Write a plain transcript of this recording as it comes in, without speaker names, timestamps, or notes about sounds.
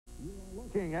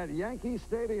looking at Yankee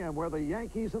Stadium, where the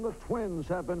Yankees and the Twins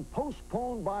have been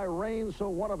postponed by rain, so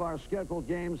one of our scheduled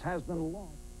games has been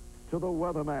lost to the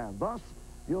weatherman. Thus,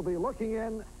 you'll be looking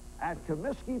in at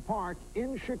Comiskey Park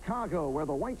in Chicago, where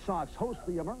the White Sox host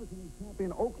the American League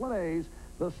champion Oakland A's,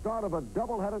 the start of a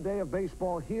doubleheader day of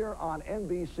baseball here on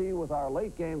NBC, with our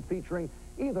late game featuring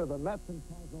either the Mets and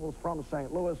Cardinals from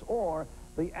St. Louis or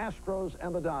the Astros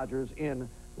and the Dodgers in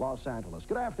Los Angeles.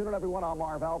 Good afternoon, everyone. I'm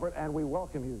Marv Albert, and we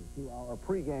welcome you to our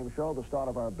pregame show, the start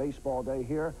of our baseball day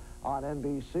here on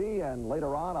NBC. And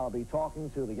later on, I'll be talking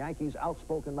to the Yankees'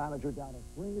 outspoken manager, Dallas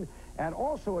Green, and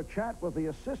also a chat with the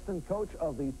assistant coach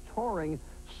of the touring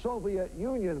Soviet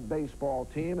Union baseball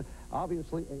team.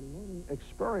 Obviously, a learning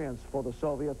experience for the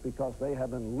Soviets, because they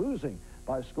have been losing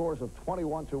by scores of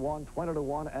 21-1,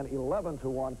 20-1, and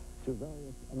 11-1 to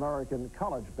various American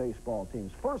college baseball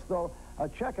teams. First, though, a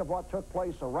check of what took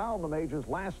place around the majors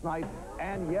last night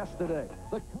and yesterday.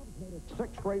 The Cubs made it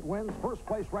 6 straight wins, first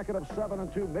place record of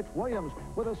 7-2. Mitch Williams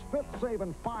with his 5th save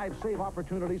and 5 save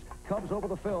opportunities. Cubs over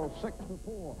the Phils,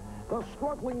 6-4. The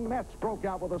struggling Mets broke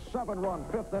out with a 7-run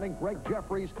 5th inning. Greg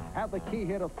Jeffries had the key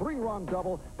hit, a 3-run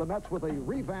double. The Mets, with a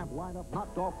revamped lineup,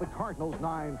 knocked off the Cardinals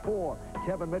 9-4.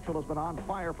 Kevin Mitchell has been on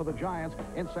fire for the Giants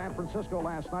in San Francisco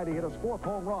last night. He hit his 4th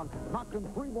home run, knocked in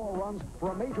 3 more runs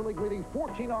for a major league leading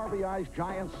 14 RBIs.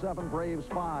 Giants 7, Braves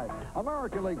 5.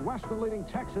 American League Western leading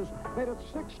Texas made it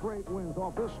 6 straight wins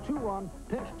off this 2-run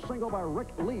pinch single by Rick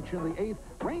Leach in the 8th.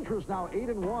 Rangers now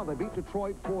 8-1. They beat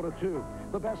Detroit 4-2.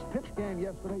 The best pitch game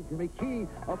yesterday, Jimmy Key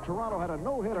of Toronto had a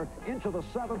no-hitter into the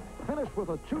 7th, finished with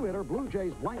a 2-hitter. Blue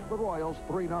Jays blanked the Royals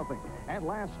 3-0. And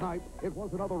last night, it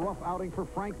was another rough outing for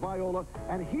Frank Viola.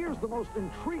 And here's the most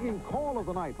intriguing call of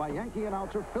the night by Yankee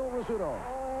announcer Phil Rizzuto.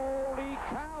 Holy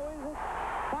cow, is it?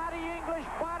 Body English,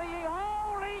 body,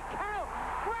 holy cow!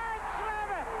 Grand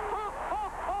slammer!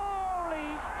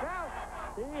 Holy cow!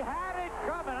 He had it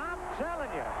coming, I'm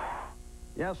telling you.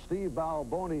 Yes, Steve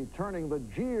Balboni turning the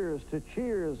jeers to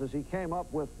cheers as he came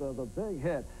up with the big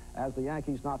hit as the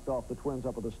Yankees knocked off the Twins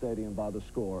up at the stadium by the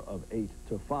score of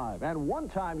 8-5. And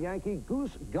one-time Yankee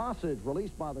Goose Gossage,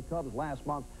 released by the Cubs last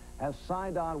month, has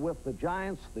signed on with the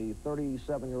Giants. The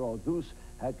 37-year-old Goose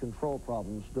had control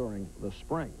problems during the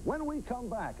spring. When we come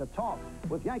back, a talk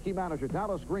with Yankee manager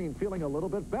Dallas Green, feeling a little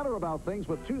bit better about things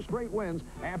with 2 straight wins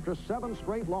after 7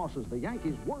 straight losses. The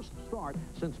Yankees' worst start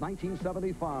since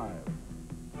 1975.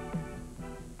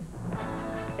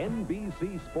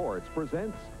 NBC Sports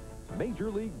presents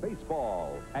Major League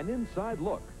Baseball, an inside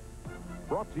look.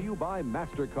 Brought to you by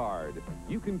MasterCard.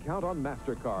 You can count on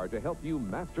MasterCard to help you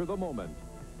master the moment.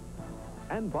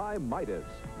 And by Midas.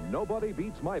 Nobody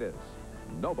beats Midas.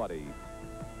 Nobody.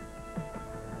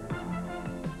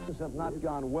 Have not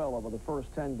gone well over the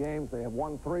first 10 games. They have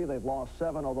won 3. They've lost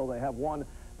 7, although they have won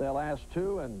their last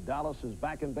 2. And Dallas is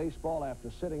back in baseball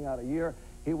after sitting out a year.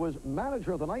 He was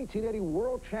manager of the 1980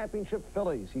 World Championship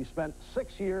Phillies. He spent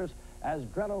 6 years as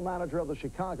general manager of the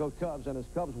Chicago Cubs, and his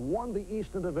Cubs won the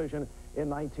Eastern Division in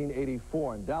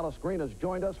 1984. And Dallas Green has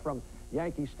joined us from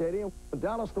Yankee Stadium.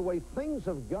 Dallas, the way things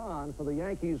have gone for the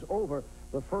Yankees over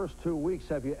the first 2 weeks,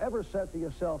 have you ever said to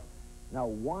yourself, now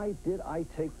why did I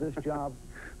take this job?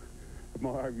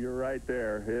 Marv, you're right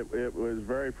there. It was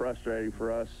very frustrating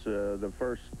for us the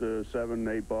first 7,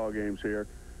 8 ball games here.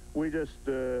 We just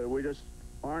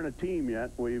aren't a team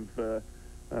yet. We've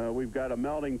got a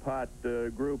melting pot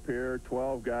group here.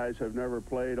 12 guys have never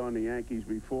played on the Yankees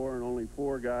before, and only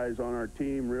 4 guys on our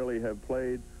team really have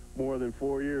played more than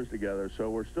 4 years together. So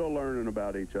we're still learning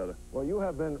about each other. Well, you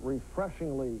have been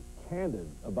refreshingly candid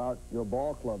about your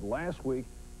ball club. Last week,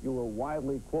 you were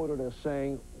widely quoted as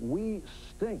saying, "We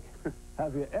stink."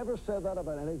 Have you ever said that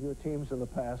about any of your teams in the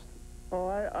past? Oh,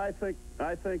 I think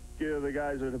the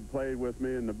guys that have played with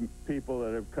me and the people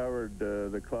that have covered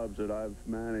the clubs that I've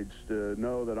managed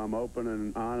know that I'm open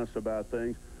and honest about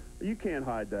things. You can't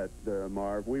hide that,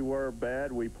 Marv. We were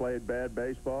bad. We played bad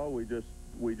baseball. We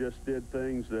just did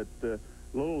things that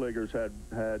little leaguers had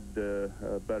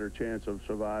a better chance of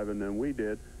surviving than we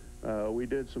did. We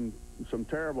did some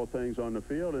terrible things on the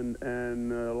field,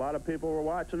 and a lot of people were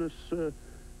watching us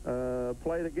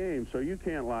play the game. So you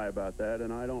can't lie about that,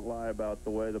 and I don't lie about the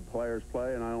way the players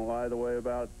play, and I don't lie the way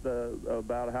about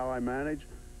how I manage.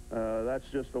 That's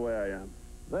just the way I am.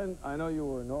 Then I know you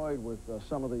were annoyed with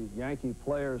some of the Yankee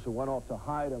players who went off to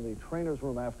hide in the trainer's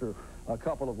room after a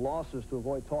couple of losses to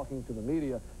avoid talking to the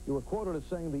media. You were quoted as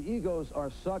saying the egos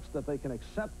are such that they can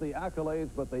accept the accolades,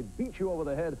 but they beat you over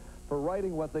the head for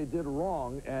writing what they did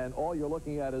wrong, and all you're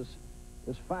looking at is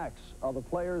is facts. Are the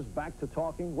players back to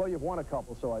talking? Well, you've won a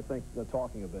couple, so I think they're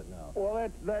talking a bit now.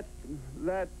 Well,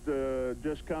 that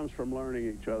just comes from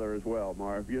learning each other as well,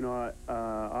 Marv. You know,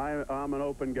 I'm an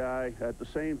open guy. At the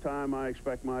same time, I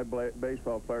expect my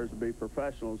baseball players to be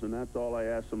professionals, and that's all I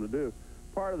ask them to do.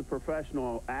 Part of the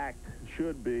professional act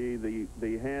should be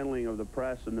the handling of the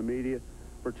press and the media,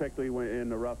 particularly when in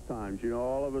the rough times. You know,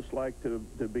 all of us like to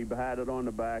be patted on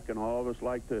the back, and all of us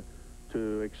like to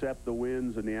accept the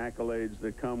wins and the accolades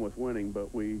that come with winning,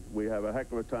 but we have a heck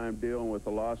of a time dealing with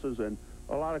the losses, and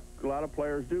a lot of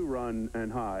players do run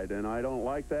and hide, and I don't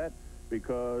like that,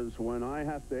 because when I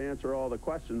have to answer all the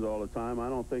questions all the time, I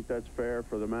don't think that's fair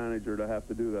for the manager to have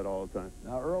to do that all the time.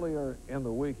 Now, earlier in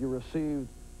the week, you received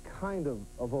kind of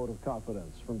a vote of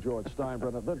confidence from George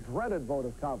Steinbrenner, the dreaded vote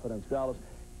of confidence, Dallas.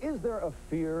 Is there a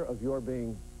fear of your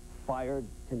being fired?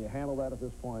 Can you handle that at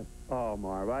this point? Oh,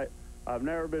 Marv, I've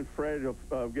never been afraid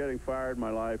of getting fired in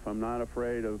my life. I'm not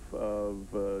afraid of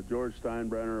George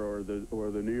Steinbrenner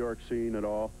or the New York scene at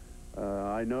all.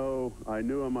 I knew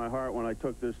in my heart when I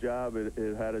took this job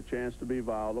it had a chance to be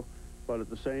volatile, but at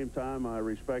the same time I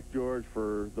respect George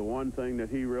for the one thing that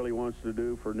he really wants to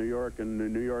do for New York and the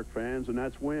New York fans, and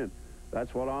that's win.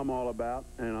 That's what I'm all about,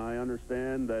 and I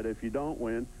understand that if you don't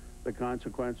win, the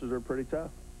consequences are pretty tough.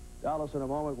 Dallas, in a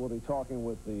moment, we'll be talking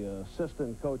with the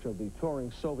assistant coach of the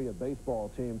touring Soviet baseball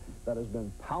team that has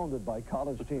been pounded by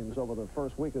college teams over the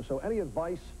first week or so. Any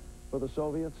advice for the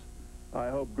Soviets? I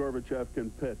hope Gorbachev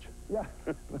can pitch. Yeah.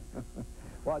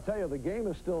 Well, I tell you, the game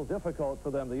is still difficult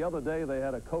for them. The other day, they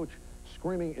had a coach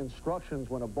screaming instructions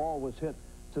when a ball was hit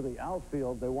to the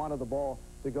outfield. They wanted the ball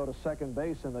to go to second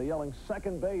base, and they're yelling,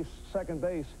 second base, second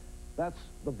base. That's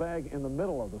the bag in the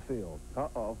middle of the field.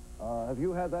 Uh-oh. Have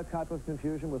you had that type of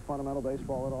confusion with fundamental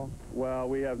baseball at all? Well,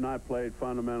 we have not played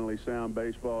fundamentally sound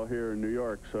baseball here in New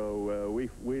York, so we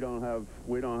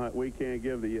can't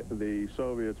give the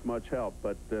Soviets much help.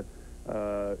 But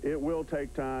it will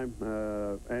take time.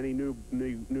 Any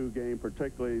new game,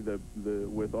 particularly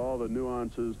with all the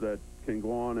nuances that can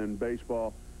go on in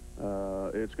baseball,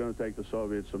 it's going to take the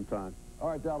Soviets some time. All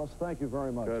right, Dallas, thank you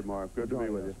very much. Good, Mark. Good to be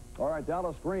with you. All right,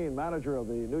 Dallas Green, manager of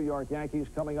the New York Yankees,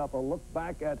 coming up, a look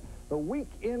back at the week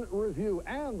in review.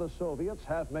 And the Soviets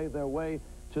have made their way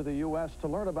to the U.S. to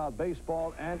learn about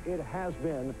baseball, and it has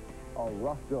been a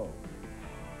rough go.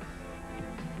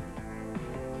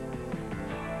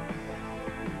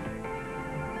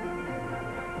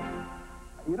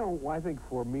 You know, I think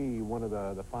for me, one of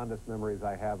the fondest memories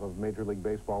I have of Major League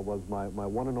Baseball was my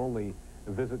one and only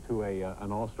visit to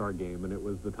an all-star game, and it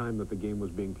was the time that the game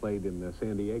was being played in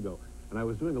San Diego. And I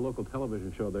was doing a local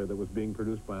television show there that was being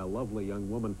produced by a lovely young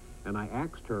woman, and I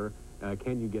asked her,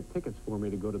 can you get tickets for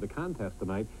me to go to the contest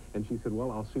tonight? And she said,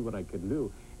 well, I'll see what I can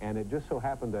do. And it just so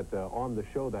happened that on the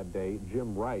show that day,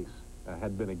 Jim Rice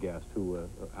had been a guest,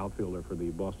 outfielder for the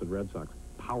Boston Red Sox,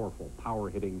 powerful,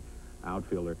 power-hitting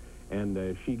outfielder.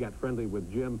 And she got friendly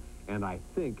with Jim, and I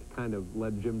think kind of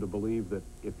led Jim to believe that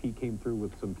if he came through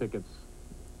with some tickets,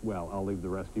 well, I'll leave the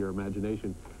rest to your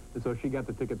imagination. And so she got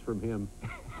the tickets from him,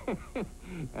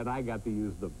 and I got to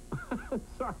use them.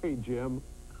 Sorry, Jim.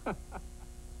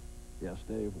 Yes,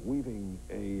 Dave, weaving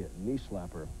a knee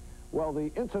slapper. Well,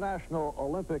 the International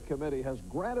Olympic Committee has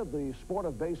granted the sport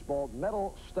of baseball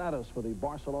medal status for the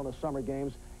Barcelona Summer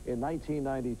Games in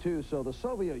 1992. So the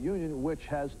Soviet Union, which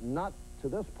has not to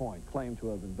this point claimed to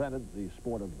have invented the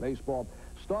sport of baseball,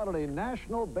 started a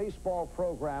national baseball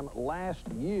program last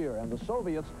year, and the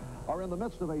Soviets are in the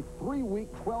midst of a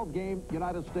 3-week, 12-game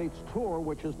United States tour,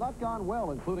 which has not gone well,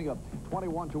 including a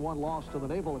 21-1 loss to the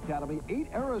Naval Academy. 8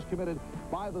 errors committed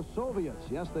by the Soviets.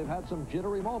 Yes, they've had some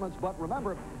jittery moments, but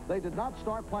remember, they did not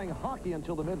start playing hockey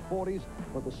until the mid-40s,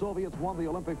 but the Soviets won the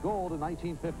Olympic gold in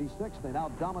 1956. They now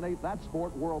dominate that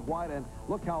sport worldwide, and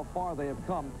look how far they have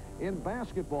come in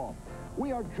basketball.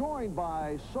 We are joined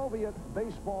by Soviet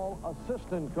baseball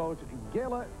assistant coach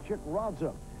Gela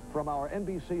Chikradze from our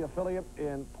NBC affiliate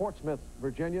in Portsmouth,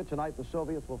 Virginia. Tonight, the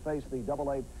Soviets will face the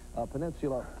AA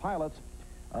Peninsula Pilots.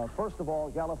 First of all,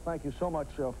 Gela, thank you so much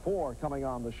for coming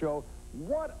on the show.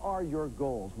 What are your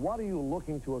goals? What are you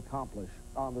looking to accomplish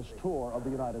on this tour of the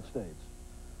United States?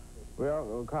 We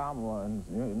are come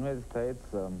in the United States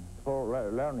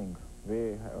for learning.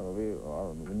 We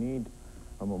need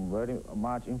very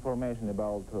much information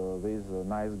about this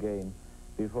nice game.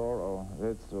 Before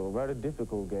it's a very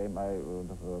difficult game.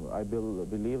 I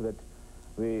believe that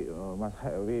we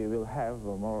will have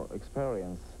more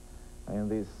experience in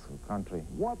this country.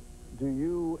 What do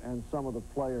you and some of the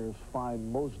players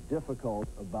find most difficult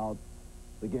about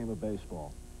the game of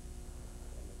baseball?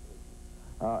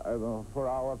 For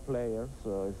our players,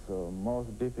 it's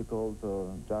most difficult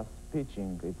just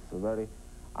pitching. It's a very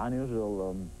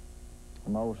unusual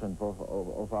motion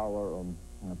of our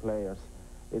players.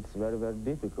 It's very, very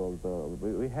difficult.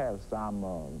 We have some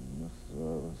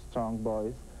strong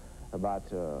boys, but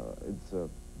it's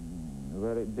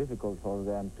very difficult for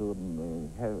them to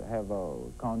have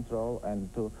control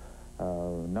and to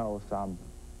know some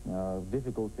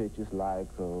difficult pitches like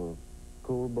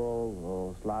cool ball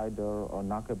or slider or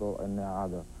knuckleball and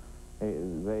other.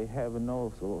 They have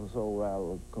no so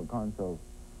well control.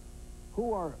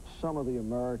 Who are some of the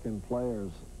American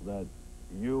players that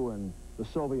you and the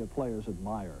Soviet players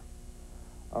admire?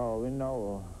 Oh, we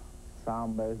know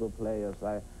some baseball players.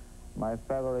 My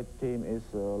favorite team is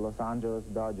Los Angeles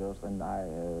Dodgers, and I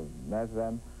met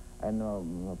them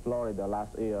in Florida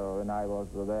last year when I was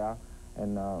there,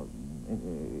 and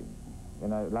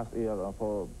last year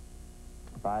for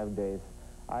 5 days.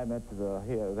 I met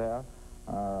there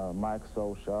Mike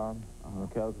Socha,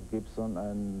 Kirk Gibson,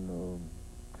 and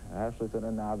Ashleyson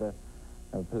and other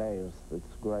players.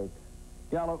 It's great.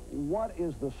 Gallo, what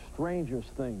is the strangest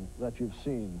thing that you've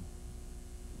seen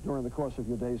during the course of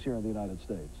your days here in the United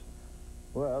States?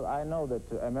 Well, I know that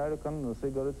American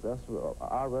cigarettes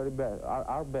are very best,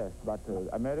 are best, but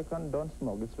American don't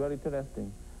smoke. It's very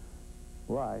interesting.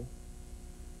 Why?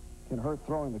 Can hurt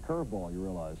throwing the curveball, you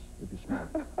realize, if you smoke.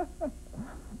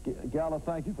 Gallo,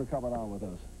 thank you for coming on with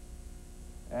us.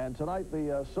 And tonight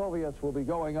the Soviets will be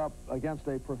going up against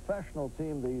a professional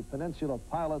team, the Peninsula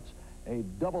Pilots, a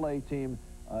AA team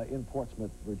in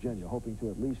Portsmouth, Virginia, hoping to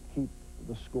at least keep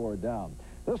the score down.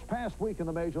 This past week in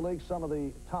the Major Leagues, some of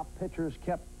the top pitchers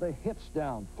kept the hits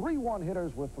down. 3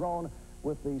 one-hitters were thrown,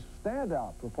 with the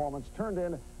standout performance turned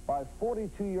in by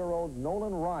 42-year-old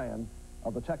Nolan Ryan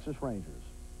of the Texas Rangers.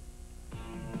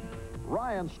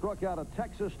 Ryan struck out a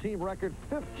Texas team record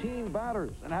 15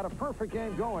 batters and had a perfect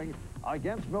game going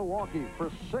against Milwaukee for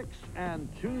 6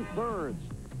 2/3.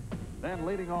 Then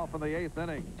leading off in the 8th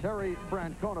inning, Terry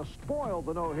Francona spoiled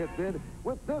the no-hit bid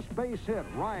with this base hit.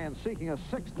 Ryan, seeking a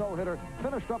 6th no-hitter,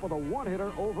 finished up with a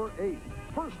 1-hitter over 8.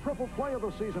 First triple play of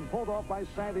the season pulled off by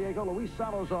San Diego. Luis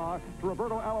Salazar to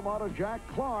Roberto Alomar, Jack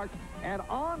Clark, and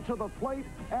on to the plate,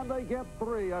 and they get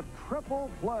 3. A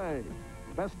triple play.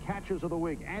 Best catches of the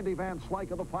week. Andy Van Slyke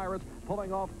of the Pirates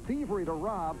pulling off thievery to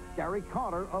rob Gary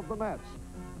Carter of the Mets.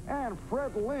 And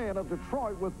Fred Lynn of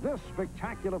Detroit with this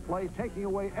spectacular play, taking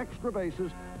away extra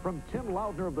bases from Tim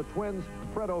Loudner of the Twins.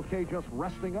 Fred OK just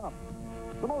resting up.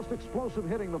 The most explosive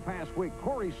hitting the past week,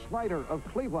 Corey Snyder of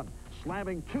Cleveland,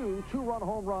 slamming 2 two-run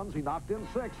home runs. He knocked in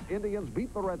 6. Indians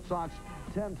beat the Red Sox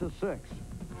 10-6.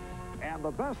 And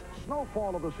the best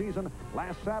snowfall of the season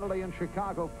last Saturday in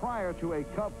Chicago prior to a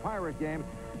Cub-Pirate game,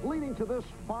 leading to this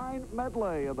fine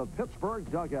medley of the Pittsburgh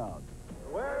dugout.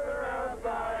 Weather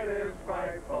outside is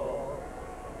frightful,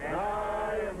 and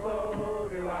I am so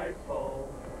delightful.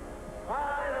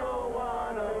 I don't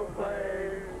want to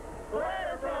play.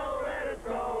 Let it snow, let it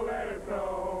snow, let it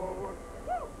snow.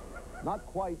 Not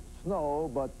quite snow,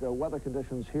 but weather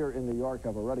conditions here in New York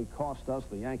have already cost us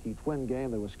the Yankee Twin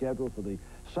game that was scheduled for the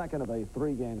second of a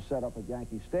 3-game setup at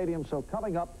Yankee Stadium. So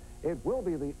coming up, it will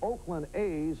be the Oakland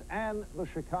A's and the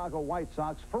Chicago White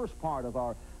Sox, first part of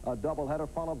our doubleheader,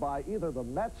 followed by either the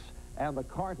Mets and the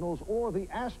Cardinals or the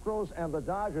Astros and the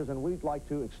Dodgers. And we'd like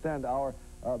to extend our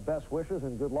best wishes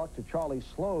and good luck to Charlie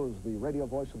Slows, the radio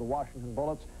voice of the Washington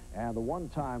Bullets and the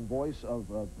one-time voice of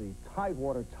the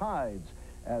Tidewater Tides,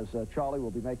 as Charlie will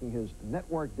be making his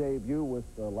network debut with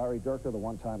Larry Durker, the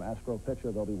one-time Astro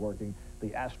pitcher. They'll be working the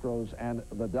Astros and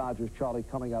the Dodgers. Charlie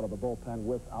coming out of the bullpen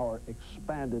with our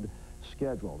expanded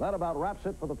schedule. That about wraps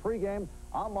it for the pregame.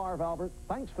 I'm Marv Albert.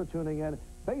 Thanks for tuning in.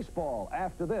 Baseball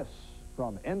after this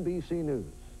from NBC News.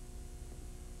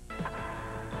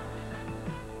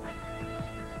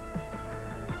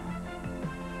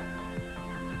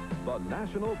 The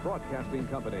National Broadcasting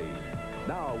Company,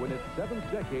 now in its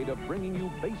 7th decade of bringing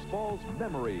you baseball's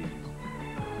memories.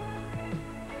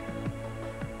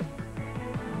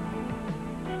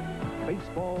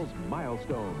 Baseball's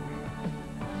milestones.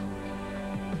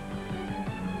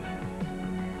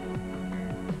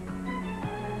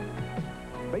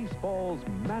 Baseball's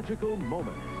magical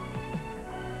moments.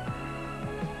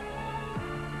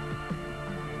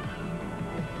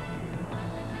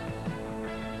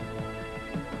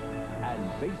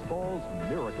 And baseball's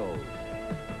miracles.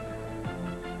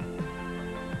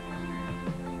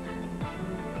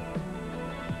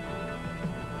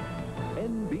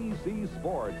 NBC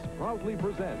Sports proudly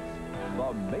presents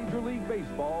the Major League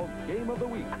Baseball Game of the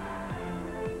Week.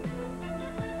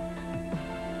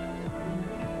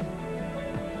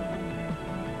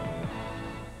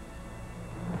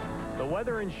 The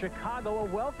weather in Chicago, a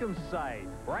welcome sight.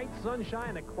 Bright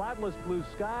sunshine, a cloudless blue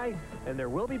sky, and there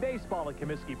will be baseball at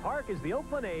Comiskey Park as the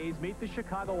Oakland A's meet the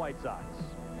Chicago White Sox.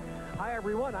 Hi,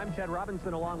 everyone. I'm Ted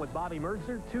Robinson along with Bobby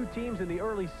Mercer. Two teams in the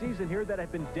early season here that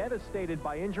have been devastated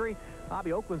by injury.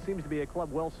 Bobby, Oakland seems to be a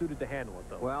club well-suited to handle it,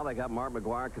 though. Well, they got Mark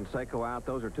McGuire, Canseco out.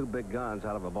 Those are two big guns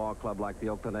out of a ball club like the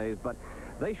Oakland A's. But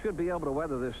they should be able to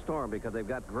weather this storm because they've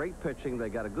got great pitching.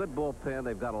 They've got a good bullpen.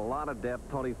 They've got a lot of depth.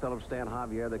 Tony Phillips, Stan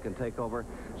Javier that can take over.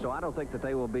 So I don't think that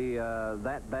they will be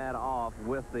that bad off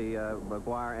with the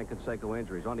McGuire and Canseco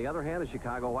injuries. On the other hand, the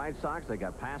Chicago White Sox, they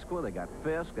got Pasqua, they got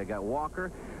Fisk, they got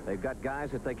Walker. They've got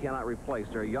guys that they cannot replace.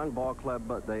 They're a young ball club,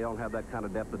 but they don't have that kind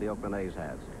of depth that the Oakland A's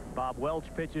has. Bob Welch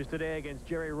pitches today against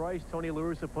Jerry Royce. Tony La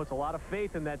Russa puts a lot of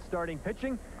faith in that starting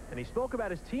pitching, and he spoke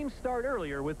about his team's start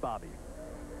earlier with Bobby.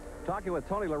 Talking with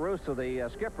Tony La Russa, the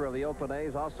skipper of the Oakland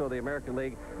A's, also the American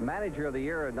League Manager of the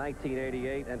Year in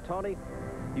 1988. And Tony,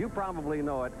 you probably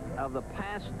know it, of the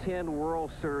past 10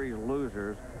 World Series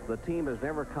losers, the team has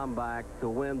never come back to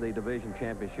win the division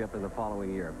championship in the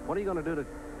following year. What are you going to do to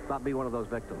not be one of those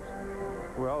victims?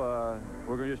 Well,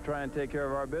 we're going to just try and take care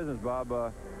of our business, Bob.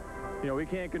 You know, we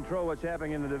can't control what's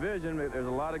happening in the division. There's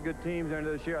a lot of good teams there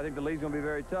this year. I think the league's going to be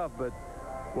very tough, but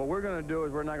what we're going to do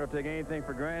is we're not going to take anything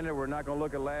for granted. We're not going to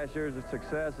look at last year's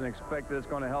success and expect that it's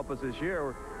going to help us this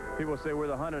year. People say we're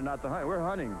the hunter, not the hunt. We're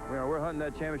hunting. You know, we're hunting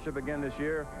that championship again this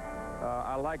year.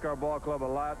 I like our ball club a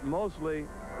lot. Mostly,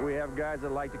 we have guys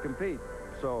that like to compete.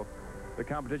 So the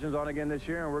competition's on again this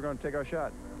year, and we're going to take our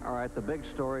shot. All right, the big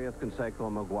story is Canseco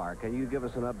and McGuire. Can you give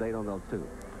us an update on those two?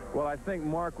 Well, I think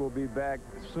Mark will be back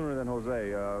sooner than Jose.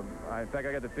 In fact,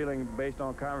 I got the feeling, based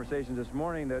on conversations this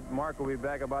morning, that Mark will be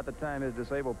back about the time his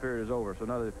disabled period is over, so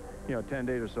another, 10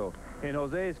 days or so. In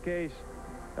Jose's case,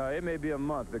 it may be a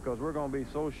month, because we're going to be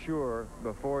so sure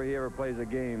before he ever plays a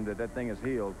game that that thing is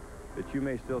healed that you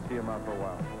may still see him out for a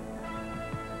while.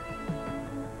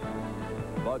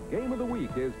 The Game of the Week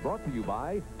is brought to you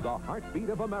by the Heartbeat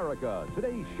of America,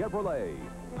 today's Chevrolet.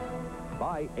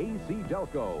 By AC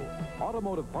Delco,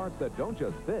 automotive parts that don't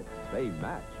just fit, they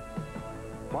match.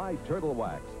 By Turtle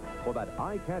Wax, for that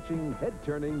eye-catching,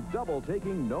 head-turning,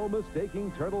 double-taking,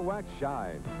 no-mistaking Turtle Wax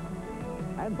shine.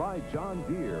 And by John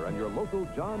Deere and your local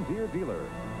John Deere dealer.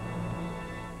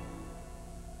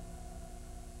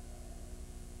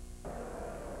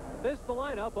 This the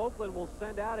lineup Oakland will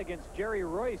send out against Jerry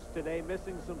Royce today,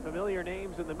 missing some familiar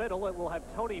names in the middle. It will have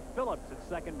Tony Phillips at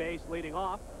second base leading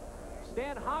off.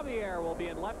 Stan Javier will be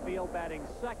in left field batting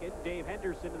second. Dave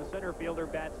Henderson, the center fielder,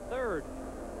 bats third.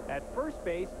 At first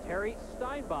base, Terry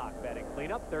Steinbach batting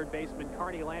cleanup. Third baseman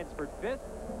Carney Lansford fifth.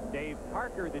 Dave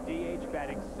Parker, the DH,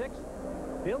 batting sixth.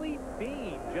 Billy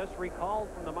Bean, just recalled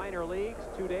from the minor leagues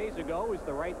 2 days ago, is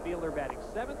the right fielder batting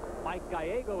seventh. Mike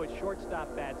Gallego at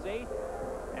shortstop bats eighth.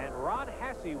 And Ron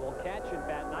Hasse will catch and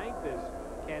bat ninth as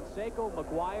Canseco,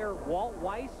 McGuire, Walt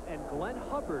Weiss, and Glenn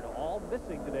Hubbard all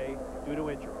missing today due to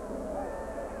injury.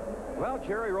 Well,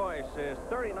 Jerry Royce is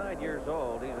 39 years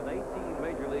old. He's an 18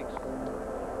 Major Leagues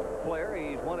player.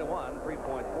 He's 1-1,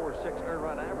 3.46 earned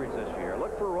run average this year.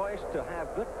 Look for Royce to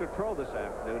have good control this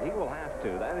afternoon. He will have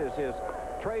to. That is his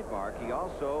trademark. He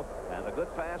also has a good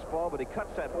fastball, but he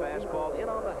cuts that fastball in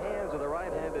on the hands of the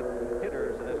right-handed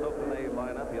hitters in this Oakland A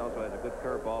lineup. He also has a good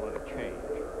curveball and a change.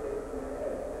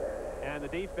 And the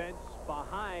defense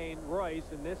behind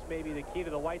Royce, and this may be the key to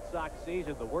the White Sox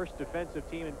season, the worst defensive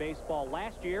team in baseball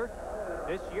last year.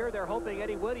 This year, they're hoping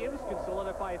Eddie Williams can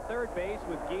solidify third base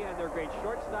with Guillen, their great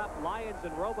shortstop, Lyons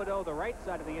and Robideau, the right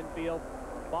side of the infield,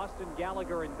 Boston,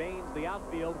 Gallagher, and Baines, the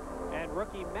outfield, and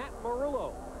rookie Matt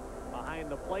Marullo behind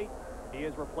the plate. He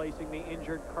is replacing the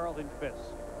injured Carlton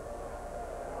Fisk.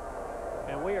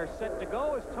 And we are set to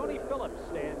go as Tony Phillips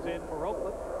stands in for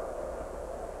Oakland.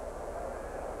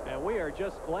 And we are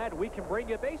just glad we can bring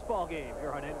you a baseball game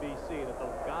here on NBC, that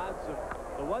the gods of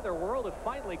the weather world have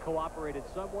finally cooperated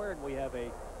somewhere, and we have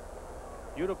a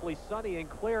beautifully sunny and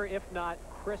clear, if not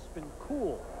crisp and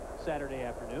cool, Saturday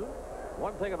afternoon.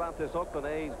 One thing about this Oakland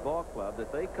A's ball club,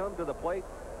 that they come to the plate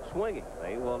swinging.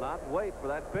 They will not wait for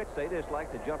that pitch. They just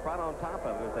like to jump right on top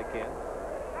of it if they can.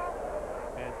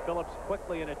 And Phillips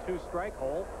quickly in a two-strike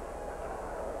hole.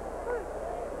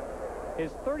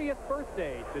 His 30th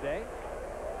birthday today.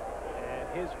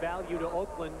 And his value to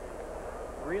Oakland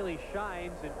really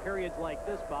shines in periods like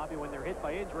this, Bobby, when they're hit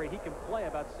by injury. He can play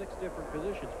about 6 different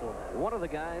positions for them. One of the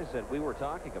guys that we were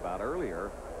talking about earlier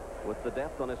with the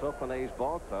depth on this Oakland A's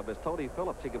ball club is Tony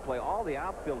Phillips. He can play all the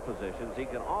outfield positions. He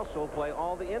can also play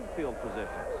all the infield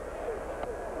positions.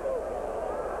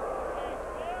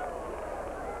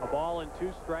 A ball and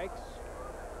 2 strikes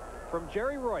from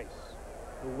Jerry Royce,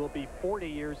 who will be 40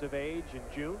 years of age in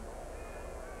June.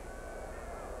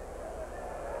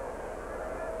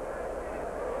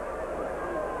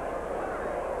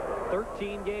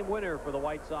 13-game winner for the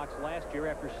White Sox last year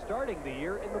after starting the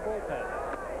year in the bullpen.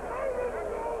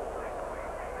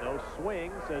 No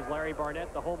swing, says Larry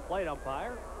Barnett, the home plate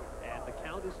umpire, and the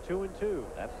count is 2-2.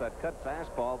 That's that cut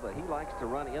fastball that he likes to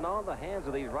run in on the hands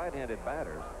of these right-handed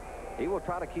batters. He will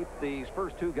try to keep these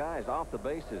first two guys off the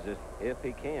bases if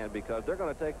he can, because they're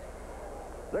going to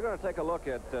take a look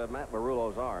at Matt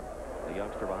Marullo's arm, the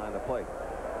youngster behind the plate.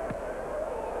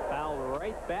 Foul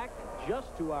right back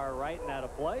just to our right and out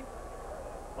of play.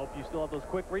 Hope you still have those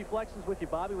quick reflexes with you,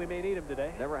 Bobby. We may need them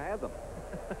today. Never had them.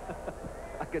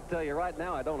 I can tell you right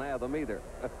now I don't have them either.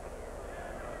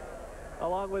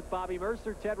 Along with Bobby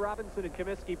Mercer, Ted Robinson at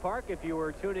Comiskey Park. If you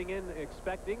were tuning in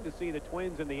expecting to see the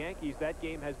Twins and the Yankees, that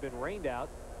game has been rained out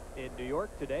in New York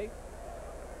today.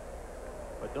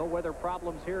 But no weather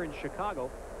problems here in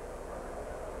Chicago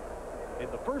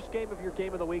in the first game of your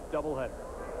Game of the Week doubleheader.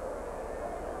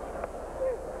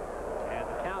 And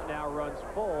the count now runs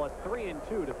full at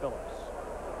 3-2 to Phillips.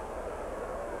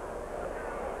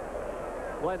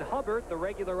 Glenn Hubbard, the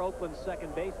regular Oakland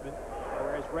second baseman,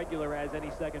 or as regular as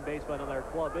any second baseman on their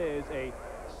club is, a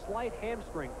slight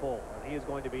hamstring pull. He is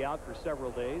going to be out for several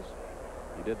days.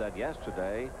 He did that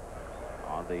yesterday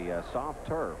on the soft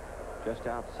turf just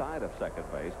outside of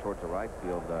second base towards the right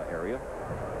field area.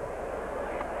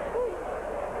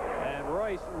 And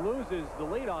Royce loses the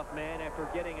leadoff man after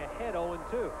getting ahead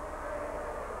 0-2.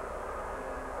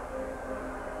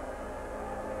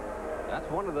 That's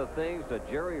one of the things that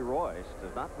Jerry Royce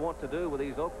does not want to do with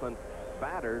these Oakland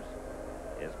batters,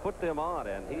 is put them on,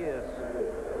 and he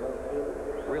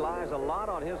relies a lot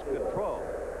on his control.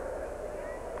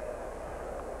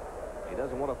 He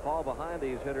doesn't want to fall behind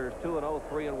these hitters 2-0,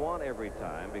 3-1 every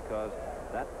time, because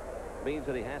that means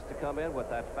that he has to come in with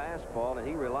that fastball, and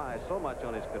he relies so much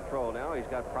on his control. Now he's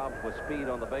got problems with speed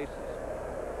on the bases.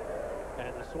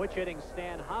 And the switch hitting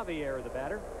Stan Javier, the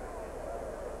batter.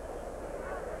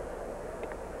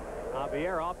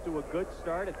 Javier off to a good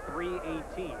start at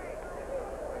 3-18.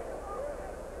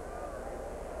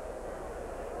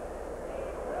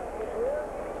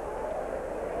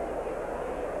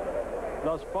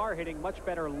 Thus far hitting much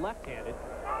better left-handed.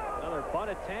 Another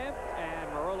bunt attempt, and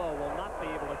Marullo will not be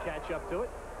able to catch up to it.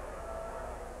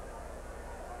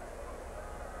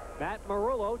 Matt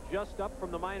Marullo just up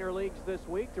from the minor leagues this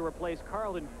week to replace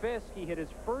Carlton Fisk. He hit his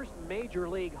first major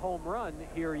league home run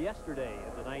here yesterday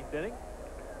in the 9th inning.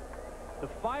 The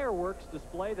fireworks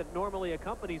display that normally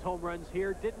accompanies home runs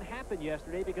here didn't happen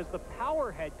yesterday because the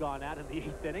power had gone out in the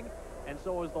 8th inning. And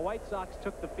so as the White Sox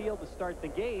took the field to start the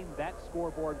game, that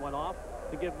scoreboard went off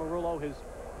to give Marullo his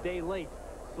day-late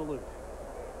salute.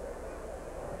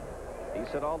 He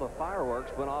said all the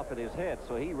fireworks went off in his head,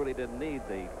 so he really didn't need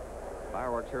the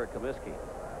fireworks here at Comiskey.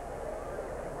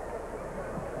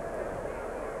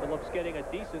 Phillips getting a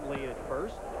decent lead at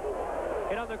first.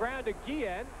 Hit on the ground to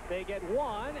Guillen. They get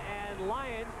one, and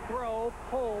Lyons' throw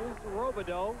pulls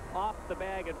Robideau off the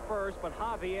bag at first, but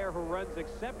Javier, who runs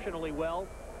exceptionally well,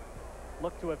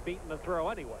 looked to have beaten the throw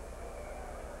anyway.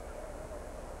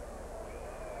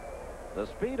 The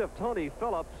speed of Tony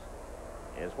Phillips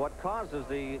is what causes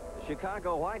the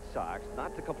Chicago White Sox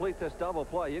not to complete this double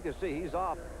play. You can see he's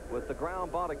off with the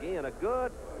ground ball again. A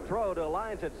good throw to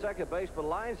Lyons at second base, but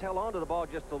Lyons held on to the ball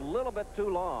just a little bit too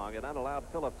long, and that allowed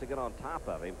Phillips to get on top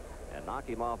of him and knock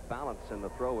him off balance, and the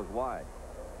throw was wide.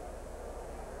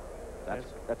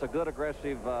 That's a good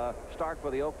aggressive start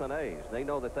for the Oakland A's. They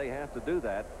know that they have to do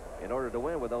that in order to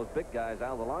win with those big guys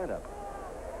out of the lineup.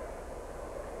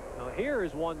 Now here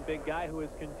is one big guy who has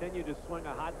continued to swing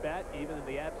a hot bat even in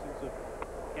the absence of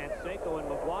Canseco and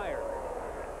McGuire.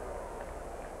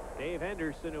 Dave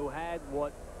Henderson, who had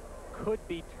what could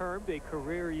be termed a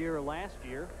career year last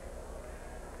year.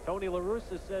 Tony La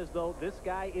Russa says, though, this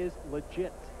guy is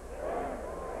legit.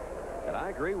 And I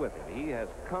agree with him. He has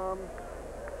come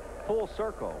full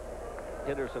circle,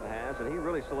 Henderson has, and he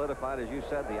really solidified, as you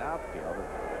said, the outfield.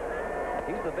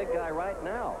 He's the big guy right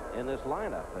now in this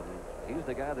lineup, and he's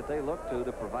the guy that they look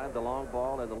to provide the long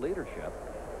ball and the leadership.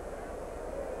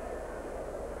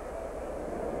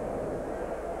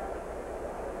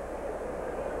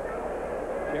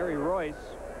 Jerry Royce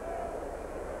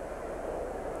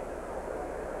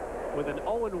with an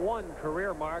 0-1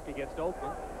 career mark against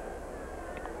Oakland.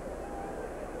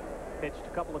 Pitched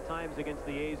a couple of times against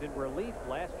the A's in relief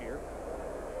last year.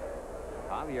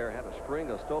 Javier had a string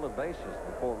of stolen bases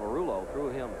before Marullo threw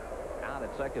him out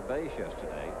at second base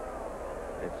yesterday.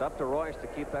 It's up to Royce to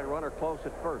keep that runner close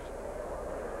at first.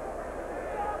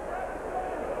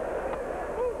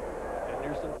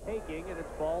 Henderson taking, and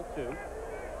it's ball 2.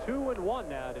 2-1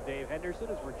 now to Dave Henderson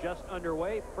as we're just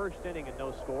underway. First inning and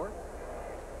no score.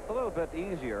 A little bit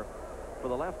easier for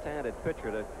the left-handed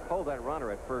pitcher to hold that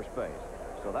runner at first base.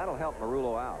 So that'll help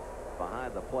Marullo out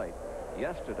behind the plate.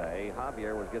 Yesterday,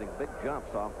 Javier was getting big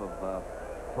jumps off of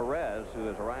Perez, who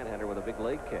is a right-hander with a big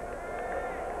leg kick.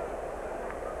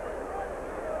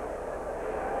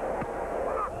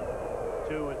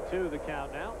 2-2 the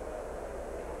count now.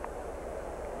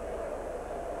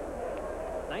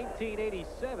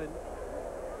 1987,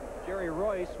 Jerry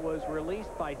Royce was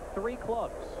released by 3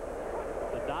 clubs.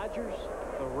 The Dodgers,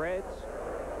 the Reds,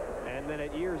 and then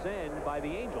at year's end by the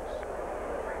Angels.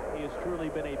 He has truly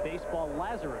been a baseball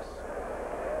Lazarus.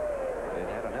 It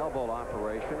had an elbow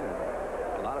operation,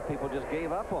 and a lot of people just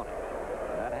gave up on it.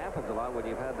 That happens a lot when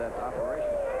you've had that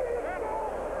operation.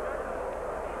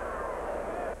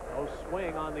 No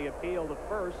swing on the appeal to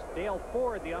first. Dale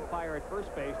Ford, the umpire at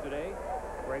first base today.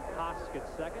 Greg Kosk at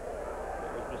second.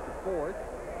 There's Mr. Ford.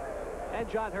 And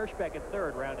John Hirschbeck at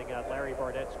third, rounding out Larry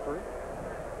Barnett's crew.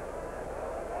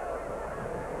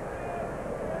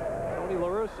 Tony La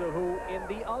Russa, who in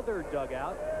the other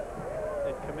dugout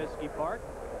at Comiskey Park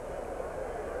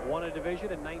won a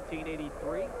division in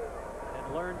 1983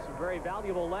 and learned some very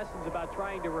valuable lessons about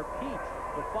trying to repeat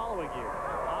the following year.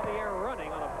 Javier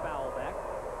running on a foul back.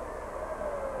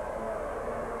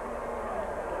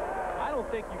 I don't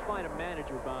think you find a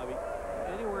manager, Bobby,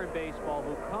 anywhere in baseball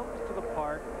who comes to the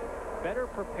park better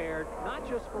prepared, not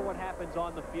just for what happens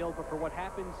on the field, but for what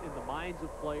happens in the minds of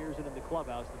players and in the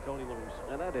clubhouse than Tony La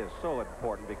Russa. And that is so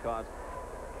important because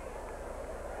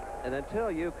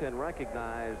until you can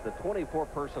recognize the 24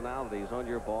 personalities on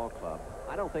your ball club,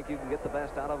 I don't think you can get the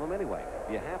best out of them anyway.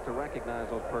 You have to recognize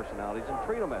those personalities and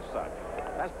treat them as such.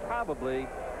 That's probably,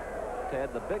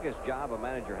 Ted, the biggest job a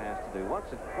manager has to do. Once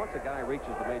a guy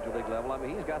reaches the major league level, I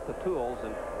mean, he's got the tools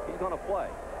and he's going to play.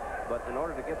 But in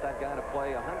order to get that guy to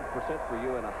play 100% for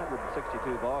you in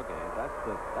 162 ball games, that's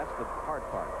the hard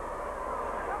part.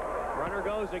 Runner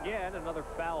goes again, another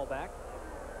foul back.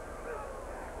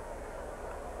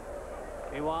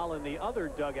 Meanwhile, in the other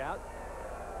dugout,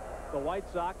 the White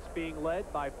Sox being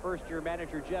led by first-year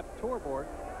manager Jeff Torborg,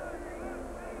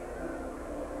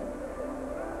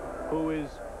 who is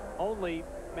only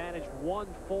managed one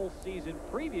full season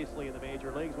previously in the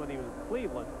major leagues when he was in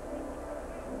Cleveland.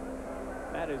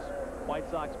 That is White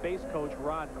Sox base coach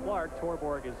Ron Clark.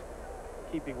 Torborg is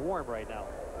keeping warm right now.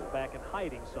 He's back in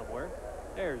hiding somewhere.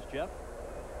 There's Jeff.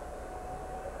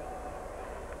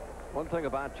 One thing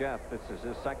about Jeff, this is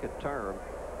his second term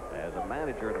as a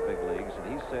manager in the big leagues,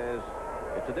 and he says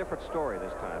it's a different story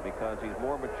this time because he's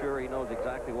more mature. He knows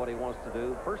exactly what he wants to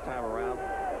do. First time around.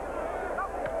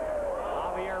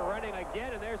 Javier running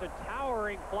again, and there's a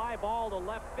towering fly ball to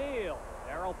left field.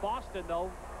 Errol Boston,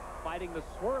 though, fighting the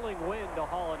swirling wind to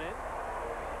haul it in.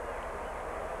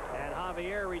 And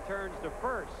Javier returns to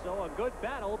first. So a good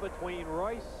battle between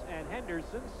Royce and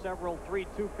Henderson. Several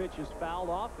 3-2 pitches fouled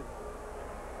off. And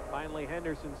finally,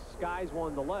 Henderson skies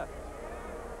one to left.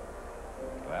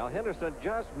 Well, Henderson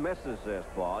just misses this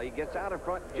ball. He gets out in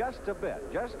front just a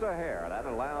bit, just a hair. That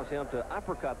allows him to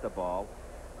uppercut the ball.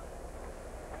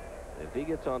 If he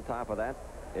gets on top of that,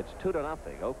 it's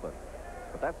 2-0, Oakland.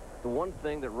 But that's the one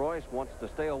thing that Royce wants to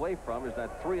stay away from is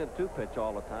that 3-2 pitch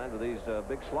all the time to these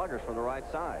big sluggers from the right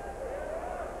side.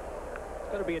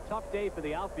 It's going to be a tough day for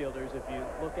the outfielders if you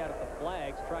look out at the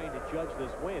flags trying to judge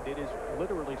this wind. It is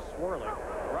literally swirling.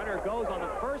 Runner goes on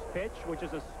the first pitch, which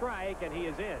is a strike, and he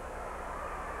is in.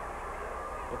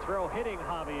 The throw hitting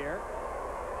Javier,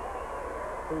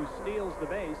 who steals the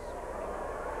base,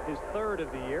 his third of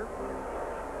the year.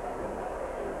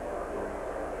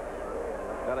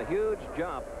 Got a huge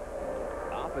jump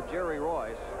off of Jerry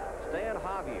Royce. Stan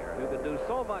Javier, who can do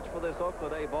so much for this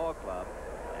Oakland A ball club.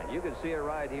 And you can see it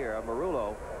right here.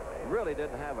 Marullo really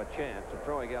didn't have a chance of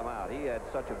throwing him out. He had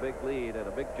such a big lead and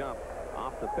a big jump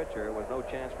off the pitcher with no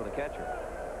chance for the catcher.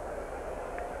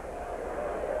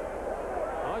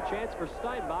 Well, a chance for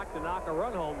Steinbach to knock a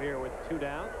run home here with 2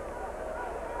 down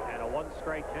and a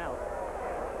 1-strike count.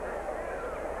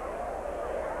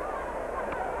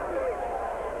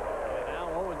 And now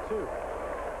 0-2.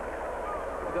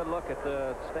 A good look at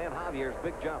Stan Javier's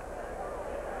big jump.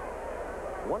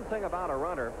 One thing about a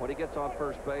runner when he gets on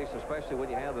first base, especially when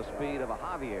you have the speed of a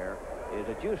Javier, is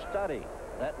that you study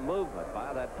that movement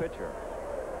by that pitcher.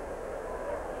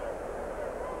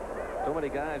 So many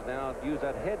guys now use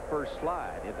that head first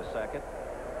slide into second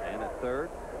and at third.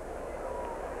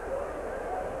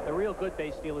 The real good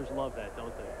base stealers love that,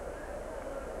 don't they?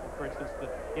 For instance, the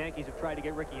Yankees have tried to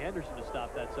get Ricky Henderson to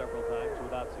stop that several times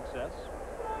without success.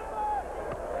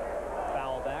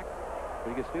 Foul back.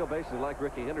 When you can steal bases like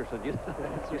Ricky Henderson, you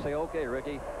say, okay,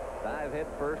 Ricky, dive head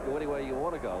first, go any way you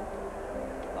want to go.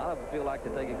 A lot of them feel like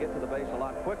that they can get to the base a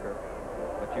lot quicker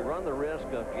but you run the risk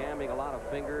of jamming a lot of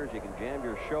fingers. You can jam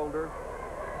your shoulder,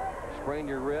 sprain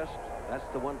your wrist. That's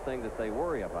the one thing that they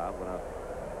worry about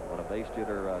when a base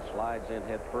hitter slides in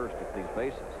head first at these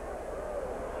bases.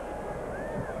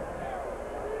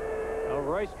 Well,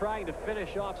 Royce trying to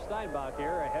finish off Steinbach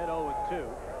here, ahead 0-2.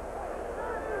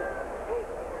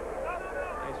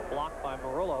 Nice block by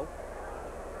Murillo.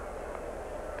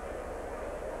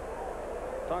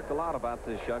 Talked a lot about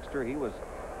this youngster. He was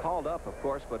called up, of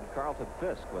course, when Carlton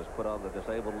Fisk was put on the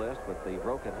disabled list with the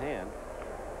broken hand.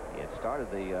 He had started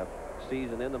the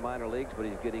season in the minor leagues, but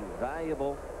he's getting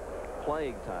valuable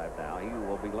playing time now. He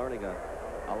will be learning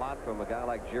a lot from a guy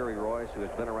like Jerry Royce, who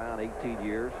has been around 18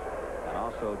 years, and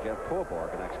also Jeff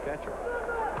Torborg, an ex-catcher.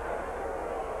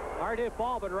 Hard hit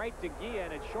ball, but right to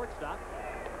Guillen at shortstop,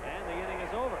 and the inning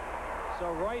is over.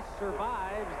 So Royce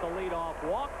survives the leadoff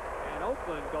walk, and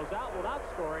Oakland goes out without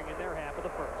scoring in their half of the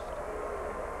first.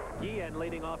 Guillen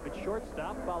leading off at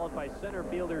shortstop, followed by center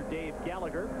fielder Dave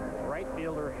Gallagher, right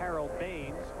fielder Harold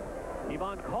Baines.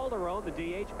 Ivan Calderon, the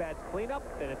DH, bats cleanup.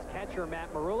 Then it's catcher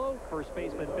Matt Murillo, first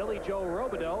baseman Billy Joe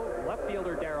Robideau, left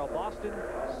fielder Darrell Boston,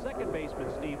 second baseman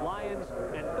Steve Lyons,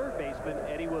 and third baseman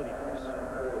Eddie Williams.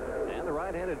 And the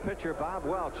right-handed pitcher Bob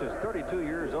Welch is 32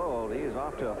 years old. He is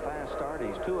off to a fast start.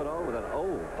 He's 2-0 with an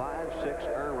 0.56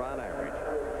 earned run average.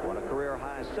 Won a career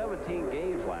high 17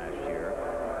 games last year.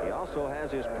 He also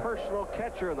has his personal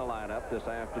catcher in the lineup this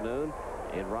afternoon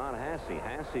in Ron Hasse.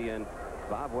 Hasse and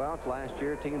Bob Welch last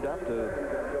year teamed up to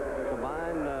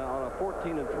combine on a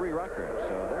 14-3 record.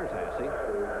 So there's Hasse.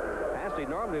 Hasse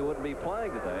normally wouldn't be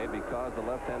playing today because the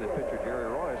left-handed pitcher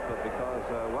Jerry Royce, but because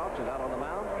Welch is out on the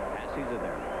mound, Hasse's in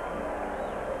there.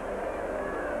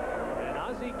 And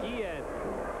Ozzie Guillen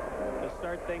to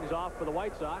start things off for the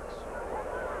White Sox.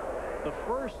 The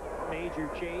first major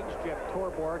change Jeff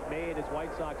Torborg made as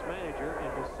White Sox manager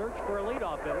in his search for a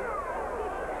leadoff hitter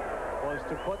was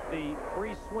to put the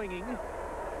free-swinging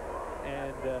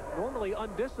and normally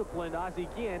undisciplined Ozzie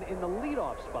Guillen in the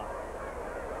leadoff spot.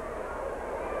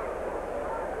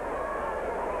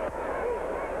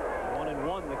 One and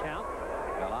one the count.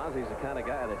 Well, Ozzie's the kind of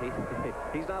guy that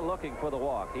he's not looking for the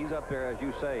walk. He's up there, as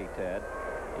you say, Ted.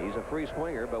 He's a free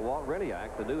swinger, but Walt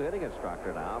Reniak, the new hitting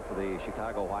instructor now for the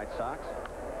Chicago White Sox,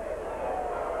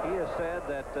 he has said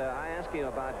that I asked him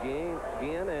about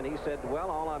Guillen, and he said, well,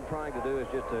 all I'm trying to do is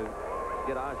just to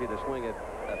get Ozzie to swing at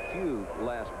a few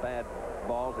less bad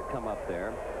balls that come up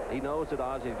there. He knows that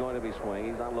Ozzie's going to be swinging.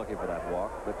 He's not looking for that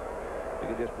walk, but if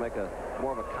you can just make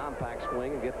more of a compact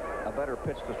swing and get a better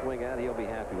pitch to swing at, he'll be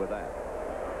happy with that.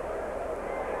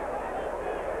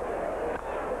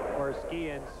 Of course,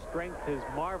 Guillen's strength, his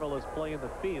marvelous play in the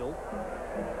field,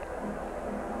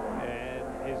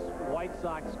 and his White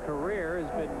Sox career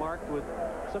has been marked with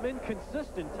some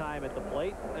inconsistent time at the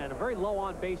plate and a very low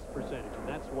on-base percentage, and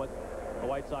that's what the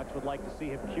White Sox would like to see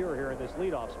him cure here in this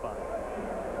leadoff spot.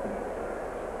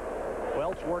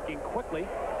 Welch working quickly.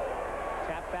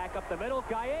 Tap back up the middle.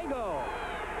 Gallego.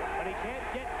 But he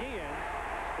can't get Guillen,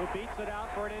 who beats it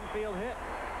out for an infield hit.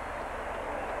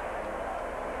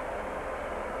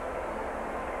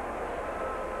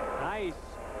 Nice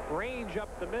range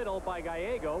up the middle by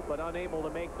Gallego, but unable to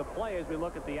make the play as we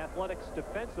look at the Athletics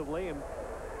defensively. And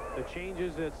the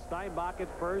changes at Steinbach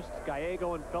at first,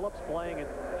 Gallego and Phillips playing at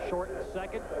short and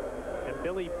second, and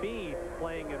Billy Bean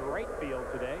playing in right field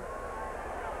today.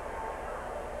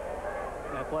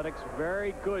 Athletics,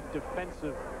 very good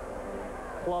defensive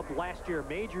club last year.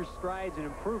 Major strides in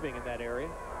improving in that area.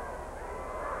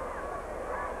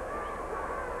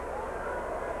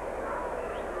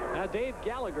 Now Dave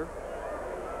Gallagher,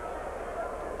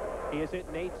 he has hit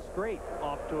 8 straight,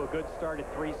 off to a good start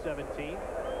at .317.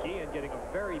 Guillen getting a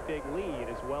very big lead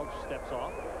as Welch steps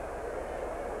off.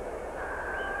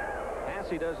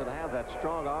 Hasse doesn't have that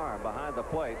strong arm behind the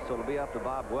plate, so it'll be up to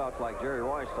Bob Welch, like Jerry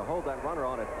Royce, to hold that runner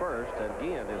on at first, and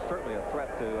Guillen is certainly a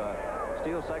threat to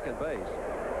steal second base.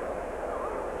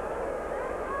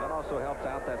 That also helps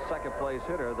out that second place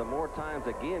hitter. The more times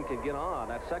that Guillen can get on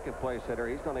that second place hitter,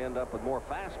 he's going to end up with more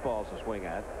fastballs to swing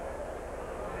at.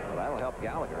 Well, that'll help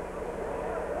Gallagher,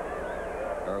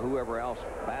 or whoever else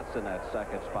bats in that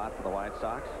second spot for the White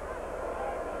Sox.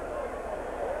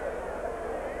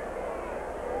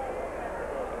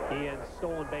 Guillen's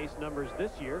stolen base numbers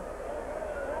this year.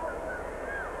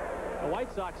 The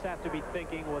White Sox have to be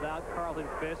thinking, without Carlton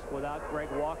Fisk, without Greg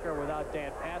Walker, without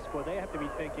Dan Pasqua, they have to be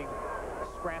thinking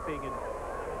scrapping and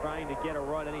trying to get a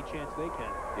run any chance they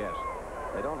can. Yes.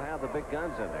 They don't have the big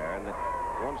guns in there, and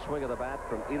one swing of the bat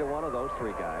from either one of those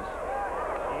three guys.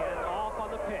 Guillen off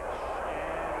on the pitch,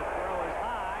 and the throw is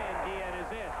high, and Guillen is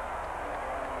in.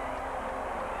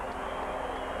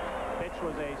 Pitch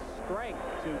was a strike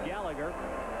to Gallagher.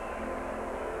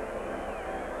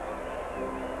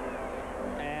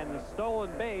 And the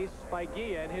stolen base by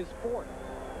Guillen, his 4th.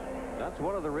 That's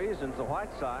one of the reasons the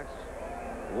White Sox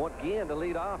want Guillen to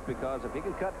lead off, because if he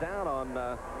can cut down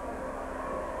on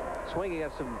swinging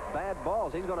at some bad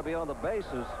balls, he's going to be on the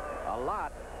bases a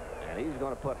lot, and he's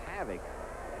going to put havoc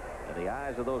in the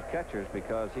eyes of those catchers,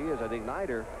 because he is an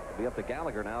igniter. It'll be up to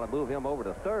Gallagher now to move him over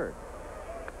to 3rd.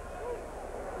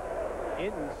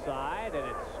 Inside, and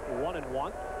it's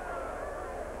 1-1.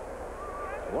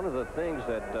 One of the things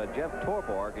that Jeff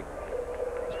Torborg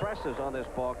stresses on this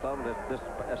ball club,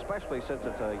 especially since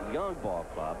it's a young ball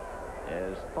club,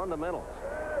 is fundamentals.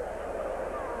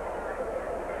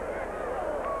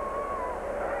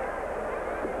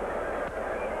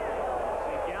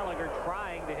 See Gallagher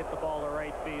trying to hit the ball to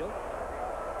right field.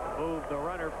 Move the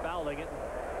runner, fouling it.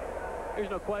 There's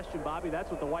no question, Bobby,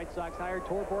 that's what the White Sox hired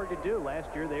Torborg to do.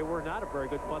 Last year, they were not a very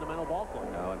good fundamental ball club.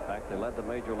 No, in fact, they led the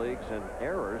major leagues in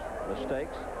errors,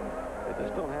 mistakes. They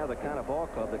just don't have the kind of ball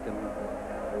club that can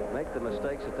make the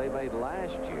mistakes that they made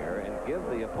last year and give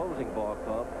the opposing ball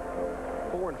club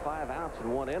 4 and 5 outs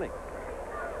in 1 inning.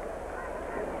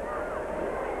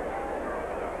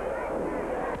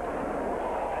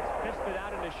 That's fisted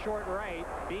out into short right.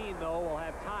 Bean, though, will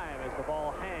have time as the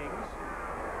ball hangs.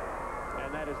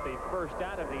 And that is the first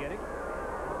out of the inning,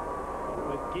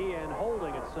 with Guillen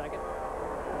holding at 2nd.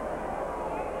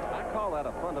 I call that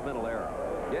a fundamental error.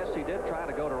 Yes, he did try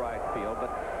to go to right field, but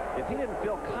if he didn't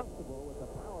feel comfortable with the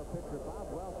power pitcher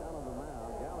Bob Welch out on the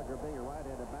mound, Gallagher being a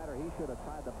right-handed batter, he should have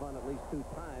tried the bunt at least 2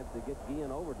 times to get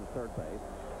Guillen over to 3rd base.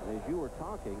 And as you were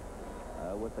talking,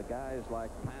 with the guys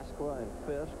like Pasqua and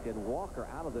Fisk and Walker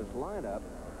out of this lineup,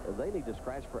 they need to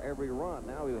scratch for every run.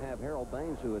 Now we have Harold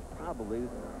Baines, who is probably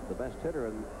the best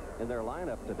hitter in their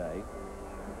lineup today.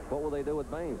 What will they do with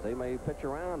Baines? They may pitch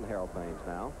around Harold Baines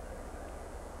now.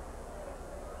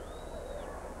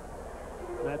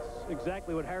 That's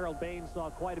exactly what Harold Baines saw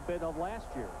quite a bit of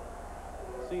last year.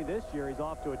 See, this year he's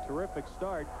off to a terrific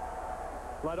start.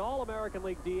 Led all American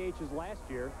League DHs last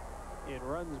year in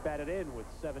runs batted in with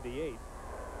 78.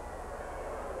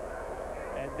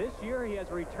 And this year he has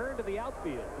returned to the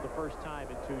outfield for the first time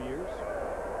in 2 years.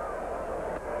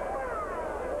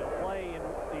 He'll play in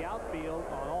the outfield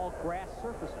on all grass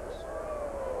surfaces.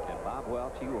 And Bob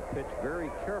Welch, he will pitch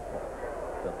very careful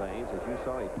to Baines. As you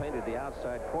saw, he painted the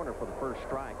outside corner for the first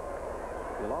strike.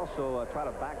 He'll also try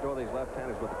to backdoor these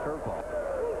left-handers with a curveball.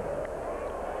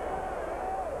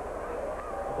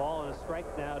 The ball and a strike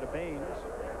now to Baines,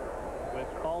 with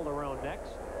Calderon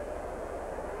next.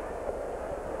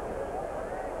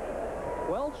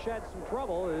 Welch had some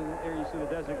trouble. There you see the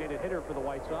designated hitter for the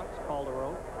White Sox,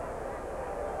 Calderon.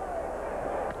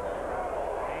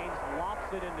 Baines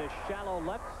lops it into shallow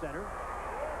left center.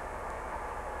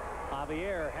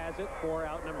 Javier has it for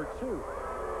out number 2.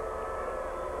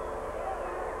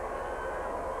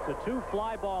 So 2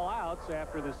 fly ball outs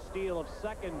after the steal of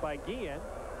 2nd by Guillen.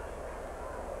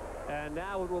 And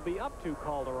now it will be up to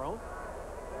Calderon.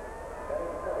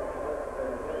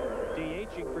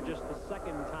 DHing for just the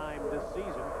 2nd time this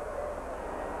season.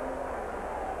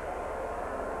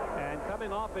 And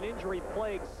coming off an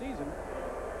injury-plagued season.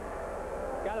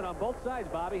 Got it on both sides,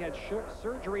 Bobby. Had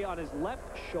surgery on his left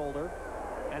shoulder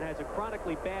and has a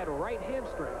chronically bad right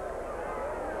hamstring.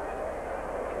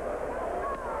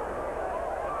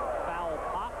 Foul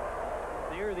pop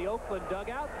near the Oakland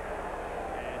dugout.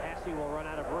 And Hesse will run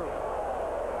out of room.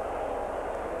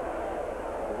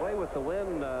 Away with the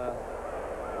wind.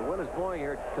 The wind is blowing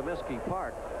here at Comiskey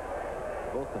Park.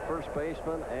 Both the first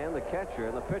baseman and the catcher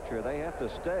and the pitcher, they have to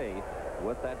stay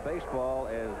with that baseball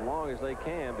as long as they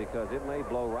can, because it may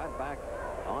blow right back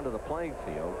onto the playing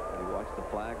field. You watch the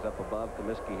flags up above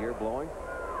Comiskey here blowing.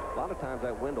 A lot of times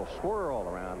that wind will swirl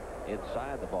around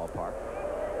inside the ballpark.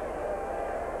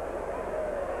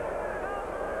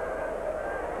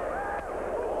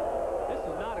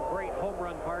 Home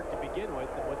run park to begin with,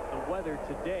 and with the weather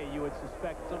today, you would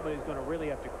suspect somebody's going to really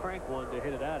have to crank one to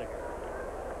hit it out of here.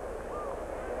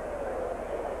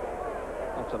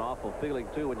 That's an awful feeling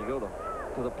too when you go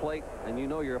to the plate and you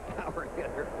know you're a power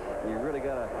hitter. You really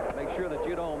got to make sure that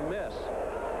you don't miss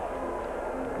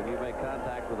when you make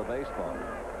contact with a baseball.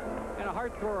 And a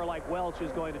hard thrower like Welch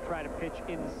is going to try to pitch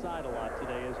inside a lot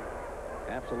today, isn't he?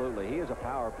 Absolutely. He is a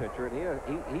power pitcher, and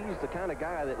he's the kind of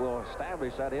guy that will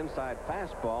establish that inside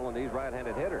fastball on these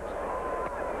right-handed hitters.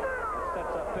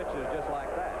 Sets up pitches just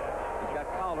like that. He's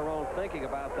got Calderon thinking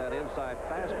about that inside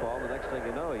fastball. The next thing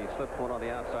you know, he slips one on the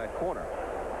outside corner.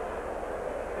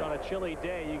 On a chilly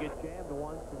day, you get jammed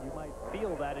once, and you might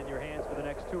feel that in your hands for the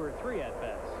next 2 or 3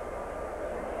 at-bats.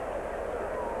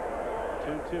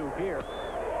 2-2 here.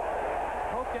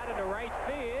 Poked out into right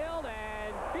field,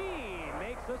 and Bean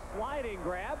makes a sliding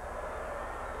grab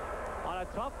on a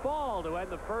tough ball to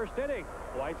end the first inning.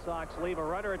 White Sox leave a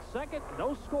runner at second.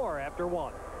 No score after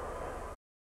 1.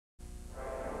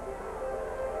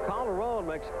 Calderon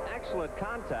makes excellent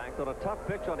contact on a tough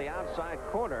pitch on the outside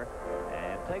corner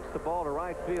and takes the ball to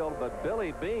right field, but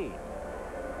Billy Bean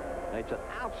makes an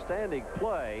outstanding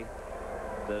play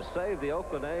to save the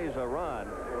Oakland A's a run.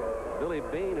 Billy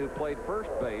Bean, who played first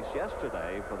base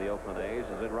yesterday for the Oakland A's,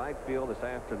 is in right field this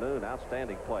afternoon.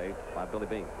 Outstanding play by Billy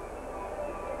Bean.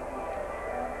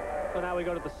 So now we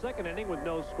go to the second inning with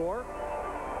no score.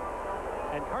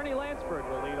 And Carney Lansford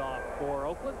will lead off for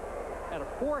Oakland. Had a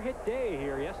 4-hit day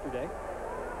here yesterday.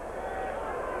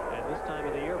 And this time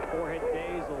of the year, 4-hit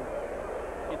days will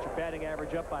get your batting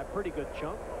average up by a pretty good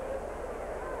chunk.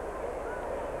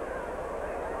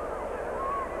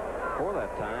 For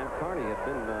that time, Carney had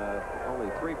been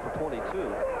only 3 for 22.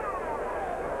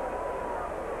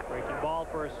 Breaking ball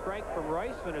for a strike from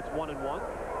Royce, and it's 1-1.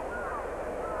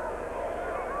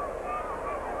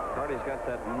 Carney's got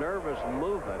that nervous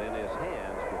movement in his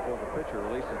hands before the pitcher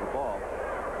releases the ball.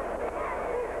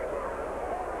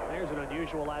 There's an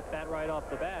unusual at-bat right off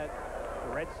the bat.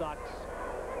 The Red Sox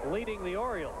leading the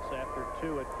Orioles after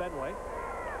 2 at Fenway.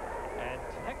 And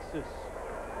Texas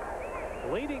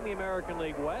leading the American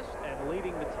League West and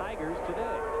leading the Tigers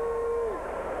today.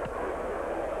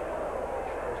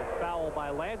 There's a foul by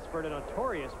Lansford, a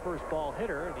notorious first ball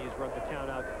hitter, and he's run the count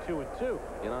out to 2-2.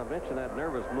 You know, I mentioned that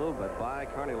nervous movement by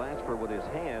Carney Lansford with his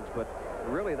hands, but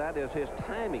really that is his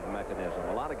timing mechanism.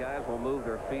 A lot of guys will move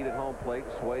their feet at home plate,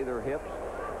 sway their hips.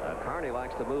 Carney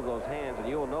likes to move those hands, and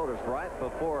you'll notice right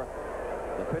before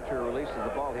the pitcher releases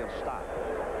the ball, he'll stop.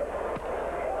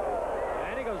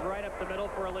 And he goes right up the middle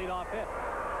for a leadoff hit.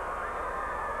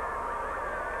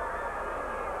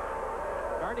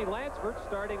 Carney Lansford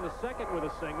starting the second with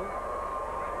a single.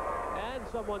 And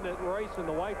someone that Royce and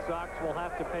the White Sox will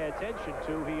have to pay attention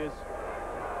to. He is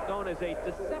known as a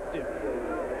deceptive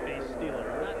base stealer.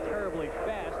 Not terribly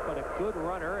fast, but a good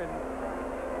runner, and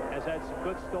has had some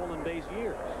good stolen base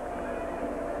years.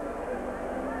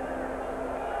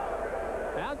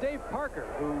 Now Dave Parker,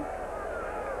 who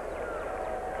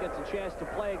gets a chance to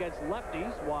play against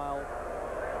lefties while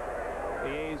the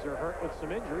A's are hurt with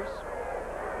some injuries.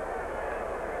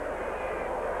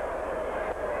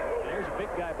 And there's a big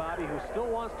guy, Bobby, who still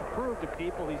wants to prove to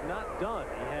people he's not done.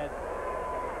 He had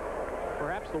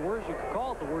perhaps the worst, you could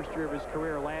call it the worst year of his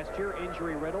career last year,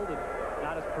 injury riddled and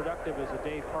not as productive as a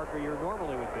Dave Parker year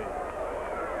normally would be.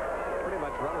 Pretty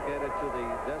much relegated to the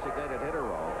designated hitter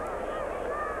role.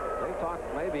 They talked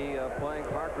maybe playing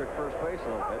Parker at first base a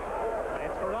little bit.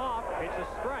 Lansford off, pitch a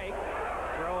strike,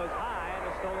 throw is high, and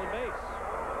a stolen base.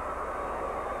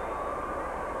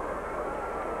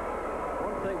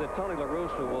 One thing that Tony La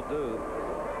Russa will do,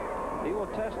 he will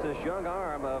test this young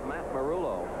arm of Matt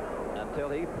Marullo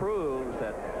until he proves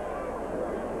that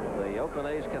the Oakland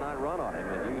A's cannot run on him.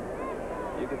 And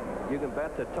you can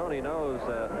bet that Tony knows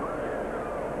that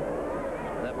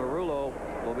Marullo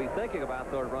will be thinking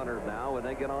about those runners now when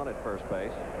they get on at first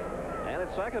base and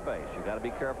at second base. You got to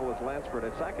be careful with Lansford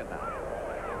at second now.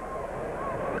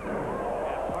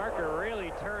 And Parker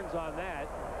really turns on that,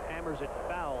 hammers it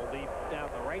foul deep down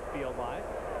the right field line.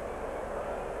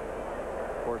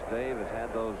 Of course, Dave has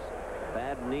had those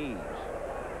bad knees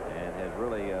and has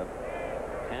really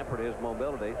hampered his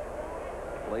mobility.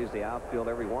 Plays the outfield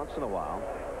every once in a while,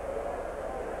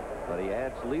 but he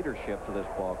adds leadership to this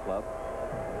ball club.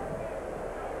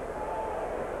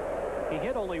 He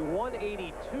hit only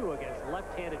 182 against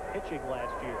left-handed pitching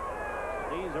last year.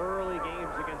 So these early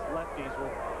games against lefties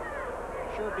will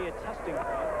sure be a testing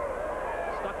point.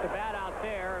 Stuck the bat out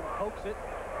there and pokes it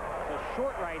to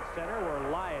short right center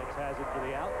where Lyons has it for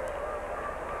the out.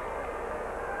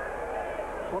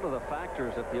 One of the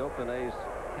factors that the Oakland A's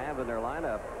have in their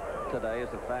lineup today is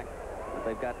the fact that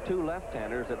they've got 2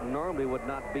 left-handers that normally would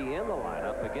not be in the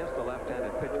lineup against the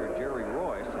left-handed pitcher Jerry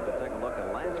Royce. And to take a look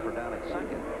at Lansford down at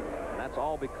second. And that's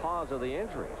all because of the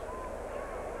injuries.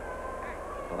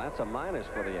 So that's a minus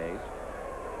for the A's.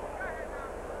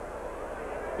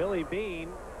 Billy Bean,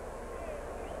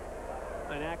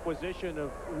 an acquisition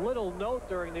of little note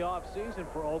during the offseason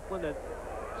for Oakland that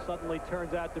suddenly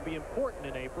turns out to be important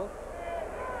in April.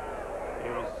 He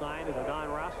was signed as a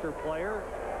non-roster player.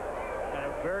 Had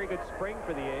a very good spring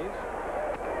for the A's.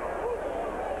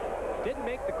 Didn't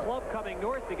make the club coming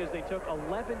north because they took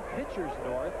 11 pitchers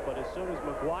north, but as soon as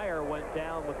McGuire went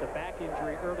down with the back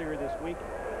injury earlier this week,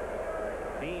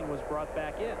 Bean was brought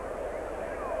back in.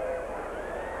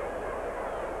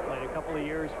 Played a couple of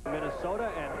years for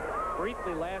Minnesota and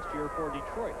briefly last year for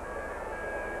Detroit.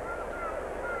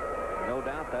 No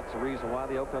doubt that's the reason why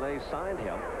the Oakland A's signed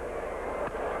him.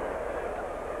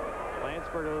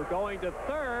 Lansford going to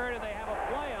third, and they have a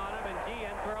play on him, and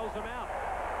Guillen throws him out.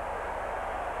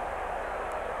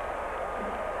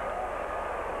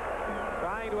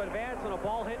 Trying to advance on a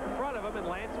ball hit in front of him, and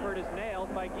Lansford is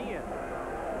nailed by Guillen.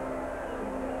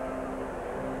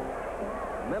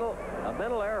 A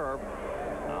middle error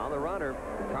on the runner,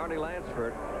 Carney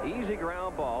Lansford. Easy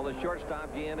ground ball. The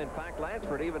shortstop Guillen. In fact,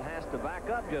 Lansford even has to back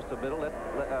up just a little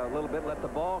bit, let the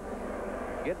ball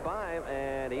get by him,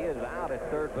 and he is out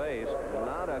at third base.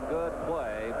 Not a good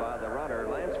play by the runner,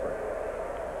 Lansford.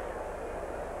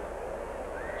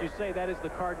 Did you say that is the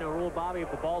Cardinal rule, Bobby?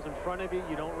 If the ball's in front of you,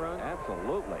 you don't run?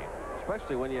 Absolutely.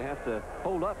 Especially when you have to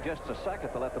hold up just a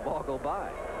second to let the ball go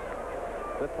by.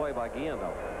 Good play by Guillen,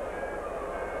 though.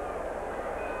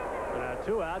 So now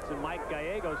 2 outs, and Mike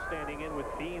Gallego standing in with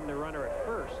Bean, the runner, at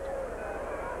first.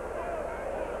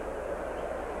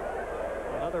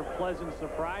 Another pleasant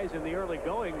surprise in the early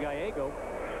going, Gallego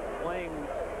playing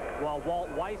while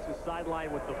Walt Weiss is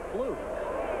sidelined with the flu.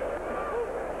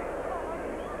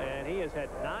 And he has had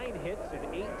 9 hits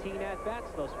and 18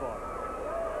 at-bats thus far.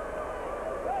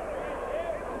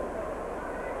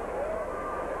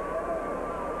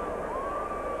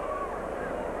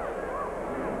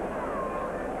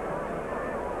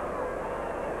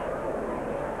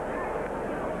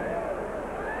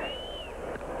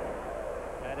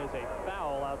 That is a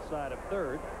foul outside of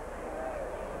third.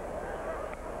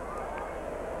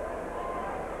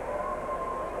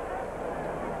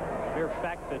 The mere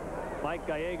fact that Mike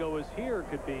Gallego is here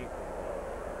could be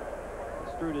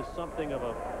construed as something of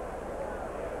a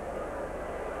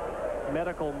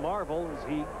medical marvel, as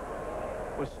he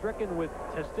was stricken with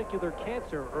testicular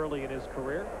cancer early in his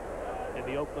career in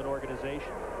the Oakland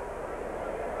organization.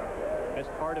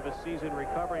 Missed part of a season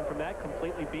recovering from that,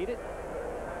 completely beat it,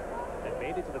 and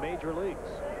made it to the major leagues.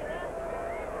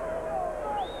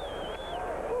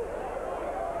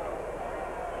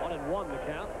 One and one the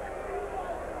count.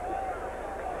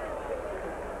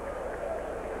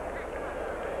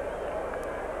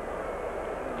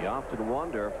 You often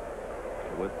wonder,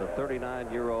 with the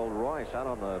 39-year-old Royce out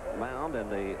on the mound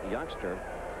and the youngster,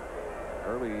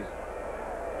 early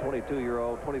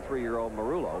 22-year-old, 23-year-old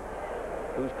Marullo,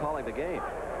 who's calling the game.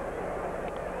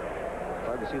 It's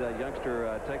hard to see that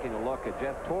youngster taking a look at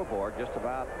Jeff Torborg just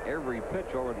about every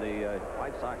pitch over in the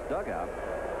White Sox dugout.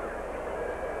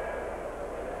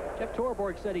 Jeff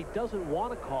Torborg said he doesn't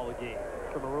want to call a game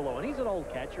for Marullo, and he's an old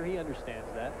catcher. He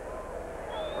understands that.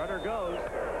 Runner goes.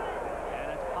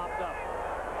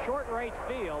 Short right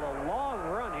field, a long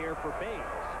run here for Baines.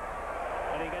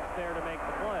 And he gets there to make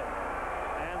the play.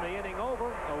 And the inning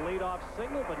over, a leadoff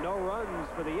single, but no runs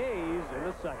for the A's in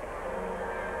the second.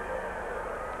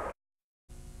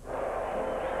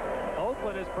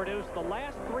 Oakland has produced the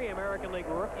last 3 American League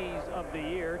rookies of the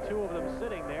year, 2 of them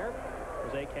sitting there.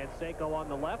 Jose Canseco on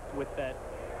the left with that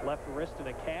left wrist in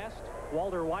a cast.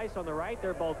 Walter Weiss on the right.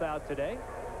 They're both out today.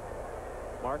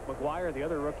 Mark McGwire, the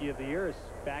other rookie of the year, is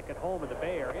back at home in the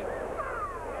Bay Area,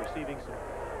 receiving some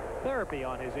therapy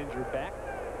on his injured back.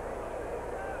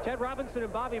 Ted Robinson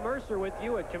and Bobby Mercer with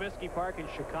you at Comiskey Park in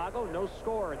Chicago. No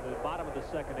score in the bottom of the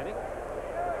second inning.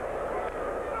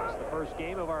 It's the first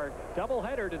game of our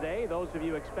doubleheader today. Those of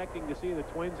you expecting to see the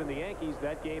Twins and the Yankees,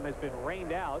 that game has been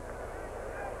rained out.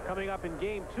 Coming up in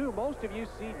Game 2, most of you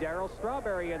see Darryl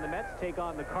Strawberry and the Mets take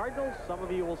on the Cardinals. Some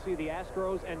of you will see the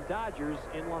Astros and Dodgers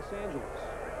in Los Angeles.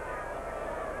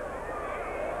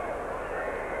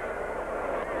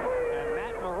 And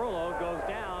Matt Marullo goes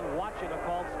down watching a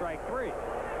called strike 3.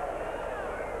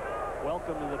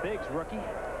 Welcome to the bigs, rookie.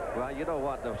 Well, you know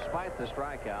what? Despite the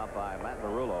strikeout by Matt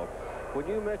Marullo, when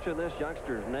you mention this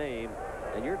youngster's name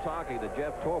and you're talking to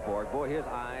Jeff Torborg, boy, his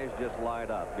eyes just light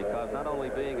up, because not only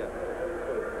being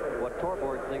what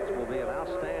Torborg thinks will be an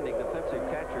outstanding defensive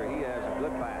catcher, he has a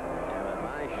good bat and a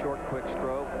nice short quick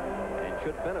stroke and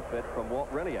should benefit from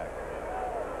Walt Reniak.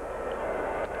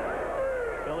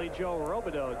 Billy Joe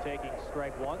Robideau taking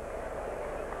strike 1.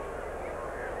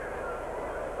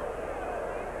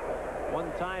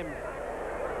 One-time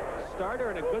starter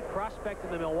and a good prospect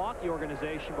in the Milwaukee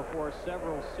organization before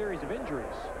several series of injuries.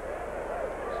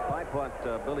 Despite what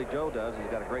Billy Joe does, he's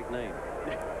got a great name.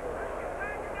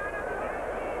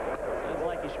 Sounds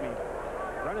like he should be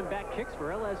running back kicks for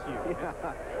LSU. Yeah.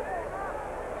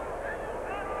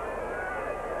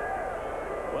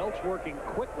 Welch working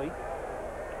quickly.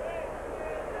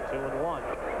 2-1.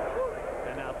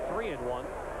 And now 3-1.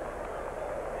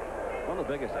 One of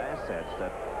the biggest assets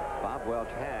that Bob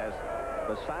Welch has,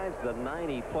 besides the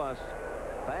 90-plus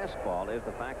fastball is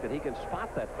the fact that he can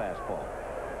spot that fastball.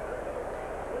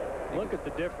 Look at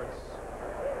the difference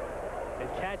in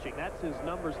catching. That's his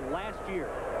numbers last year.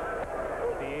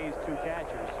 The A's 2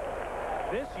 catchers.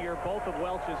 This year, both of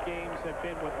Welch's games have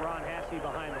been with Ron Hasse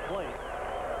behind the plate.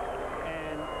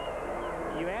 And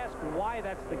you ask why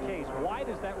that's the case. Why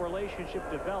does that relationship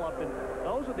develop? And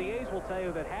those of the A's will tell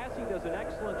you that Hasse does an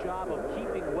excellent job of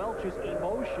keeping Welch's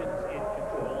emotions in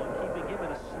control and keeping him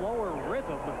in a slower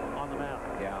rhythm on the mound.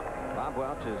 Yeah, Bob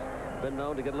Welch has been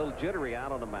known to get a little jittery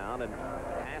out on the mound, and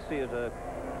Hasse is if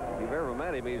you've ever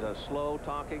met him, he's a slow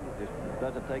talking, just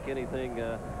doesn't take anything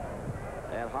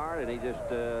at heart, and he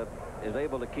just is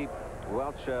able to keep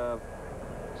Welch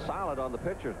solid on the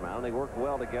pitcher's mound. They work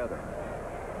well together.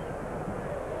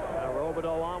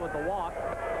 Robideau on with the walk.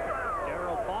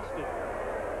 Darrell Boston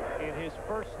in his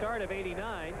first start of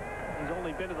 '89. He's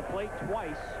only been to the plate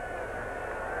twice.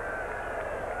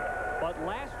 But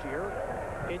last year,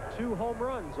 hit 2 home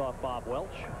runs off Bob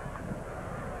Welch.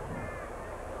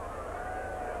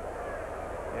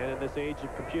 And in this age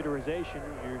of computerization,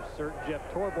 you're certain Jeff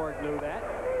Torborg knew that.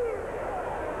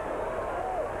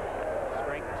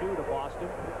 Strike 2 to Boston.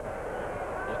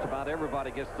 Just about everybody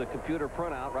gets the computer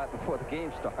printout right before the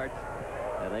game starts.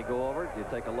 And they go over it. You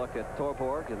take a look at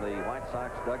Torborg in the White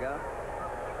Sox dugout.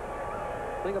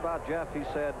 Thing about Jeff, he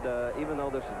said, even though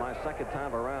this is my second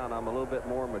time around, I'm a little bit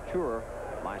more mature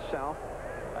myself.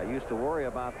 I used to worry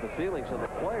about the feelings of the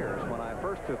players when I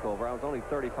first took over. I was only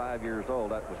 35 years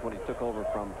old. That was when he took over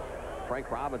from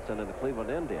Frank Robinson and the Cleveland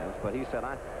Indians. But he said,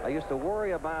 I used to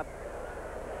worry about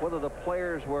whether the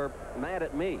players were mad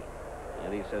at me.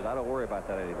 And he says, I don't worry about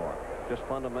that anymore. Just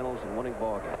fundamentals and winning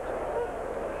ball games.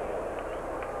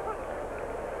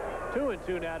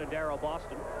 2-2 now to Darrell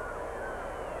Boston.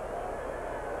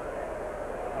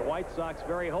 The White Sox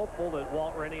very hopeful that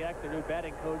Walt Reniak, the new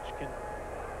batting coach, can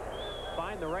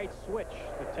find the right switch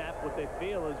to tap what they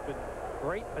feel has been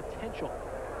great potential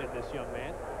in this young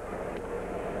man.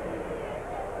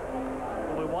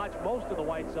 We'll watch most of the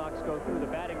White Sox go through the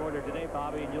batting order today,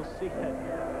 Bobby, and you'll see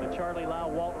that the Charlie Lau,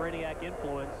 Walt Reniak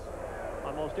influence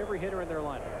on most every hitter in their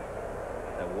lineup.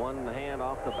 That one hand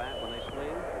off the bat when they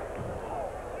swing.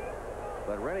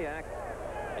 But Reniak,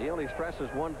 he only stresses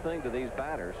one thing to these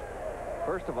batters.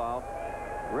 First of all,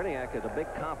 Reniak is a big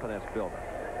confidence builder.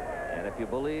 And if you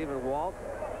believe in Walt,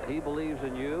 he believes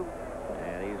in you,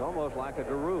 and he's almost like a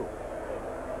guru.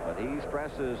 But he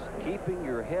stresses keeping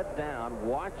your head down,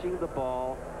 watching the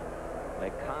ball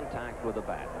make contact with the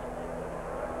bat.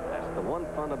 That's the one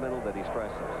fundamental that he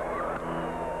stresses.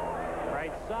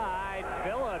 Right side,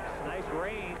 Phillips, nice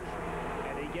range,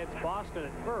 and he gets Boston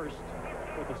at first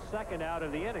with the second out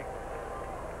of the inning.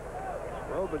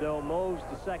 Robideau moves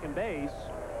to second base.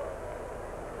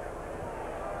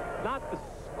 Not the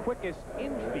quickest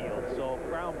infield, so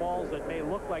ground balls that may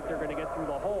look like they're going to get through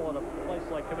the hole in a place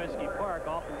like Comiskey Park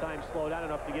oftentimes slow down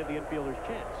enough to give the infielders a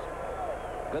chance.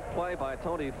 Good play by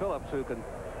Tony Phillips, who can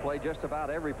play just about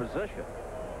every position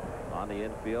on the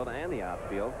infield and the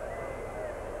outfield.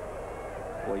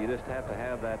 Well, you just have to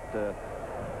have that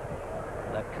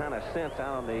that kind of sense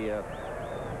out on the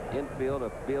infield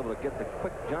to be able to get the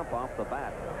quick jump off the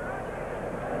bat.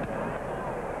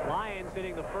 Lyons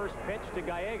hitting the first pitch to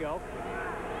Gallego.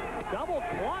 Double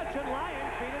clutch, and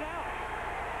Lyons beat it out.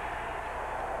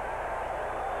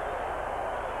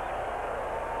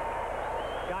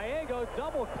 Gallego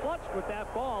double clutched with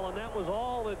that ball, and that was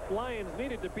all that Lyons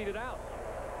needed to beat it out.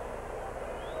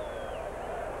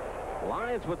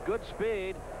 Lyons with good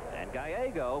speed, and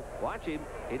Gallego, watch him,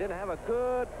 he didn't have a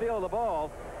good feel of the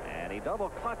ball, and he double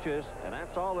clutches, and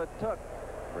that's all it took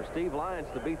for Steve Lyons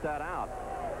to beat that out.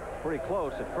 Pretty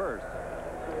close at first.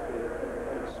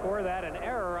 Score that an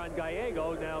error on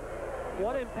Gallego. Now,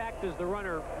 what impact does the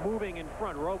runner moving in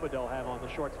front, Robideau, have on the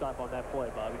shortstop on that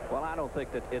play, Bobby? Well, I don't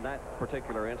think that in that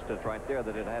particular instance right there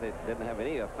that it didn't have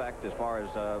any effect as far as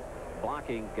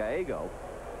blocking Gallego.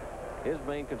 His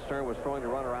main concern was throwing the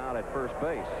runner out at first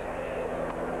base.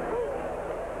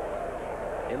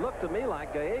 It looked to me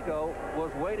like Gallego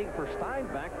was waiting for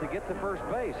Steinbeck to get to first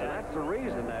base, and that's the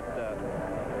reason that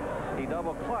he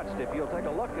double clutched. If you'll take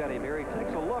a look at him here, he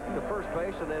takes a look to first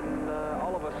base, and then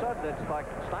all of a sudden it's like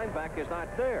Steinbeck is not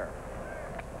there.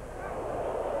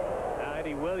 Now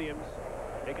Eddie Williams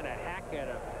taking a hack at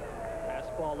a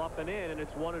fastball up and in, and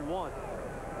it's 1-1.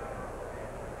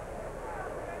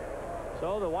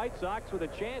 So the White Sox with a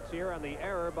chance here on the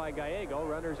error by Gallego.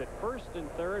 Runners at first and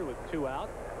third with 2 out.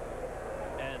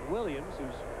 And Williams,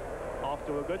 who's off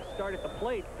to a good start at the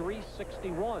plate,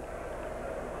 361.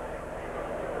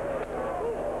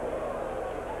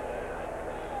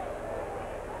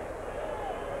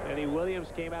 Kenny Williams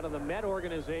came out of the Met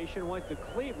organization, went to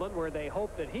Cleveland, where they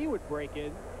hoped that he would break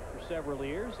in for several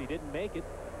years. He didn't make it.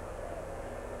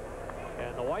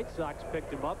 And the White Sox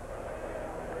picked him up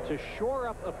to shore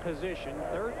up a position,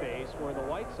 third base, where the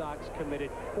White Sox committed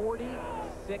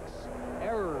 46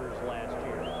 errors last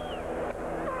year.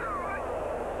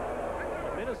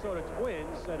 The Minnesota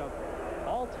Twins set an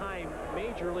all-time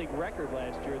Major League record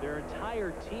last year. Their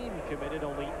entire team committed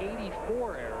only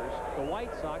 84 errors. The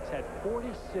White Sox had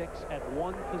 46 at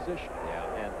one position.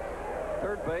 Yeah, and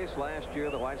third base last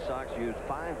year, the White Sox used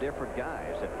 5 different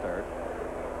guys at third.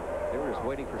 They were just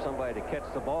waiting for somebody to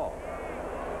catch the ball.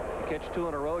 You catch 2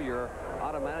 in a row, you're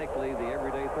automatically the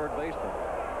everyday third baseman.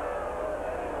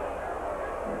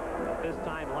 This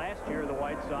time last year, the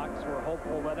White Sox were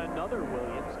hopeful that another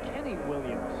Williams, Kenny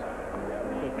Williams,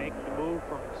 could make the move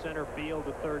from center field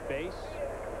to third base.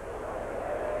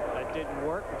 That didn't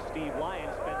work, and Steve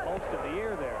Lyons spent most of the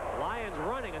year there. Lyons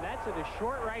running, and that's into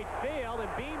short right field, and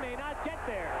B may not get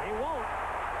there. He won't.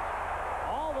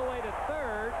 All the way to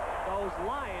third goes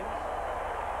Lyons,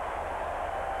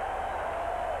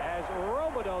 as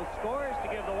Robideau scores to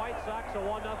give the White Sox a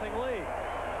 1-0 lead.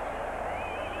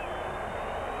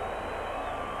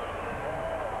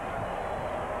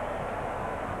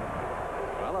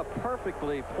 Well, a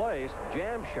perfectly placed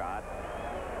jam shot.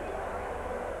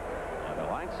 And the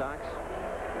White Sox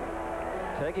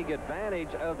taking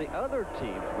advantage of the other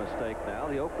team's mistake now,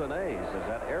 the Oakland A's, as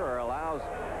that error allows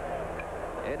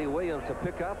Eddie Williams to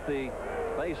pick up the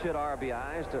base hit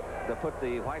RBIs to put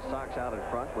the White Sox out in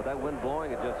front. With that wind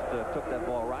blowing, it just took that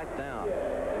ball right down.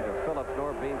 Either Phillips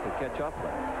nor Beam could catch up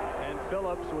with it. And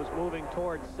Phillips was moving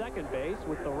towards second base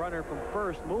with the runner from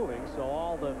first moving, so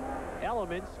all the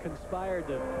elements conspired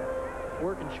to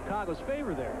work in Chicago's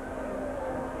favor there.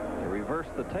 To reverse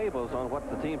the tables on what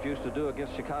the teams used to do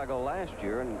against Chicago last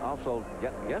year, and also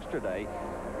yesterday,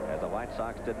 as the White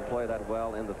Sox didn't play that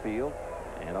well in the field,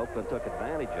 and Oakland took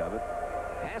advantage of it.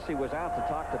 Hasse was out to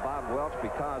talk to Bob Welch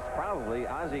because probably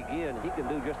Ozzie Guillen, he can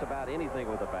do just about anything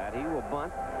with a bat. He will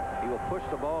bunt, he will push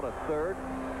the ball to third,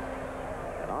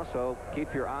 and also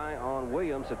keep your eye on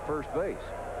Williams at first base.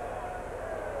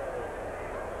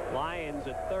 Lyons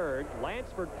at third.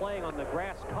 Lansford playing on the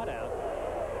grass cutout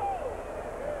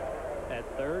at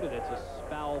third, and it's a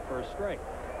foul for a strike.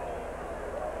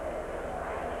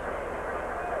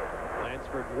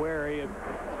 Lansford wary of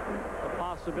the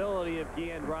possibility of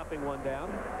Guillen dropping one down.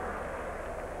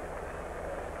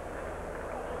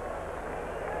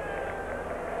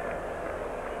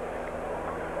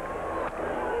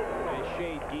 They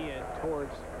shade Guillen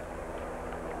towards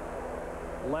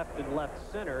left and left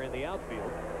center in the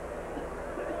outfield.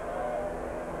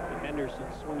 And Henderson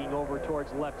swinging over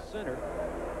towards left center.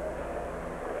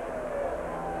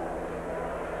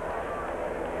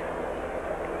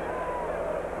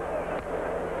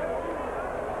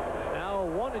 Now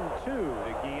 1-2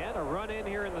 to Guillen. A run in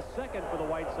here in the second for the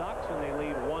White Sox, and they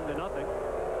lead 1-0.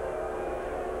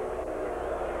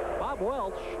 Bob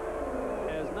Welch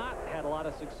has not had a lot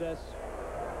of success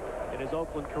in his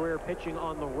Oakland career pitching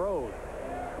on the road.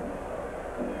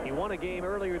 He won a game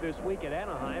earlier this week at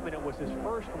Anaheim, and it was his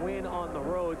first win on the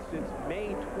road since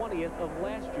May 20th of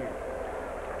last year.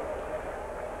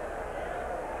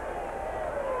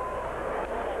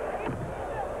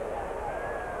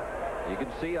 You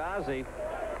can see Ozzie.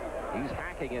 He's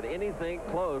hacking at anything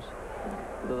close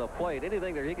to the plate,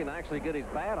 anything that he can actually get his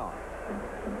bat on.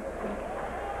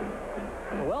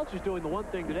 Well, Welch is doing the one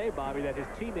thing today, Bobby, that his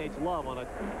teammates love on a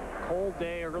cold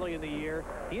day early in the year.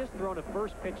 He has thrown a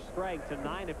first pitch strike to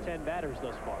 9 of 10 batters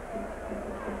thus far.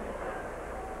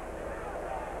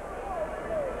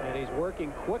 And he's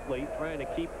working quickly, trying to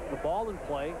keep the ball in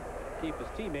play, keep his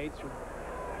teammates from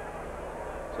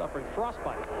suffering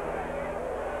frostbite.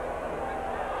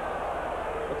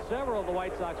 But several of the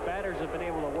White Sox batters have been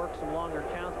able to work some longer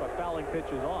counts by fouling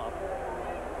pitches off.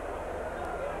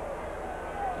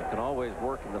 It can always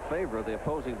work in the favor of the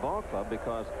opposing ball club,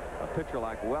 because a pitcher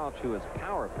like Welch, who is a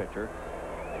power pitcher,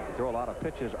 you throw a lot of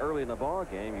pitches early in the ball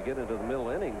game, you get into the middle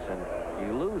innings and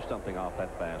you lose something off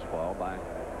that fastball by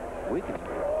weakening.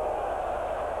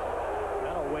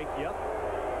 That'll wake you up.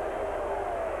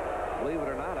 Believe it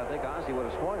or not, I think Ozzie would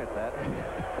have swung at that.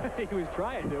 He was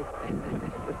trying to.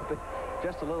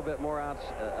 Just a little bit more up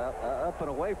and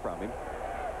away from him.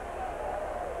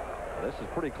 This is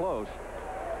pretty close.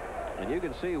 And you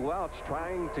can see Welch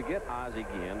trying to get Ozzie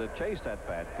Guillen to chase that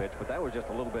bad pitch, but that was just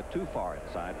a little bit too far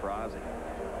inside for Ozzie.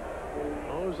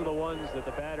 Those are the ones that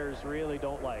the batters really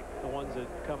don't like. The ones that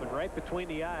come in right between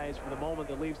the eyes from the moment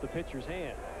that leaves the pitcher's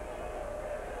hand.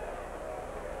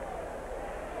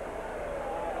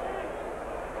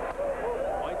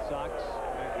 White Sox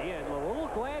He had a little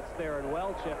glance there at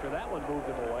Welch after that one moved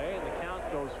him away, and the count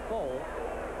goes full.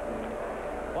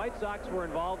 White Sox were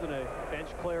involved in a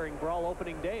bench-clearing brawl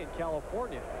opening day in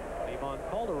California. Ivan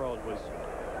Calderon was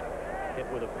hit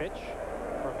with a pitch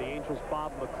from the Angels'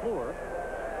 Bob McClure.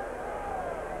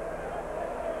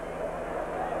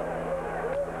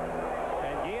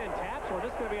 And Guillen taps one.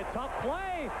 This is going to be a tough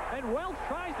play. And Welch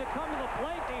tries to come to the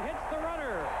plate. He hits the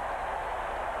runner.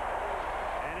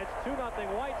 And it's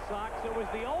 2-0 White Sox. It was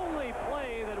the only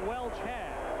play that Welch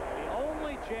had. The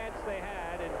only chance they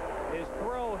had. And his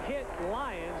throw hit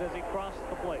Lyons as he crossed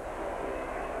the plate.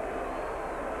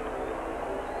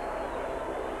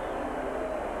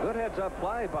 Good heads-up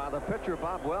play by the pitcher,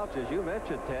 Bob Welch. As you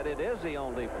mentioned, Ted, it is the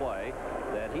only play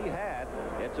that he had.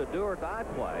 It's a do-or-die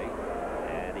play,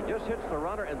 and he just hits the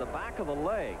runner in the back of the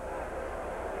leg.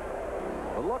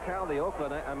 But look how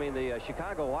the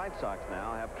Chicago White Sox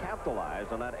now have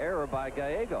capitalized on that error by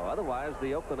Gallego. Otherwise,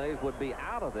 the Oakland A's would be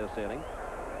out of this inning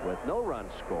with no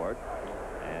runs scored.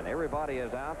 And everybody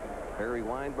is out. Barry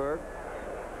Weinberg,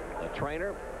 the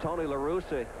trainer, Tony La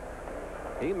Russa.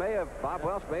 Bob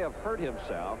Welch may have hurt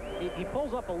himself. He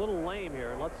pulls up a little lame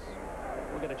here. We'll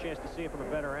get a chance to see it from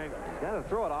a better angle. He's got to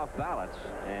throw it off balance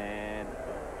and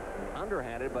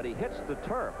underhanded, but he hits the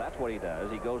turf. That's what he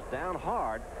does. He goes down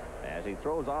hard as he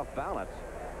throws off balance.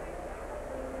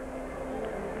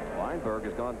 Weinberg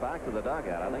has gone back to the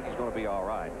dugout. I think he's going to be all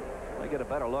right. Let me get a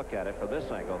better look at it from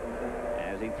this angle.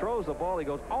 As he throws the ball, he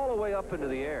goes all the way up into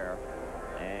the air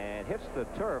and hits the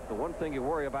turf. The one thing you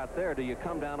worry about there, do you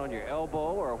come down on your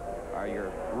elbow or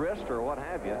your wrist or what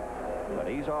have you? But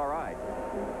he's all right.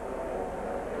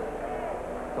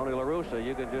 Tony La Russa,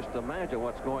 you can just imagine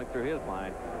what's going through his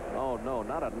mind. Oh, no,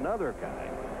 not another guy.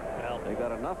 Well, they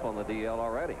got enough on the DL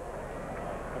already.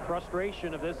 The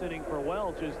frustration of this inning for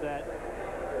Welch is that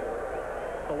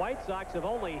the White Sox have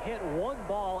only hit one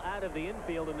ball out of the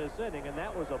infield in this inning, and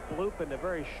that was a bloop in the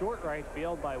very short right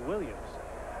field by Williams.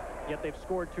 Yet they've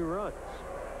scored 2 runs.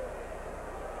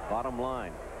 Bottom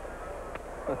line.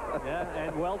 Yeah,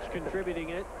 and Welch contributing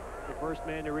it. The first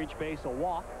man to reach base, a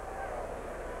walk.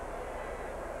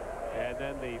 And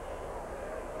then the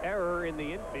error in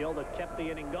the infield that kept the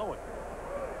inning going.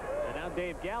 And now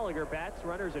Dave Gallagher bats,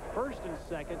 runners at first and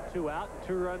second, 2 out,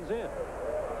 2 runs in.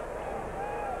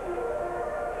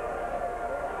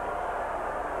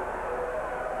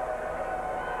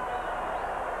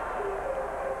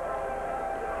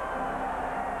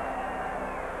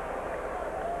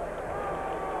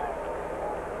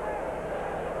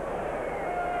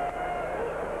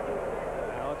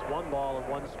 Now it's 1 ball and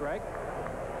 1 strike.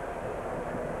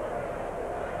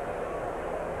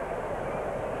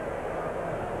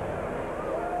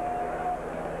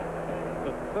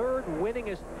 Third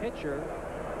winningest pitcher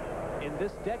in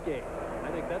this decade.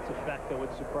 I think that's a fact that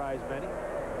would surprise many.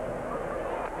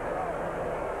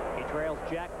 He trails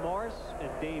Jack Morris and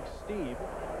Dave Steve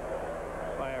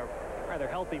by a rather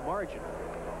healthy margin.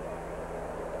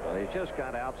 Well, he's just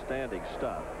got outstanding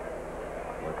stuff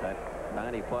with that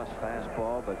 90-plus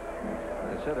fastball. But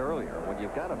as I said earlier, when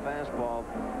you've got a fastball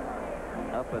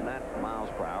up in that miles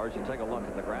per hour, as you take a look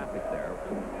at the graphic there,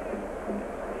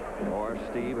 or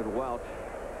Steve and Welch,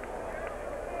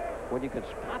 when you can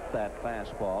spot that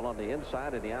fastball on the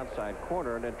inside and the outside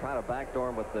corner and then try to backdoor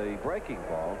him with the breaking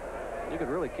ball, you can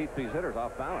really keep these hitters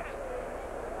off balance.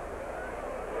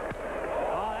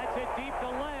 Oh, that's hit deep to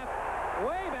left,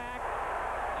 way back,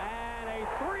 and a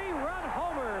 3-run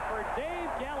homer for Dave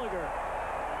Gallagher.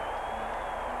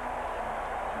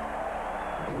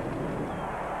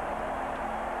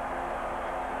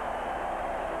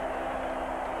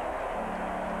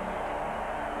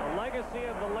 The legacy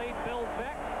of the late Bill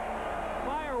Beck.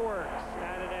 Fireworks,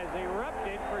 and it has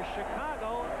erupted for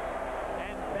Chicago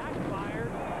and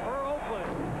backfired for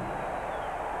Oakland.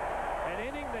 An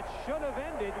inning that should have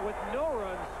ended with no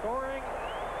runs scoring,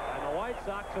 and the White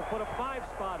Sox have put a 5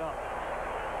 spot up.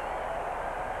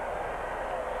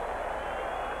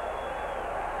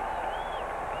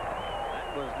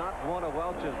 That was not one of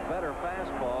Welch's better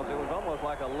fastballs. It was almost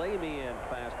like a lay-me-in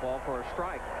fastball for a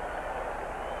strike.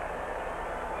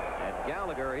 And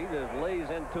Gallagher, he just lays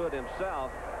into it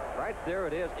himself. Right there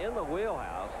it is in the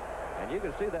wheelhouse. And you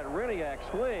can see that Riniak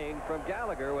swing from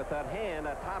Gallagher with that hand,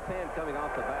 that top hand coming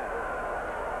off the bat.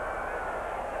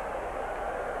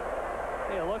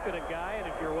 Hey, look at a guy, and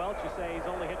if you're Welch, you say he's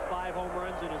only hit 5 home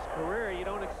runs in his career. You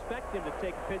don't expect him to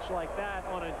take a pitch like that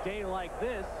on a day like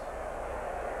this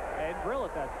and drill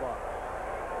at that spot.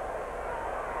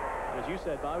 As you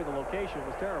said, Bobby, the location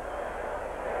was terrible.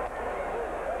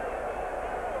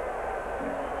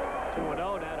 2-0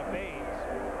 now to Baines.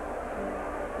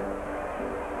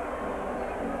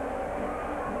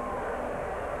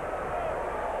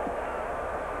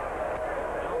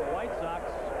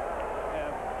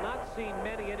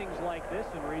 innings like this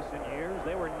in recent years.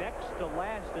 They were next to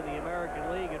last in the American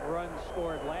League in runs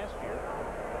scored last year.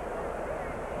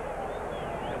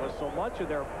 And with so much of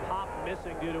their pop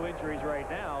missing due to injuries right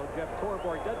now, Jeff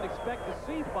Torborg doesn't expect to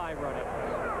see 5-run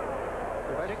innings,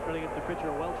 particularly if the pitcher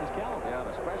Welch's caliber. Yeah,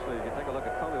 and especially if you take a look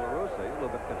at Tony La Russa, he's a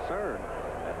little bit concerned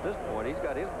at this point. He's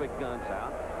got his big guns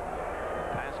out.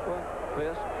 Pasqua,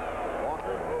 Fisk,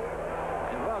 Walker,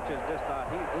 and Welch is just not,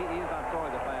 he's not throwing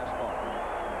the fastball.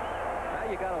 Now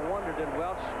you got to wonder, did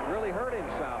Welch really hurt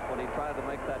himself when he tried to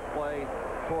make that play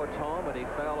towards home and he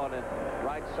fell on his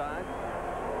right side?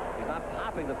 He's not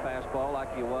popping the fastball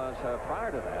like he was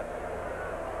prior to that.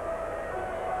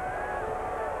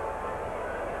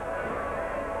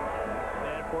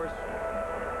 And of course,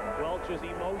 Welch's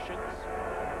emotions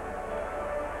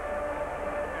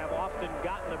have often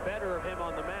gotten the better of him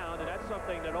on the mound, and that's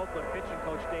something that Oakland pitching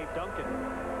coach Dave Duncan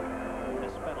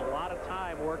has spent a lot of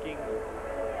time working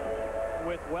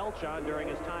with Welch on during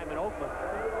his time in Oakland.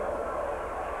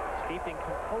 He's keeping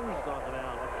composed on the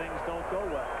mound when things don't go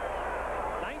well.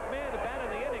 Ninth man to bat in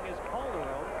the inning is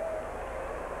Calderon,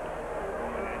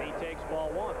 and he takes ball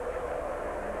 1.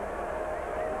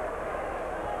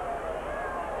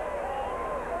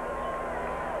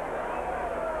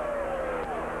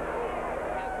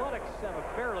 Have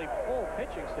a fairly full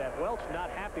pitching staff. Welch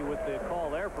not happy with the call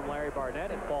there from Larry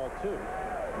Barnett at ball 2.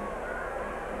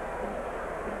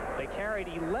 They carried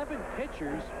 11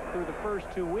 pitchers through the first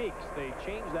 2 weeks. They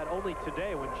changed that only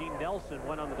today when Gene Nelson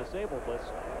went on the disabled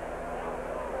list.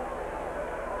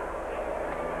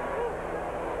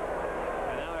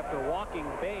 And now after walking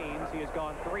Baines, he has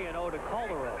gone 3-0 to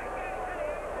Calderon.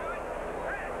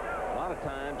 A lot of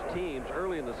times teams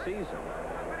early in the season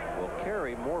will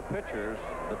carry more pitchers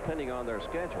depending on their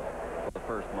schedule for the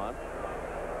first month.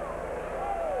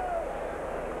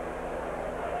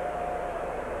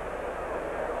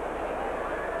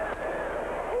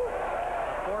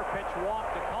 A 4-pitch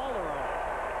walk to Calderon.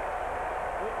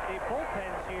 The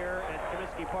bullpens here at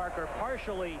Comiskey Park are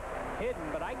partially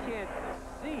hidden, but I can't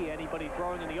see anybody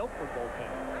throwing in the Oakland bullpen.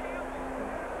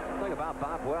 The thing about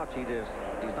Bob Welch, he's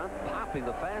not popping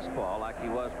the fastball like he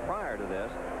was prior to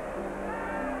this.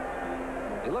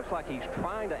 It looks like he's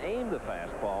trying to aim the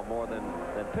fastball more than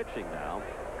pitching now.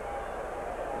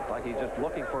 It's like he's just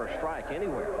looking for a strike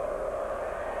anywhere.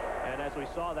 And as we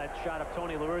saw that shot of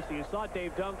Tony La Russa, you saw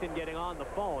Dave Duncan getting on the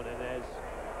phone, and as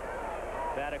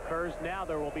that occurs, now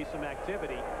there will be some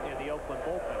activity in the Oakland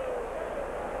bullpen.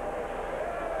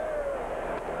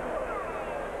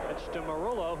 It's to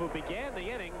Marullo, who began the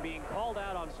inning being called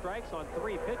out on strikes on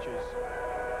 3 pitches.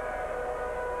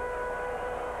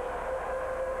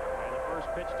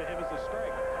 First pitch to him is a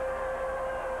strike.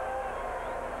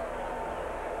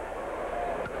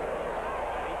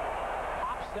 He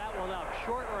pops that one up,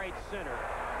 short right center.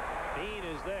 Dean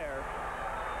is there.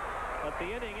 But the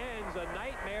inning ends a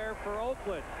nightmare for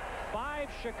Oakland. 5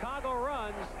 Chicago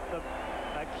runs.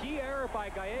 A key error by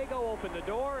Gallego opened the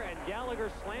door, and Gallagher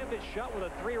slammed it shut with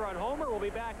a 3-run homer. We'll be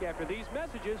back after these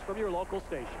messages from your local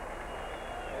station.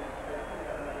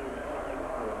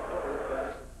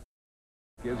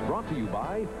 Is brought to you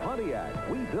by Pontiac.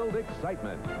 We build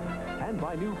excitement. And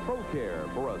by new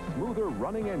ProCare for a smoother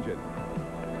running engine.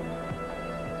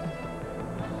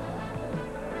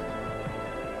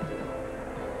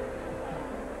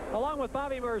 Along with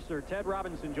Bobby Mercer, Ted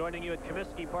Robinson joining you at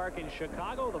Comiskey Park in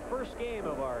Chicago. The first game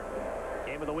of our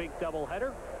Game of the Week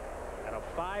doubleheader. And a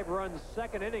 5-run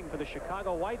second inning for the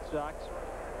Chicago White Sox,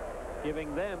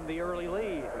 giving them the early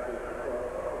lead.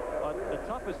 But the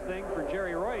toughest thing for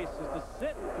Jerry Royce is to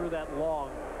sit through that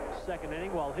long second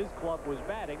inning while his club was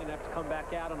batting and have to come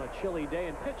back out on a chilly day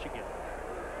and pitch again.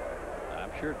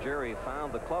 I'm sure Jerry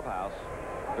found the clubhouse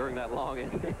during that long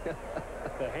inning.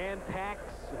 The hand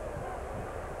packs,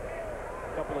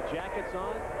 a couple of jackets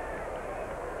on.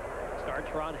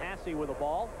 Starts Ron Hasse with a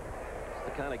ball. It's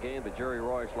the kind of game that Jerry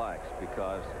Royce likes,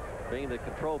 because being the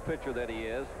control pitcher that he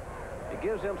is, it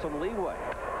gives him some leeway.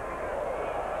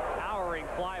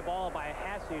 Fly ball by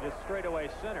Hasse to straightaway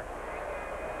center.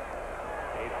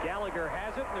 Dave Gallagher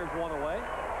has it, and there's one away.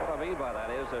 What I mean by that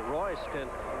is that Royce can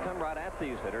come right at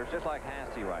these hitters, just like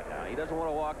Hasse right now. He doesn't want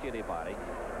to walk anybody.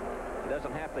 He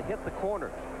doesn't have to hit the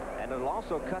corners. And it'll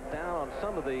also cut down on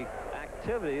some of the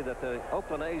activity that the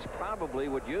Oakland A's probably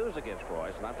would use against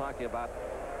Royce. And I'm talking about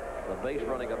the base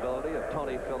running ability of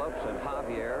Tony Phillips and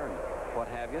Javier and what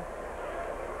have you.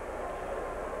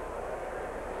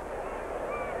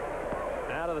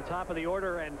 Out of the top of the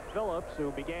order, and Phillips,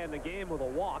 who began the game with a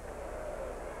walk.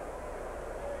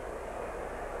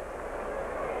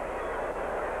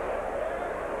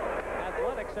 At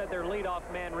Athletics had their leadoff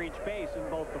man reach base in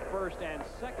both the first and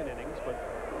second innings, but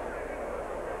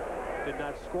did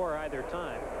not score either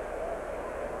time.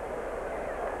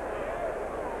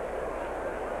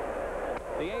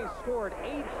 The A's scored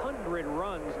 800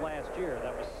 runs last year.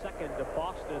 That was second to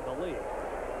Boston in the league.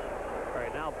 All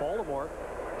right, now Baltimore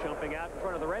jumping out in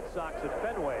front of the Red Sox at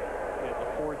Fenway in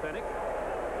the fourth inning.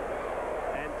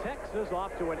 And Texas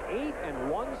off to an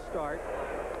 8-1 start,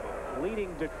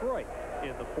 leading Detroit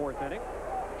in the fourth inning.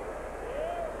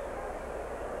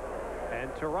 And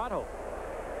Toronto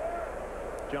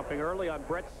jumping early on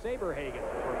Brett Saberhagen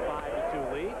for a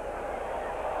 5-2 lead.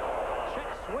 Check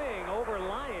swing over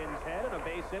Lyons' head and a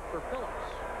base hit for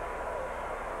Phillips.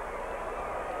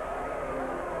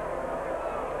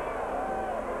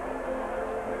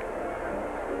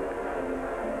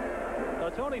 So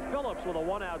Tony Phillips with a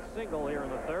one-out single here in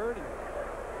the third.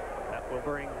 And that will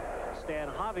bring Stan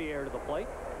Javier to the plate.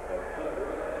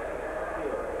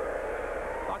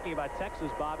 Talking about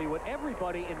Texas, Bobby, what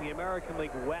everybody in the American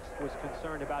League West was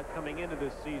concerned about coming into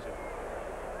this season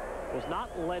was not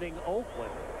letting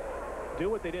Oakland do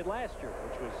what they did last year,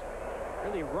 which was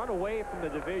really run away from the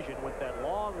division with that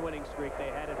long winning streak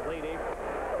they had in late April.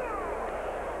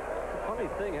 Funny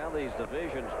thing how these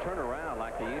divisions turn around,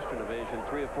 like the Eastern Division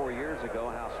 3 or 4 years ago,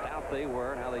 how stout they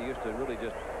were and how they used to really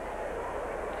just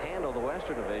handle the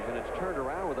Western Division. It's turned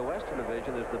around with the Western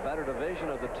Division is the better division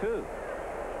of the two.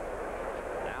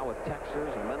 Now with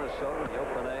Texas and Minnesota, the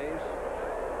Oakland A's.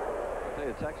 I'll tell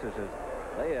you, Texas is,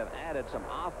 they have added some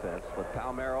offense with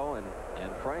Palmeiro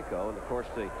and Franco, and of course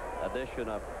the addition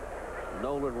of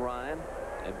Nolan Ryan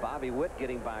and Bobby Witt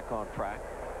getting back on track.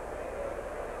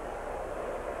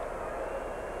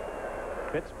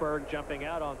 Pittsburgh jumping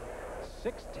out on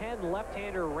 6'10"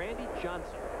 left-hander Randy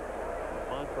Johnson.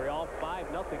 Montreal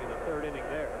 5-0 in the third inning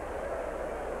there.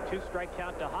 2-strike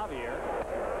count to Javier.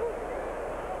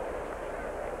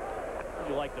 Would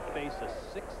you like to face a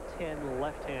 6'10"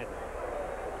 left-hander?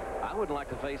 I wouldn't like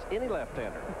to face any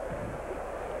left-hander.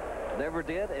 Never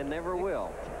did and never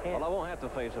will. Well, I won't have to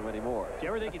face him anymore. Do you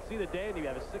ever think you'd see the day and you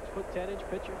have a 6'10"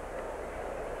 pitcher?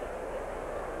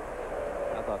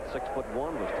 I thought 6'1"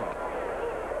 was tall.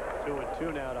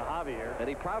 2-2 now to Javier. And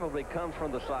he probably comes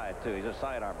from the side, too. He's a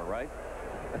side armor, right?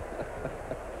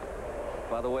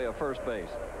 By the way, of first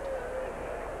base.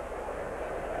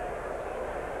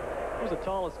 Who's the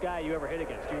tallest guy you ever hit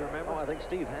against? Do you remember? Oh, I think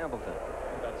Steve Hambleton.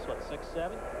 That's what,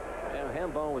 6'7"? Yeah,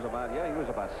 Hambone was about, he was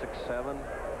about 6'7".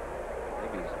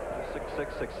 Maybe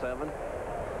 6'6", 6'7".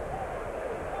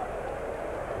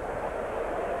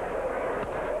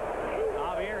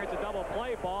 Javier hits a double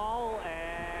play ball,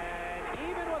 and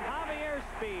even with Javier's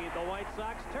speed, the White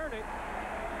Sox turn it.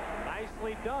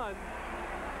 Nicely done.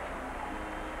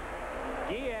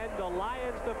 Guillen to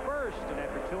Lyons to first, and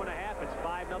after 2.5, it's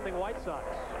 5-0 White Sox.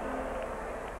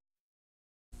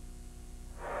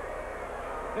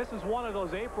 This is one of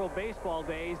those April baseball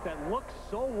days that looks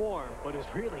so warm, but is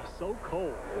really so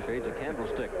cold. Shades of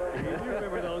candlestick. You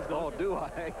remember those? Oh, do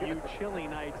I? You chilly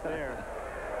nights there.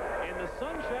 And the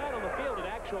sunshine on the field, it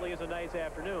actually is a nice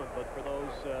afternoon, but for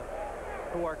those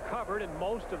who are covered, and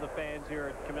most of the fans here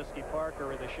at Comiskey Park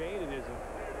are in the shade, it is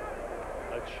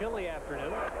a chilly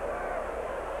afternoon.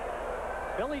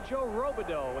 Billy Joe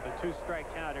Robideau with a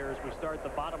 2-strike count here as we start the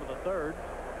bottom of the third.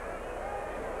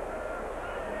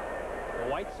 The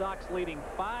White Sox leading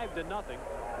 5-0.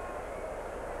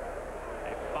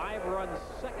 A 5-run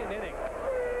second inning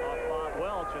off Bob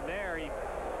Welch, and there he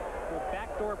pulled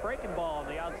backdoor breaking ball on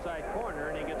the outside corner,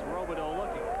 and he gets Robideau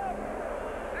looking.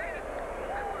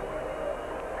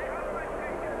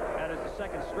 That is the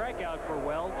second strikeout for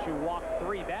Welch, who walked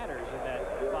 3 batters in that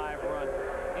 5-run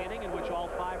inning, in which all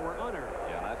 5 were unearned.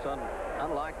 Yeah, that's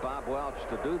unlike Bob Welch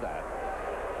to do that.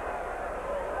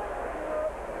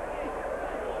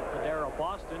 Darryl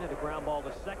Boston hit a ground ball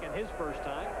to second his first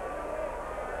time.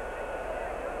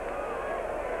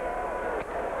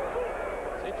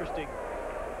 It's interesting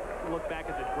to look back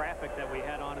at the graphic that we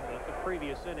had on in the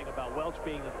previous inning about Welch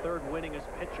being the 3rd winningest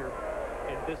pitcher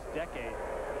in this decade.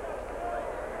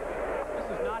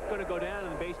 This is not going to go down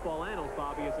in the baseball annals,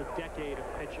 Bobby, as a decade of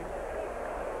pitching.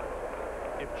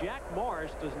 If Jack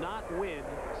Morris does not win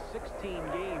 16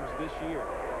 games this year,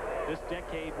 this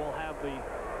decade will have the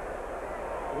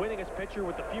winningest pitcher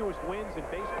with the fewest wins in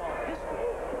baseball history.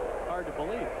 Hard to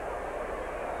believe.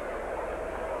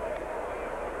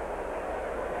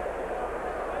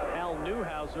 Al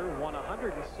Newhouser won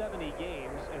 170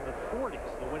 games in the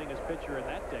 40s, the winningest pitcher in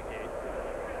that decade.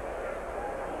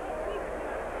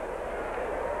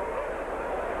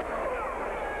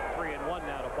 Three and one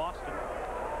now to Boston.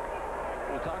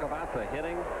 We talk about the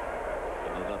hitting.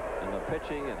 in the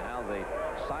pitching and how the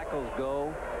cycles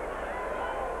go.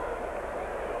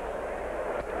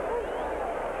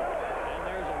 And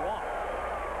there's a walk.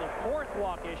 The fourth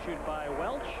walk issued by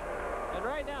Welch. And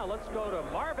right now, let's go to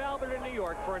Marv Albert in New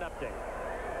York for an update.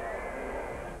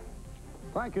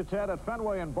 Thank you, Ted. At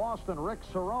Fenway in Boston, Rick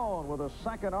Cerrone with a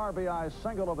second RBI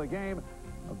single of the game.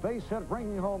 A base hit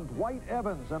bringing home Dwight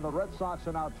Evans, and the Red Sox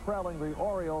are now trailing the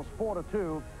Orioles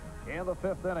 4-2 in the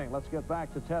fifth inning. Let's get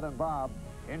back to Ted and Bob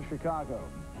in Chicago.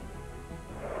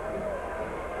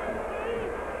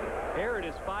 Here it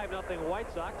is 5-0 White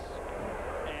Sox,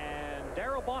 and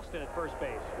Darryl Boston at first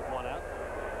base with one out.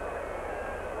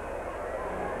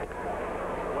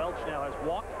 Welch now has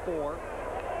walked 4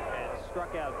 and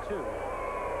struck out 2.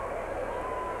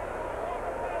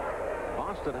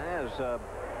 Boston has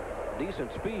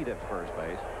decent speed at first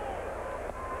base.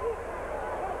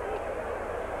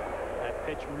 That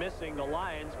pitch missing the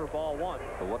Lions for ball 1.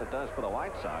 But what it does for the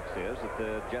White Sox is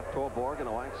that Jeff Torborg and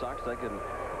the White Sox, they can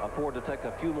afford to take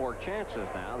a few more chances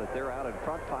now that they're out in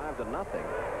front 5-0.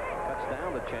 Cuts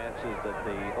down the chances that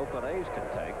the Oakland A's can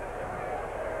take.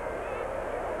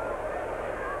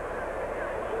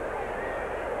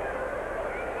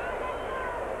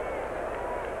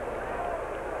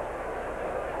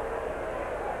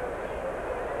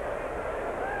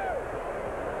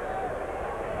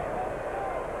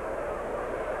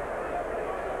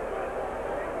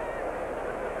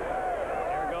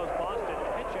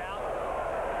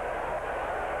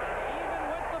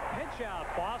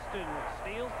 Boston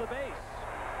steals the base.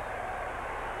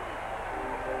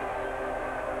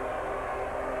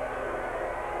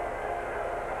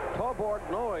 Torborg,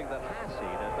 knowing that Hasse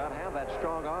does not have that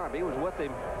strong arm, he was with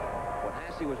him when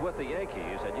Hasse was with the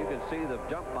Yankees, and you can see the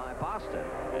jump by Boston.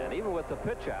 And even with the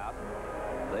pitch out,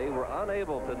 they were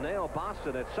unable to nail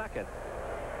Boston at second.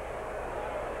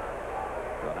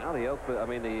 Well, now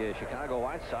the Chicago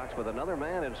White Sox with another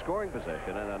man in scoring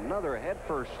position and another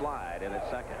head-first slide in at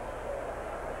second.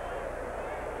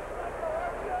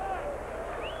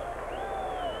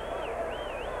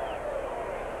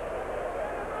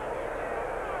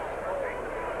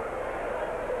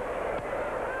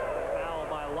 Foul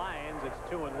by Lyons.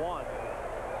 It's 2-1.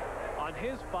 On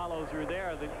his follow-through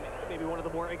there, maybe one of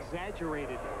the more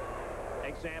exaggerated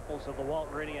examples of the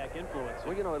Walt Riniak influence.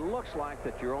 Well, you know, it looks like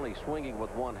that you're only swinging with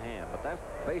one hand, but that's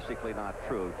basically not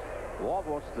true. Walt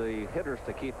wants the hitters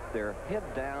to keep their head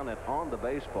down and on the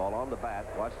baseball, on the bat,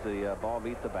 watch the ball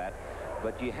meet the bat,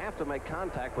 but you have to make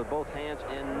contact with both hands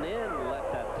and then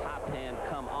let that top hand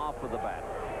come off of the bat.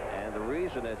 And the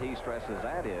reason that he stresses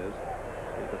that is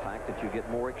the fact that you get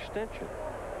more extension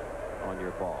on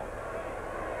your ball.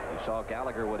 You saw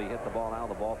Gallagher when he hit the ball out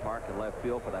of the ballpark in left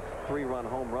field for that 3-run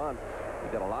home run. He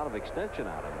got a lot of extension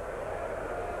out of it.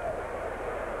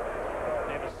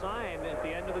 They have a sign at the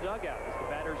end of the dugout as the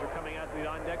batters are coming out to the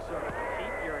on-deck circle.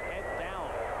 Keep your head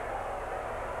down.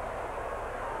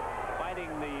 Fighting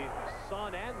the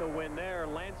sun and the wind there.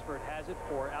 Lansford has it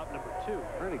for out number 2.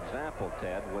 For an example,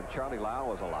 Ted, when Charlie Lau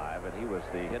was alive and he was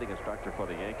the hitting instructor for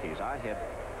the Yankees, I had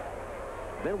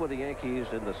been with the Yankees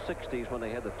in the 60s when they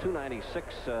had the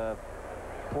 296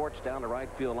 porch down the right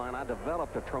field line. I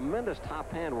developed a tremendous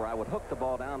top hand where I would hook the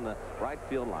ball down the right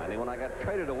field line. And when I got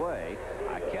traded away,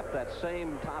 I kept that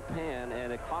same top hand,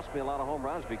 and it cost me a lot of home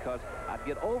runs because I'd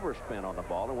get overspin on the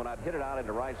ball, and when I'd hit it out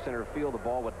into right center field, the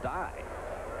ball would die.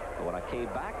 But when I came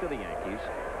back to the Yankees,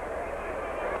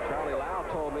 Charlie Lau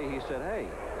told me, he said, hey,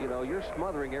 you know, you're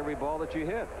smothering every ball that you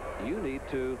hit. You need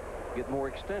to get more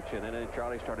extension. And then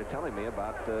Charlie started telling me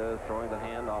about throwing the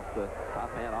hand off the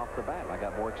top hand off the bat. I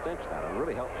got more extension out of it. It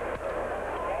really helped me.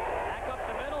 Back up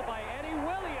the middle by Eddie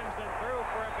Williams and through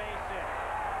for a base hit.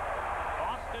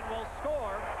 Boston will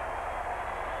score.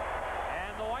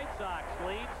 And the White Sox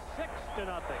lead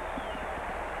 6-0.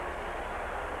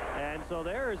 And so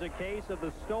there is a case of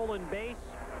the stolen base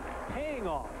paying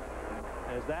off,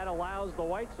 as that allows the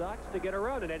White Sox to get a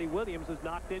run, and Eddie Williams is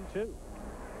knocked in 2.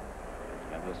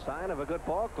 And the sign of a good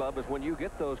ball club is when you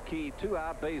get those key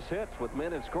 2-out base hits with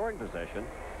men in scoring position.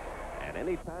 And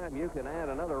anytime you can add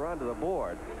another run to the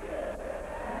board.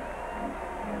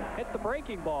 Hit the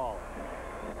breaking ball.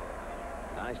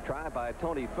 Nice try by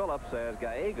Tony Phillips as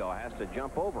Gallego has to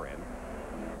jump over him.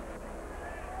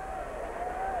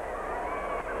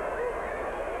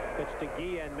 Pitch to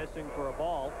Guillen, missing for a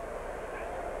ball.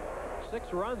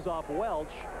 6 runs off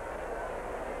Welch.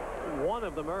 1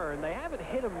 of them earned. They haven't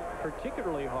hit him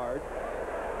particularly hard.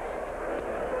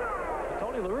 But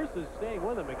Tony La Russa is staying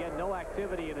with him. Again, no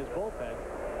activity in his bullpen.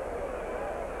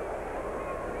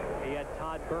 He had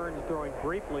Todd Burns throwing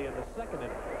briefly in the 2nd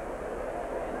inning.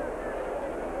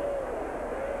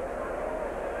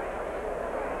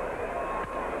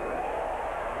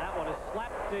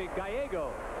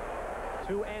 Gallego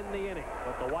to end the inning.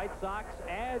 But the White Sox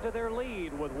add to their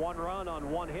lead with 1 run on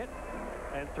 1 hit.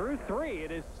 And through 3,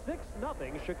 it is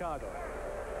 6-0 Chicago.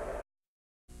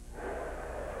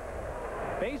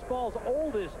 Baseball's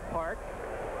oldest park,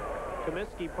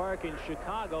 Comiskey Park in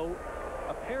Chicago,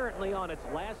 apparently on its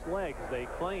last legs. They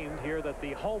claimed here that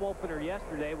the home opener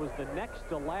yesterday was the next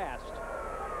to last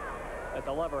that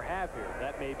they'll ever have here.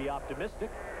 That may be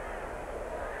optimistic,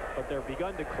 but they've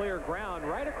begun to clear ground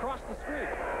right across the street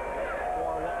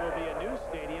for what will be a new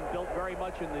stadium built very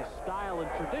much in the style and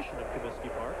tradition of Comiskey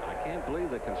Park. I can't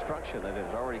believe the construction that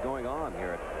is already going on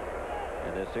here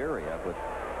in this area with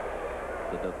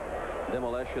the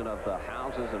demolition of the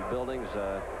houses and buildings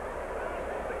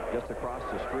just across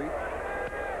the street.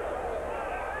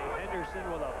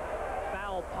 Henderson with a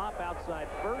foul pop outside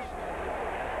first.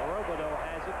 Roboto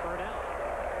has it for an out.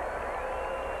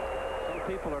 Some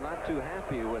people are not too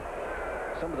happy with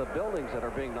some of the buildings that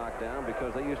are being knocked down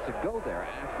because they used to go there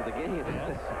after the game.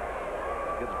 Yes.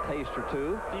 Get a taste or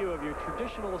two. Few of your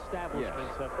traditional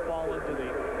establishments have fallen to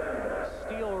the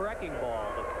steel wrecking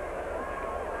ball.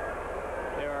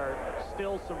 There are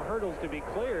still some hurdles to be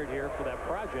cleared here for that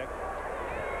project.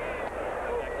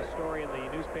 In fact, the story in the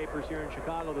newspapers here in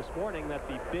Chicago this morning that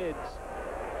the bids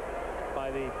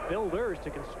by the builders to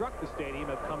construct the stadium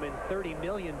have come in $30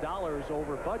 million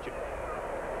over budget.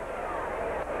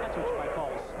 That's what you might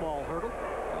call a small hurdle.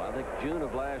 Well, I think June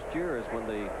of last year is when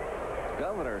the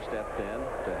governor stepped in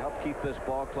to help keep this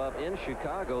ball club in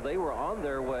Chicago. They were on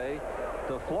their way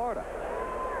to Florida,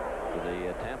 to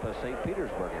the Tampa, St.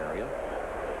 Petersburg area.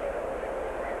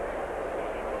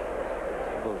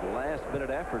 Those last-minute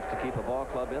efforts to keep a ball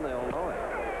club in Illinois.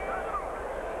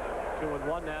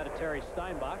 2-1 now to Terry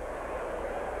Steinbach.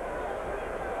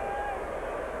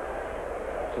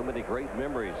 So many great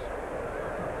memories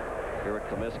here at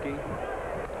Comiskey.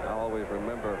 I always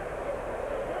remember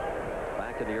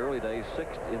back in the early days,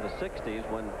 in the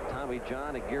 60s, when Tommy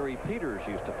John and Gary Peters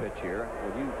used to pitch here.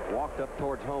 When you walked up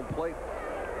towards home plate,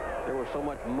 there was so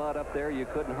much mud up there you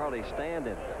couldn't hardly stand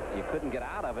in it. You couldn't get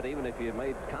out of it even if you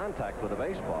made contact with a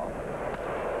baseball.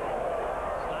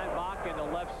 Steinbach into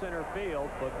left center field,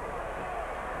 but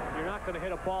you're not going to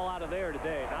hit a ball out of there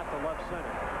today, not to left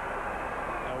center.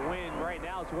 The wind right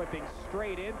now is whipping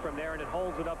straight in from there, and it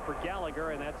holds it up for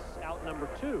Gallagher, and that's out number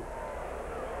 2.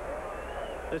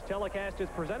 This telecast is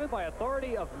presented by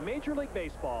authority of Major League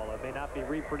Baseball. It may not be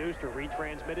reproduced or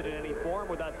retransmitted in any form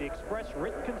without the express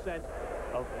written consent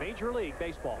of Major League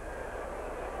Baseball.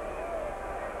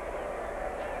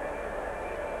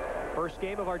 First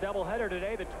game of our doubleheader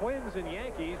today, the Twins and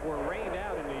Yankees were rained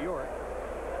out in New York.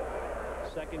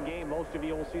 Second game, most of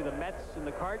you will see the Mets and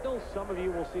the Cardinals. Some of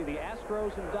you will see the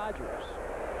Astros and Dodgers.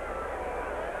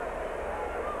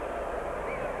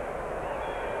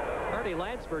 Ernie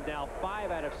Lansford now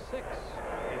 5 out of 6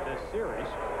 in this series.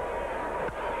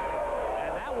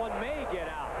 And that one may get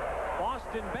out.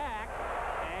 Boston back,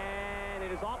 and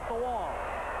it is off the wall.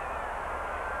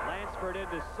 Lansford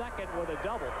into second with a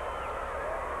double.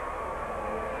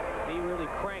 He really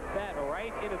cranked that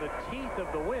right into the teeth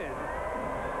of the wind,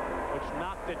 which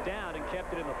knocked it down and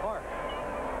kept it in the park.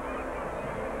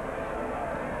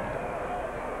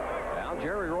 Now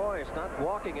Jerry Royce not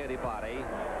walking anybody,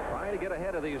 trying to get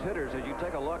ahead of these hitters as you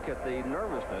take a look at the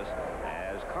nervousness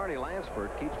as Carney Lansford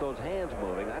keeps those hands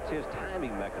moving. That's his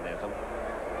timing mechanism.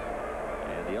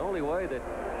 And the only way that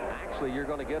actually you're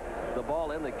going to get the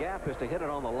ball in the gap is to hit it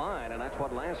on the line, and that's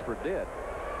what Lansford did.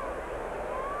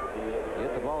 You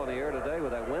hit the ball in the air today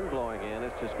with that wind blowing in,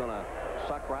 it's just going to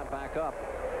suck right back up.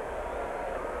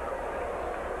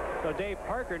 So Dave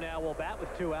Parker now will bat with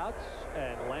 2 outs,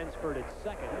 and Lansford at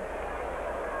second.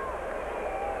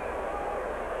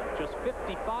 Just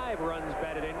 55 runs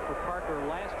batted in for Parker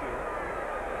last year.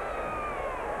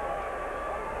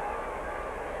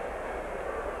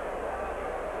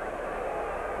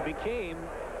 He became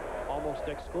almost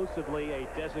exclusively a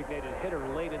designated hitter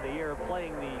late in the year,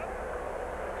 playing the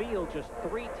field just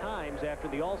 3 times after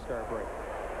the All-Star break.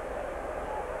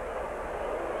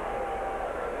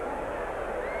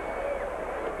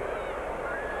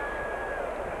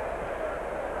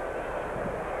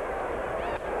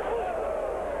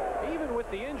 Even with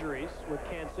the injuries, with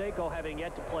Canseco having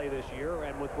yet to play this year,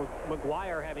 and with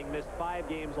McGuire having missed 5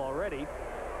 games already,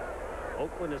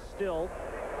 Oakland is still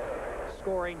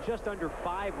scoring just under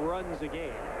 5 runs a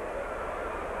game.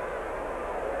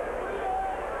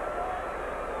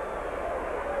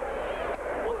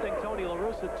 Tony La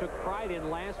Russa took pride in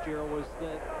last year was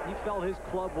that he felt his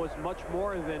club was much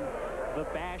more than the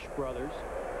Bash brothers,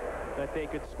 that they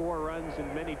could score runs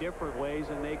in many different ways,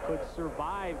 and they could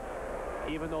survive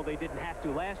even though they didn't have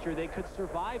to last year, they could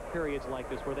survive periods like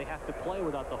this where they have to play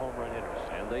without the home run hitters.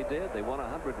 And they did. They won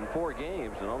 104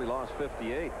 games and only lost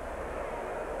 58.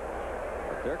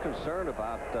 But they're concerned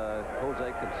about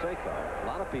Jose Canseco. A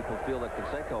lot of people feel that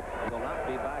Canseco will not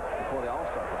be back before the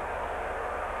All-Star break.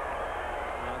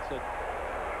 That's the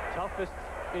toughest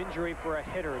injury for a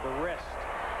hitter, the wrist.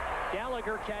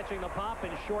 Gallagher catching the pop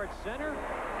in short center,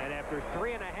 and after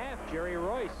 3.5, Jerry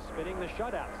Royce spinning the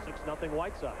shutout. 6-0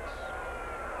 White Sox.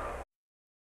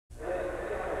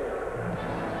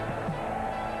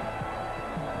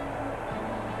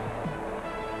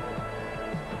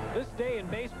 This day in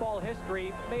baseball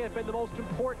history may have been the most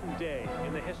important day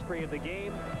in the history of the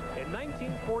game. In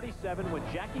 1947, when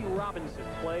Jackie Robinson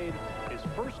played his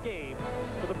first game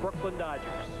for the Brooklyn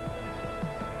Dodgers.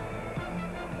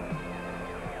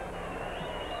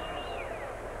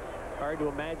 Hard to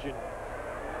imagine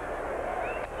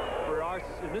for us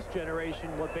in this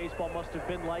generation what baseball must have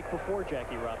been like before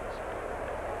Jackie Robinson.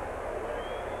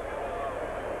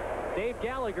 Dave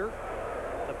Gallagher,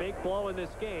 the big blow in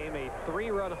this game, a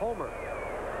 3-run homer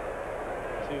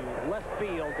to left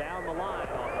field down the line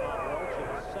on Bob Welch in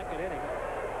the second inning,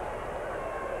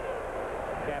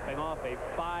 capping off a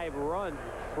 5-run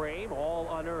frame,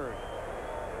 all unearned.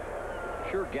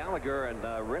 Sure, Gallagher and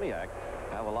Riniak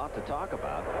have a lot to talk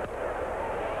about.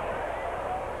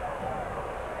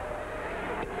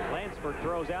 Lansford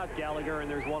throws out Gallagher, and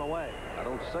there's one away. I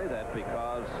don't say that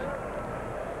because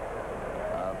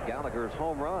of Gallagher's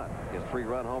home run, his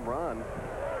 3-run home run.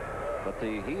 But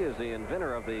he is the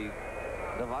inventor of the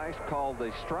device called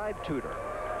the stride tutor.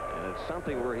 And it's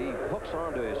something where he hooks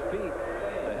onto his feet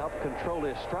to help control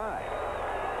his stride.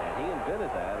 And he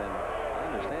invented that, and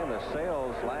I understand the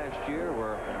sales last year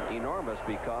were enormous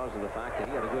because of the fact that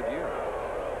he had a good year.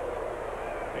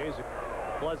 He's a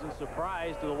pleasant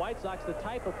surprise to the White Sox, the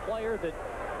type of player that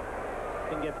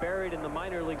can get buried in the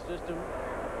minor league system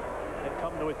and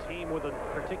come to a team with a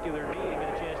particular need and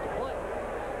get a chance to play,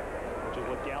 which is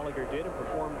what Gallagher did and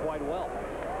performed quite well.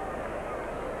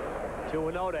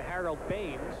 2-0 to Harold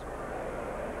Baines.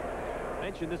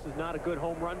 Mentioned this is not a good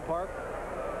home run park.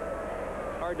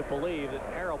 Hard to believe that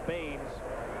Harold Baines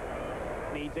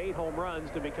needs 8 home runs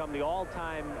to become the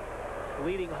all-time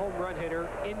leading home run hitter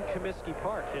in Comiskey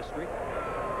Park history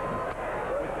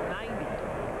with 90.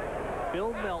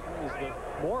 Bill Melton is the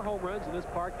more home runs in this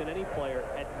park than any player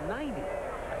at 90.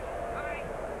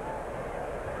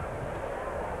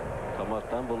 It's almost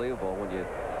unbelievable when you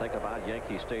think about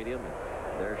Yankee Stadium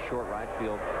and their short right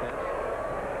field fence.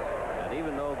 And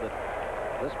even though that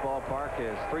this ballpark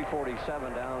is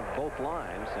 347 down both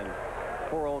lines and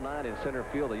 409 in center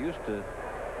field, there used to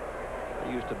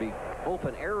be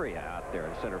open area out there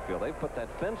in center field. They put that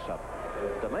fence up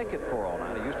to make it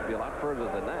 409. It used to be a lot further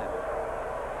than that.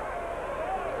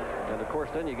 And of course,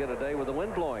 then you get a day with the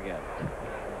wind blowing in.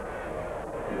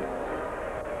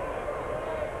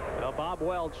 Well, Bob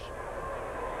Welch,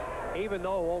 even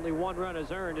though only 1 run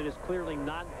is earned, it has clearly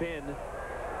not been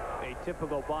a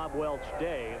typical Bob Welch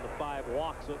day, and the 5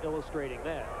 walks illustrating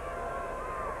that.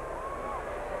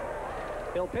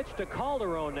 He'll pitch to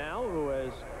Calderon now, who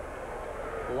has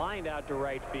lined out to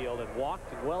right field and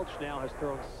walked, and Welch now has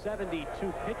thrown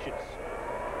 72 pitches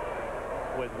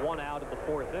with 1 out in the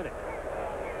 4th inning.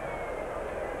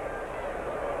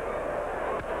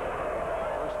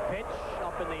 First pitch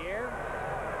up in the air.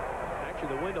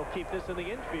 Actually, the wind will keep this in the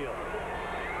infield.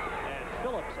 And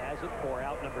Phillips has it for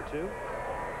out number 2.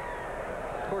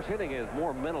 Of course, hitting is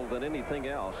more mental than anything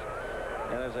else.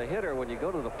 And as a hitter, when you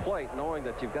go to the plate knowing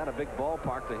that you've got a big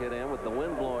ballpark to hit in with the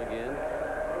wind blowing in,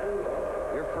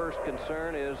 your first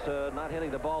concern is not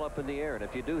hitting the ball up in the air. And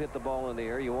if you do hit the ball in the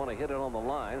air, you want to hit it on the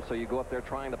line, so you go up there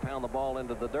trying to pound the ball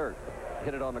into the dirt.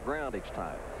 Hit it on the ground each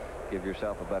time. Give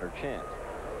yourself a better chance.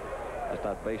 That's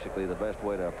not basically the best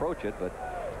way to approach it, but...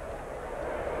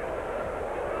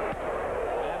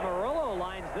 And Murillo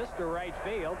lines this to right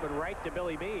field, but right to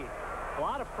Billy B. A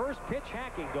lot of first pitch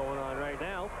hacking going on right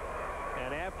now.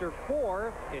 And after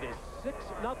 4, it is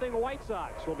 6-0 White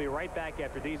Sox. We'll be right back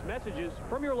after these messages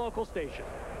from your local station.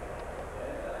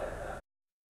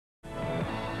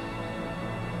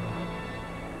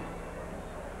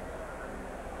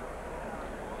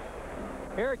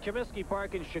 Here at Comiskey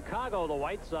Park in Chicago, the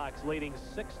White Sox leading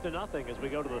 6-0 as we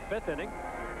go to the 5th inning.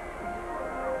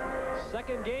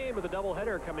 Second game of the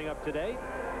doubleheader coming up today.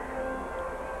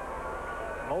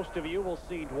 Most of you will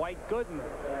see Dwight Gooden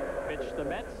pitch the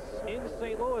Mets in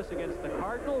St. Louis against the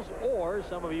Cardinals, or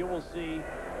some of you will see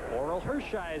Orel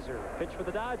Hershiser pitch for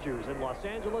the Dodgers in Los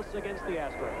Angeles against the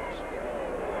Astros.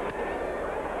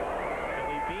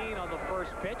 Billy Beane on the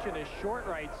first pitch in his short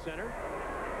right center.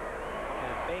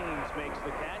 And Baines makes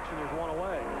the catch, and there's one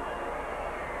away.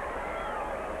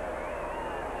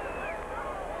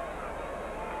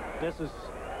 This is,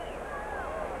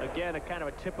 again, a kind of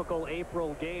a typical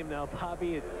April game now,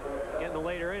 Bobby. Getting the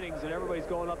later innings, and everybody's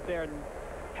going up there and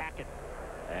hacking.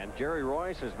 And Jerry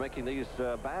Royce is making these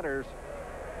batters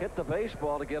hit the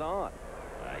baseball to get on.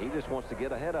 He just wants to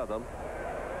get ahead of them.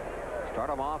 Start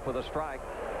them off with a strike.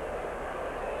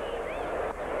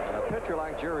 And a pitcher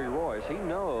like Jerry Royce, he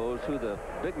knows who the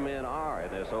big men are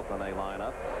in this Oakland A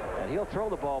lineup. And he'll throw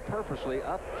the ball purposely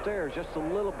upstairs just a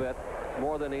little bit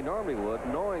more than he normally would,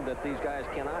 knowing that these guys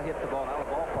cannot hit the ball out of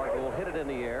the ballpark. They will hit it in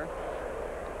the air,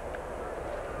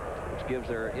 which gives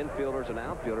their infielders and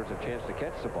outfielders a chance to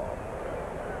catch the ball.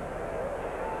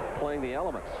 Playing the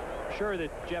elements. Sure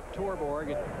that Jeff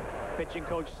Torborg and pitching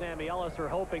coach Sammy Ellis are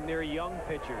hoping their young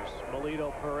pitchers,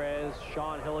 Melito Perez,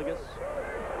 Sean Hilligus,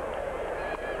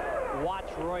 watch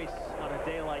Royce on a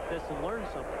day like this and learn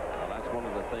something. Well, that's one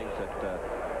of the things that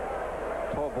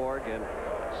Torborg and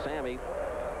Sammy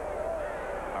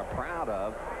are proud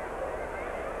of,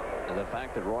 and the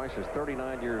fact that Royce is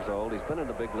 39 years old. He's been in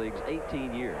the big leagues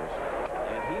 18 years,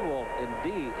 and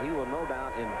he will no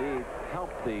doubt indeed help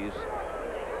these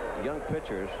young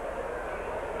pitchers,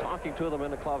 talking to them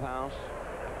in the clubhouse,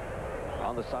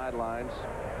 on the sidelines,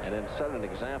 and then set an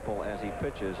example as he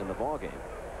pitches in the ball game.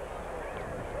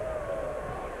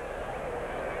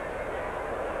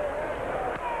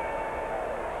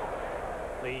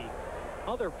 The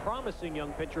other promising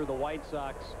young pitcher the White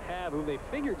Sox have, who they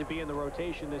figured to be in the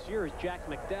rotation this year, is Jack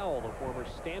McDowell, the former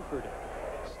Stanford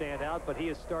standout, but he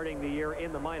is starting the year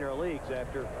in the minor leagues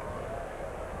after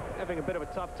having a bit of a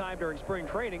tough time during spring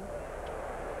training.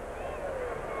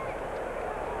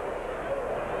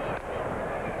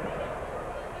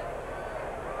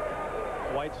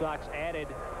 White Sox added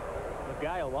a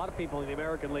guy a lot of people in the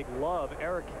American League love,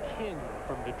 Eric King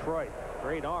from Detroit.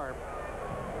 Great arm.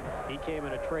 He came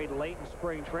in a trade late in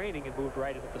spring training and moved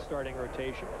right into the starting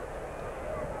rotation.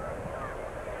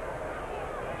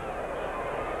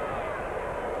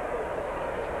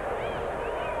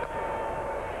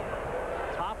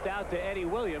 Topped out to Eddie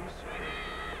Williams,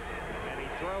 and he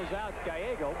throws out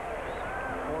Gallego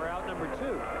for out number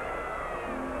 2.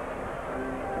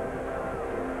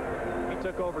 He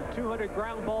took over 200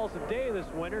 ground balls a day this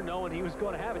winter, knowing he was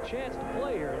going to have a chance to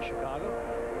play here in Chicago.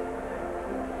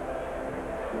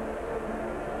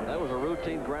 That was a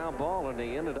routine ground ball, and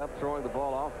he ended up throwing the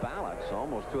ball off balance,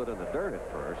 almost threw it in the dirt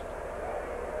at first.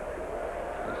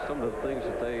 That's some of the things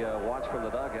that they watch from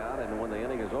the dugout, and when the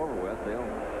inning is over with, they'll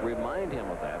remind him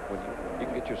of that. When you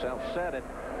can get yourself set it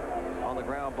on the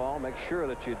ground ball, make sure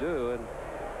that you do, and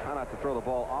try not to throw the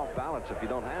ball off balance if you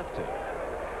don't have to.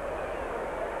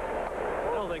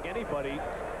 I don't think anybody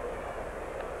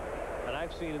that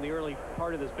I've seen in the early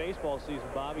part of this baseball season,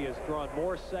 Bobby, has drawn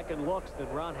more second looks than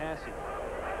Ron Hasse.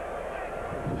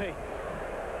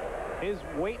 His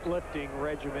weightlifting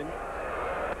regimen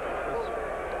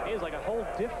is like a whole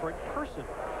different person.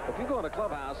 If you go in a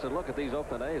clubhouse and look at these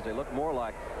Oakland A's, they look more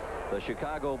like the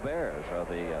Chicago Bears or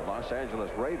the Los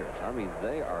Angeles Raiders. I mean,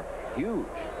 they are huge,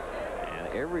 and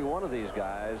every one of these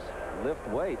guys lift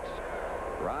weights.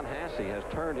 Ron Hasse has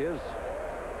turned his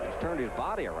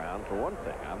body around, for one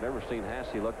thing. I've never seen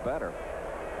Hasse look better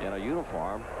in a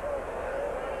uniform.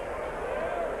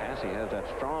 Hasse has that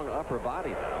strong upper body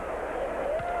now.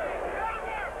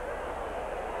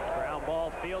 Ground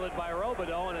ball fielded by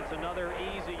Robideau, and it's another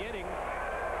easy inning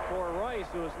for Royce,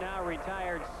 who has now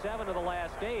retired 7 of the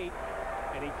last 8,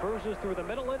 and he cruises through the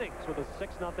middle innings with a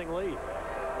 6-0 lead.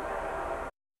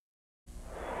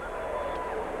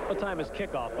 What time is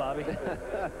kickoff, Bobby?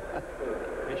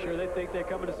 Make sure they think they're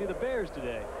coming to see the Bears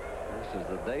today. This is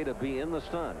the day to be in the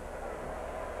sun.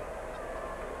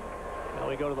 Now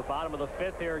we go to the bottom of the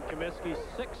 5th here in Comiskey.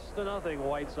 6-0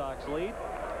 White Sox lead.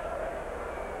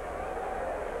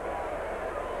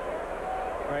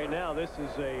 Right now, this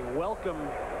is a welcome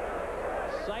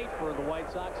sight for the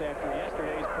White Sox after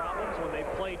yesterday's problems when they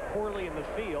played poorly in the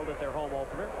field at their home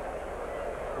opener.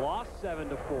 Lost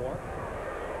 7-4.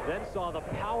 Then saw the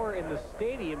power in the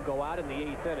stadium go out in the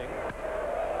 8th inning.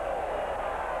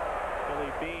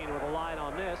 Billy Beane with a line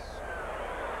on this.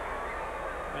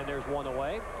 And there's one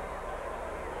away.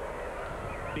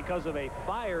 Because of a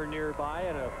fire nearby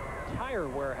at a tire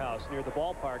warehouse near the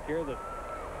ballpark here that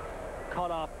cut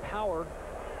off power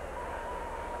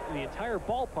in the entire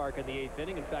ballpark in the 8th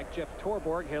inning. In fact, Jeff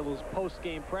Torborg held his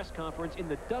post-game press conference in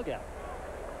the dugout.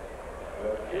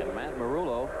 And Matt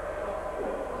Marullo,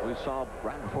 we saw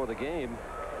right before the game,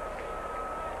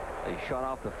 they shut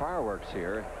off the fireworks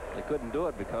here. They couldn't do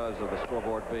it because of the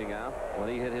scoreboard being out when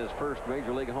he hit his first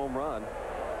major league home run.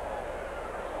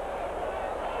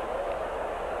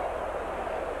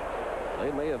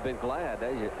 They may have been glad.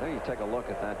 There you take a look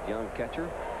at that young catcher,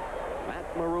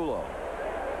 Matt Marullo.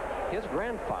 His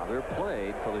grandfather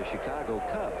played for the Chicago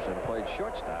Cubs and played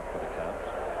shortstop for the Cubs.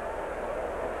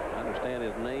 I understand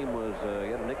his name was,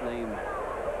 he had a nickname,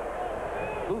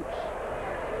 Boots.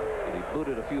 And he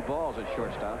booted a few balls at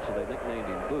shortstop, so they nicknamed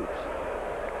him Boots.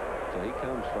 So he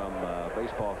comes from a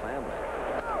baseball family.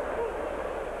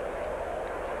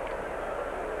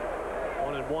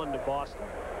 1-1 to Boston.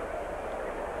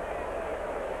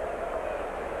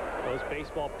 Those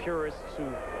baseball purists who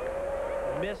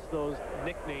miss those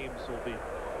nicknames will be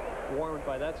warmed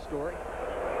by that story.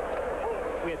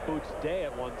 We had Boots Day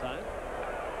at one time.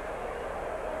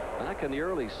 Back in the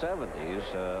early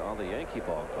 70s on the Yankee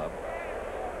Ball Club,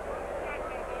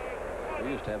 we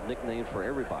used to have nicknames for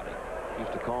everybody.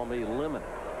 Used to call me Lemon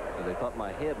because they thought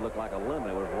my head looked like a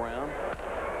lemon. It was round.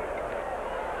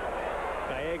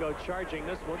 Gallego charging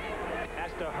this one.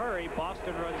 Has to hurry.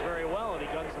 Boston runs very well, and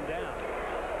he guns him down.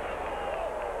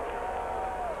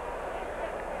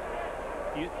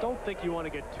 You don't think you want to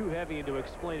get too heavy into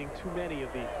explaining too many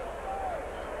of the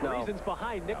reasons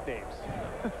behind nicknames.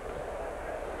 No.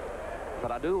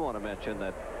 But I do want to mention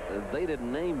that they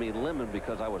didn't name me Lemon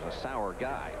because I was a sour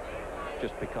guy,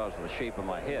 just because of the shape of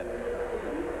my head.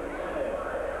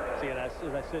 See, and as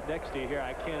I sit next to you here,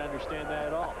 I can't understand that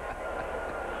at all.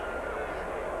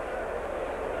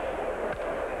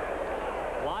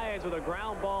 Lions with a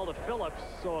ground ball to Phillips,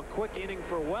 so a quick inning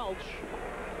for Welch.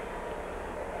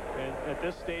 And at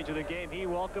this stage of the game, he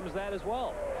welcomes that as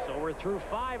well. So we're through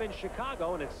 5 in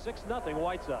Chicago, and it's 6-0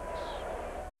 White Sox.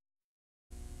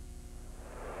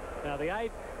 Now, the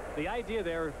idea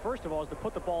there, first of all, is to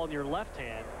put the ball in your left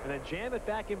hand and then jam it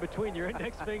back in between your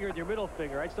index finger and your middle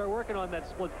finger. I'd start working on that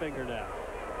split finger now.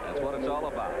 That's what it's all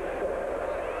about.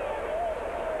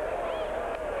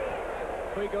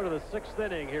 We go to the 6th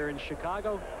inning here in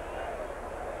Chicago.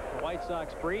 The White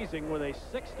Sox breezing with a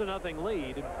 6-0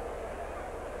 lead.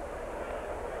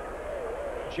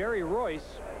 Jerry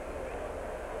Royce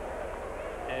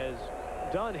has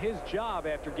done his job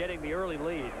after getting the early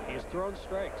lead. He's thrown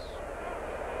strikes,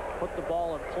 put the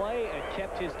ball in play, and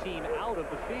kept his team out of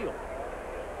the field.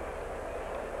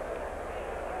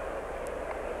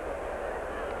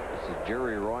 This is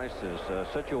Jerry Royce's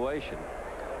situation,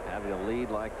 having a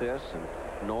lead like this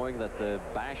and knowing that the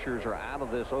bashers are out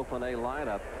of this Oakland A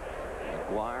lineup,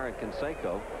 McGuire and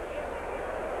Canseco.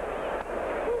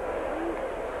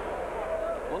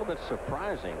 A little bit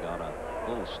surprising on a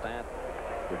little stat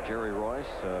for Jerry Royce.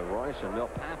 Royce and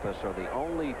Milt Pappas are the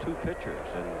only 2 pitchers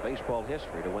in baseball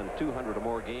history to win 200 or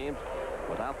more games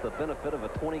without the benefit of a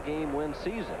 20-game win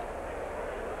season.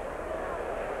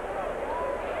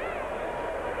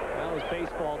 Well, as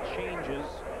baseball changes,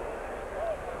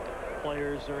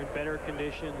 players are in better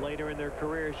condition later in their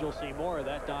careers. You'll see more of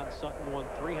that. Don Sutton won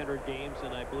 300 games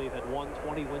and I believe had 1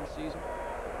 20-win season.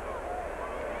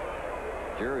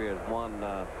 Jerry has won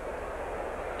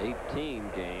 18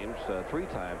 games 3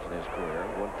 times in his career.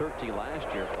 Won 13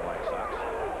 last year for the White Sox.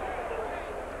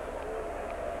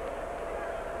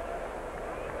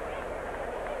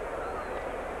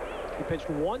 He pitched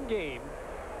 1 game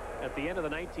at the end of the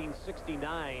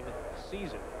 1969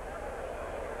 season.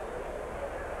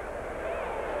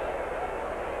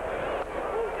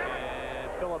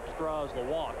 And Phillips draws the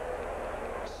walk.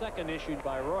 Second issued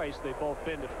by Royce. They've both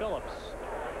been to Phillips.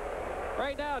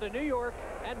 Right now to New York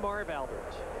and Marv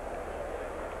Albert.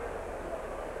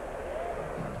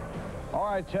 All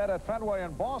right, Ted, at Fenway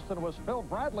in Boston was Phil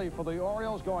Bradley for the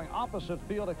Orioles going opposite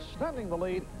field, extending the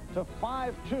lead to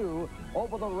 5-2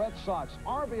 over the Red Sox.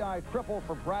 RBI triple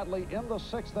for Bradley in the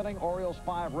 6th inning. Orioles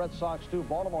 5, Red Sox 2.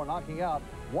 Baltimore knocking out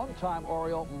one-time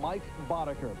Oriole Mike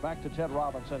Boddicker. Back to Ted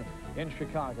Robinson in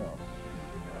Chicago.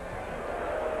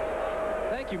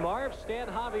 Thank you, Marv. Stan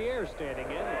Javier standing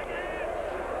in.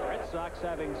 Red Sox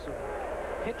having some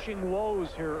pitching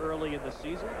woes here early in the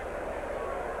season.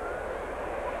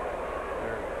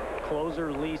 Their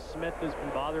closer Lee Smith has been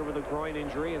bothered with a groin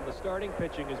injury, and the starting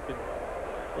pitching has been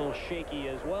a little shaky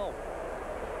as well.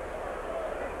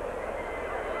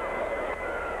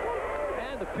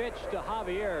 And the pitch to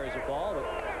Javier is a ball, but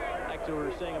like we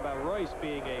were saying about Royce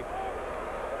being a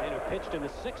man who pitched in the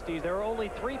 60s, there are only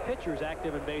 3 pitchers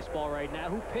active in baseball right now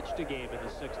who pitched a game in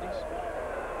the 60s.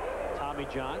 Tommy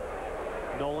John,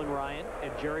 Nolan Ryan,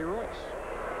 and Jerry Royce.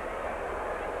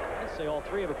 I'd say all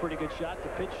 3 have a pretty good shot to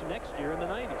pitch next year in the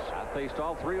 90s. I faced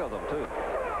all 3 of them, too.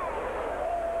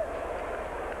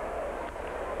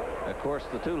 Of course,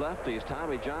 the 2 lefties,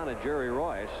 Tommy John and Jerry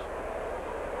Royce.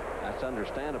 That's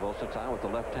understandable since I was the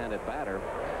left-handed batter.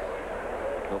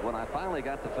 But when I finally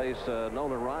got to face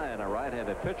Nolan Ryan, a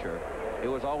right-handed pitcher, it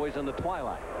was always in the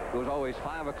twilight. it was always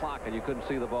 5 o'clock and you couldn't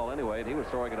see the ball anyway, and he was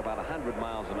throwing at about 100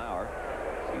 miles an hour.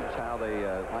 That's how they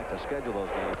like to schedule those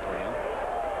games for him.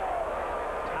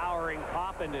 Towering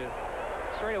pop into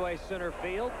straightaway center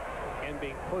field and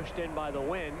being pushed in by the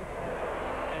wind,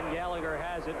 and Gallagher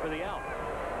has it for the out.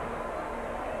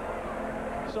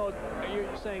 So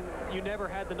you're saying you never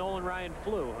had the Nolan Ryan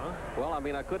flu, huh? Well, I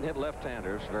mean, I couldn't hit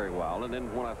left-handers very well, and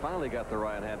then when I finally got the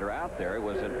right-hander out there, it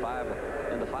was in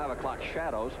the 5 o'clock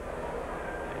shadows.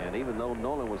 And even though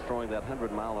Nolan was throwing that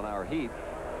 100-mile-an-hour heat,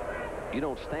 you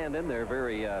don't stand in there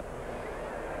very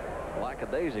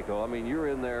lackadaisical. I mean, you're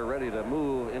in there ready to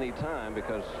move any time,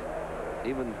 because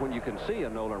even when you can see a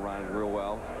Nolan Ryan real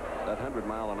well, that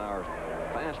 100-mile-an-hour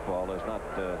fastball is not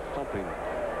something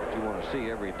that you want to see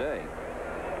every day.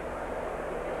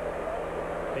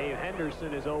 Dave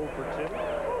Henderson is 0 for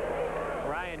 2.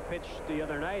 Ryan pitched the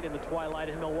other night in the twilight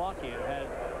in Milwaukee and had,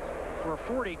 for a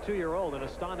 42-year-old, an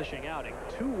astonishing outing.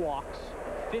 2 walks,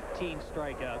 15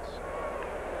 strikeouts,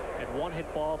 and 1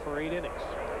 hit ball for 8 innings.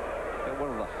 And one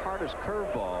of the hardest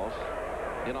curveballs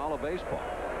in all of baseball.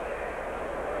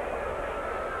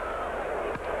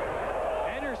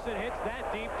 Henderson hits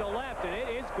that deep to left, and it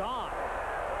is gone.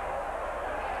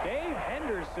 Dave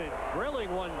Henderson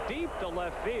drilling one deep to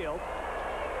left field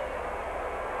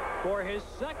for his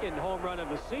 2nd home run of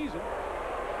the season.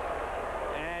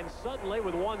 And suddenly,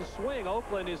 with 1 swing,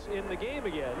 Oakland is in the game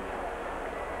again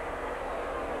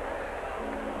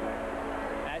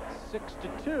at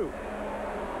 6-2.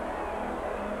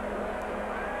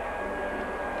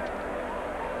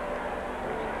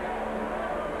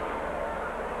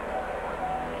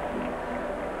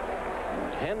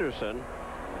 Henderson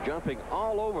jumping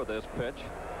all over this pitch.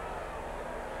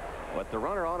 With the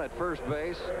runner on at first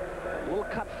base, a little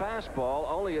cut fastball,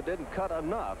 only it didn't cut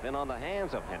enough in on the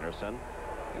hands of Henderson.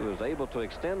 He was able to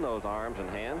extend those arms and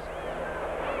hands.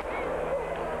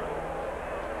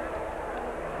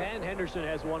 And Henderson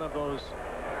has one of those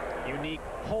unique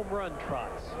home run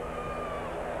trots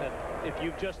that if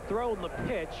you've just thrown the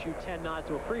pitch, you tend not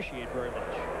to appreciate very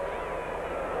much.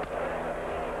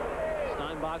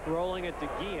 Steinbach rolling it to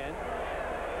Guillen,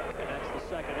 and that's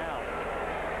the 2nd out.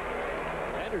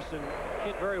 Henderson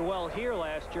hit very well here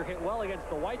last year, hit well against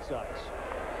the White Sox.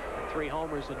 3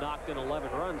 homers and knocked in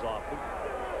 11 runs off them.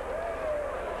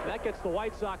 That gets the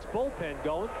White Sox bullpen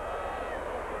going.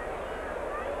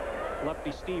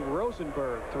 Lefty Steve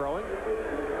Rosenberg throwing.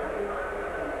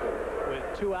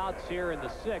 With 2 outs here in the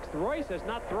 6th. Royce has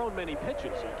not thrown many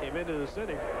pitches. He came into this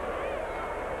inning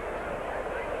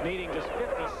needing just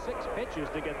 56 pitches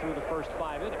to get through the first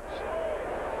 5 innings.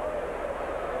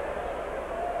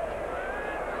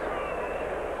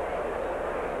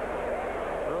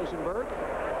 Rosenberg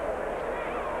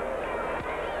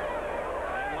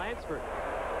and Lansford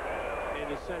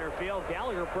into center field.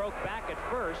 Gallagher broke back at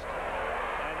first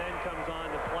and then comes on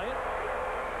to play it.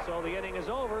 So the inning is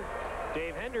over.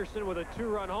 Dave Henderson with a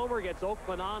 2-run homer gets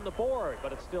Oakland on the board,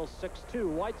 but it's still 6-2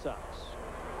 White Sox.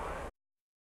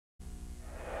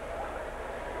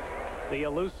 The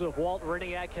elusive Walt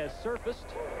Riniak has surfaced.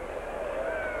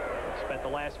 Spent the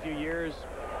last few years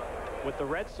with the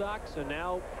Red Sox and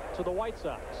now to the White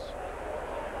Sox,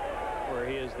 where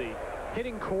he is the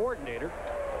hitting coordinator.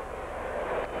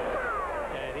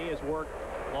 And he has worked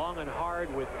long and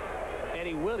hard with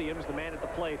Eddie Williams, the man at the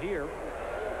plate here.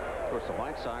 Of course, the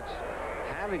White Sox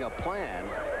having a plan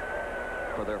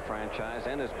for their franchise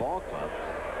and his ball club,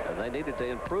 and they needed to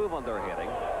improve on their hitting,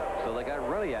 so they got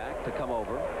Riniak to come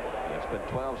over. It's been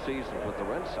 12 seasons with the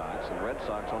Red Sox, and the Red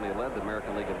Sox only led the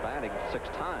American League in batting 6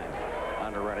 times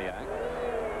under Riniak.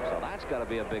 So that's got to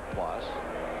be a big plus.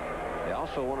 They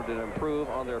also wanted to improve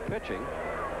on their pitching.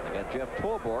 They got Jeff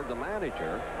Torborg, the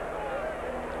manager,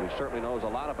 who certainly knows a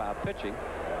lot about pitching.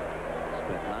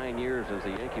 Spent 9 years as the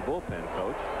Yankee bullpen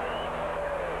coach.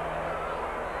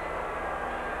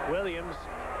 Williams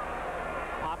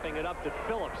popping it up to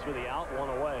Phillips for the out, 1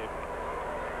 away.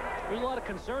 There's a lot of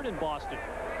concern in Boston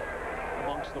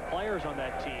amongst the players on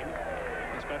that team,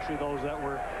 especially those that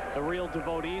were the real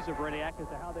devotees of Riniak, as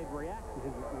to how they'd react to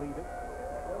his leaving.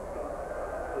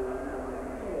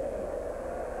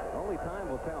 Only time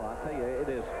will tell. I tell you, it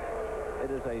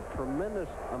is a tremendous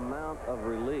amount of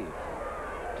relief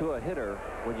to a hitter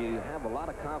when you have a lot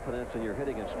of confidence in your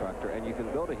hitting instructor and you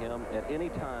can go to him at any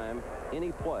time,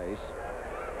 any place,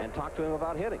 and talk to him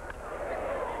about hitting.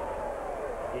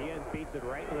 Ian beats it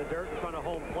right in the dirt in front of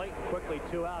home plate, and quickly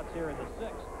 2 outs here in the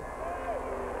 6th.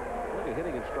 A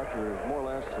hitting instructor is more or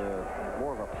less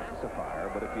more of a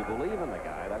pacifier, but if you believe in the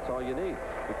guy, that's all you need,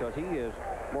 because he is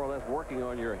more or less working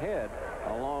on your head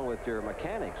along with your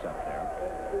mechanics up there.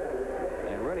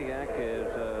 And Riniak is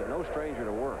no stranger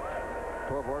to work.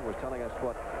 Torborg was telling us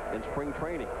what in spring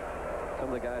training. Some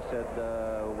of the guys said,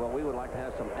 well, we would like to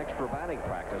have some extra batting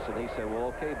practice. And he said,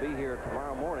 well, okay, be here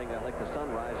tomorrow morning. I think the sun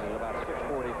rises at about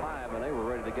 6:45, and they were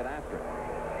ready to get after it.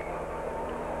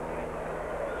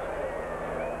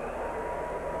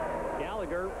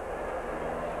 Gallagher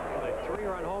with a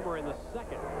 3-run homer in the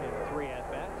second in 3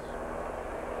 at-bats.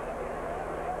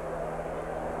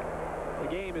 The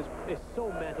game is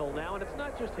so mental now, and it's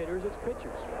not just hitters, it's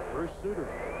pitchers. Bruce Sutter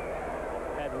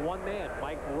had one man,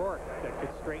 Mike Rourke, that could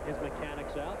straighten his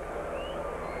mechanics out.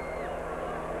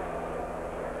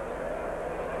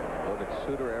 Well, did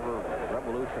Sutter ever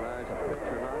revolutionize a pitch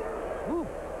or not? Woo.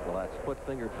 Well, that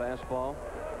split-fingered fastball.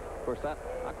 Of course, I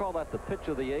call that the pitch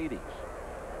of the 80s.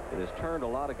 It has turned a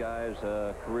lot of guys'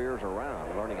 careers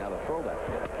around, learning how to throw that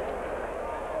pitch.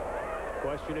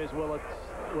 Question is, will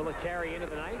it carry into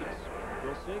the 90s?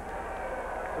 We'll see.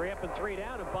 3 up and 3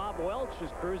 down, and Bob Welch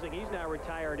is cruising. He's now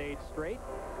retired 8 straight.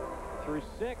 Through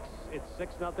 6, it's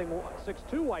 6-0,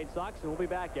 6-2 White Sox, and we'll be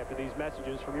back after these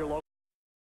messages from your local.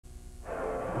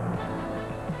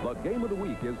 The Game of the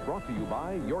Week is brought to you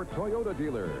by your Toyota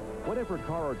dealer. Whatever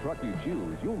car or truck you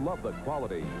choose, you'll love the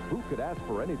quality. Who could ask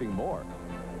for anything more?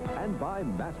 And by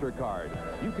MasterCard.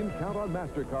 You can count on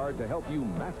MasterCard to help you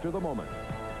master the moment.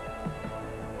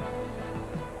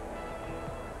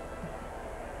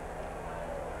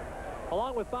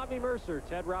 Along with Bobby Mercer,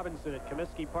 Ted Robinson at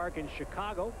Comiskey Park in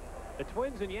Chicago. The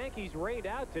Twins and Yankees rained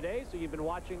out today, so you've been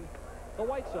watching the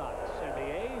White Sox and the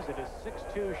A's. It is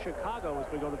 6-2 Chicago as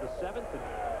we go to the 7th. And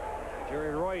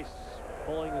Jerry Royce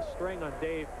pulling the string on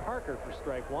Dave Parker for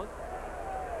strike 1.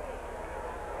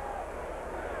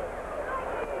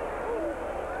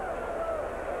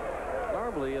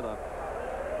 Normally in a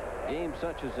game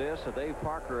such as this, Dave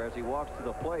Parker, as he walks to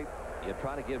the plate, you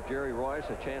try to give Jerry Royce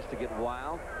a chance to get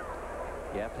wild.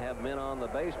 You have to have men on the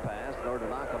base pass in order to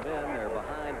knock them in. They're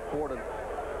behind 4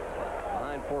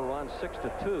 runs,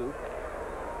 6-2.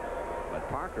 But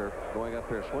Parker going up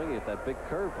there swinging at that big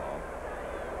curveball.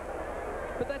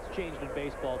 But that's changed in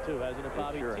baseball too, hasn't it,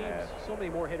 Bobby? Sure Teams, has. so many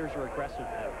more hitters are aggressive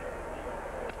now.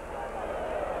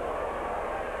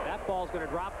 That ball's going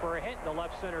to drop for a hit in the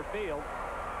left center field.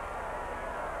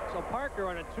 So Parker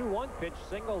on a 2-1 pitch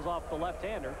singles off the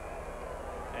left-hander.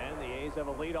 And the A's have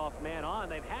a leadoff man on.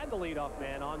 They've had the leadoff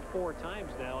man on 4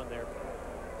 times now in their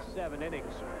 7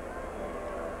 innings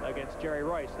against Jerry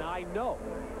Royce. Now, I know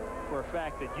for a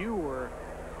fact that you were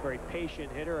a very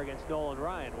patient hitter against Nolan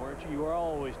Ryan, weren't you? You were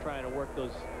always trying to work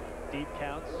those deep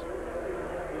counts.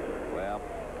 Well,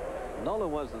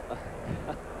 Nolan wasn't.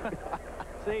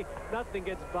 See, nothing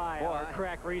gets by our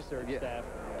crack research staff.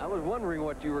 I was wondering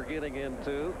what you were getting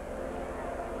into.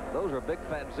 Those are big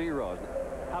fat zeros.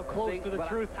 How close to the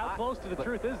truth? How close to the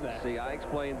truth is that? See, I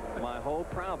explained my whole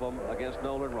problem against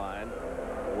Nolan Ryan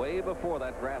way before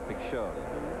that graphic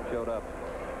showed up.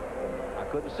 I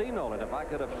couldn't see Nolan. If I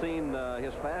could have seen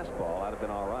his fastball, I'd have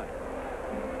been all right.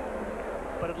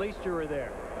 But at least you were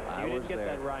there. You didn't get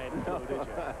that Ryan flu, did you?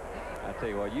 I tell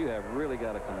you what, you have really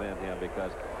got to commend him,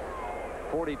 because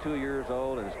 42 years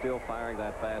old and still firing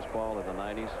that fastball in the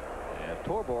 90s. And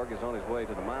Torborg is on his way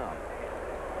to the mound.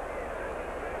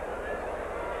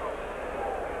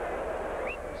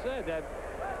 Said that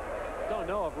don't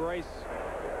know if Royce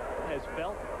has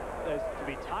felt as to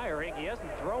be tiring. He hasn't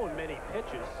thrown many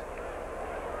pitches,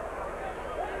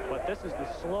 but this is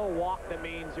the slow walk that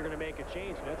means you're going to make a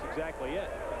change, and that's exactly it.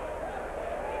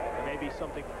 There may be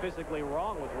something physically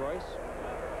wrong with Royce,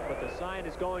 but the sign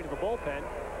is going to the bullpen,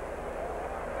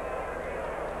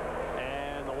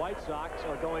 and the White Sox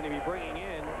are going to be bringing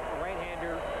in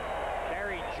right-hander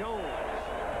Barry Jones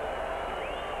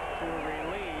to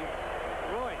relieve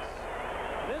Royce.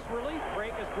 This relief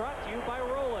break is brought to you by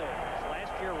Rolaids.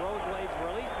 Last year, Rolaids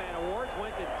Relief Man Awards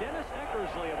went to Dennis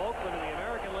Eckersley of Oakland in the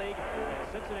American League and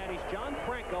Cincinnati's John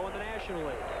Franco in the National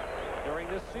League. During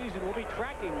this season, we'll be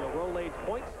tracking the Rolaids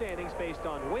point standings based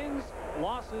on wins,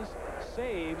 losses,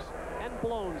 saves, and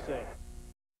blown saves.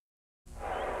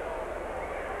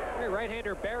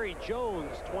 Right-hander Barry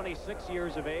Jones, 26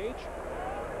 years of age,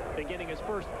 beginning his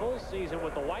first full season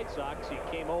with the White Sox. He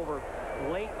came over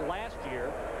late last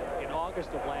year, in August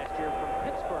of last year, from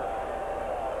Pittsburgh.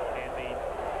 And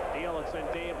the deal that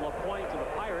sent Dave LaPointe to the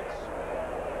Pirates.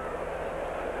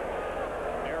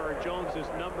 There are Jones's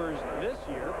numbers this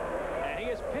year, and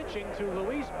he is pitching to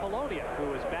Luis Polonia,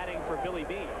 who is batting for Billy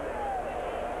Beane.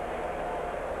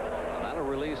 That'll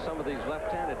release some of these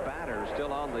left-handed batters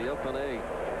still on the Oakland A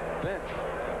bench.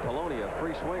 Polonia,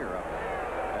 free swinger up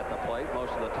at the plate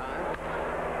most of the time.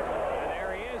 And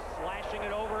there he is, slashing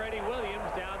it over Eddie Williams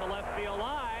down the left field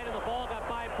line, and the ball got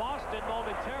by Boston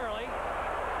momentarily.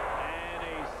 And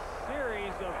a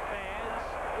series of fans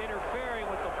interfering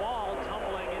with the ball,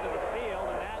 tumbling into the field,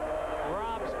 and that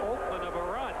robs Oakland of a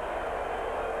run.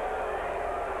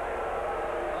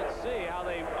 Let's see how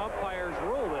the umpires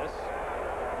rule this.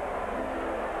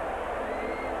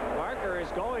 Parker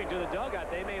is going to the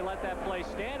dugout. They may let that play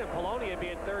stand, and Polonia be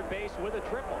at third base with a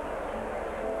triple.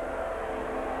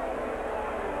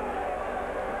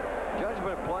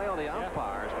 Judgment play on the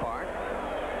umpire's part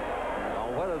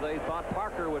on whether they thought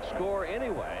Parker would score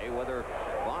anyway, whether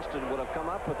Boston would have come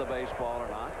up with the baseball or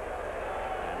not.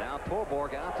 And now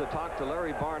Torborg out to talk to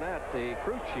Larry Barnett, the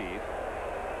crew chief.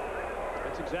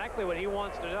 That's exactly what he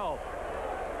wants to know.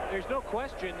 There's no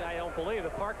question, I don't believe,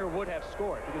 that Parker would have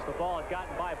scored because the ball had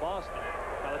gotten by Boston.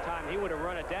 By the time he would have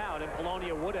run it down, and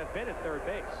Polonia would have been at third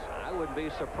base. I wouldn't be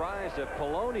surprised if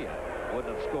Polonia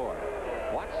wouldn't have scored.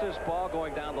 Watch this ball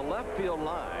going down the left field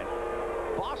line.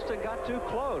 Boston got too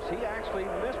close. He actually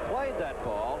misplayed that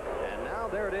ball, and now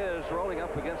there it is rolling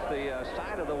up against the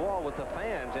side of the wall with the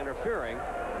fans interfering.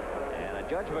 And a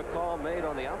judgment call made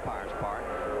on the umpire's part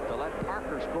to let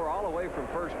Parker score all the way from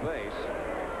first base.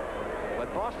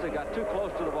 But Boston got too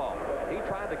close to the ball. He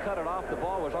tried to cut it off. The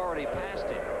ball was already past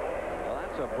him. Well,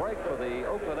 that's a break for the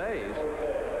Oakland A's.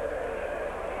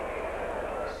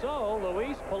 So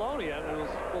Luis Polonia,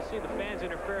 we'll see the fans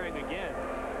interfering again.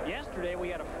 Yesterday we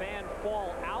had a fan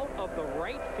fall out of the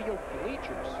right field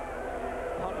bleachers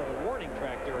under the warning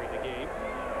track during the game.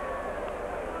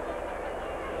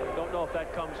 I don't know if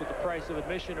that comes with the price of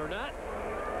admission or not.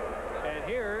 And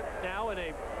here now in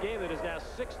a game that is now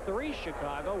 6-3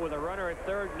 Chicago with a runner at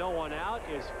third, no one out,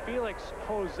 is Felix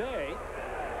Jose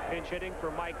pinch hitting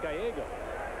for Mike Gallego.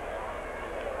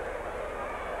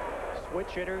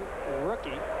 Switch hitter, rookie,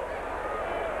 who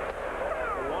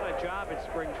won a job at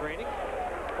spring training,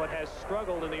 but has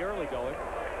struggled in the early going.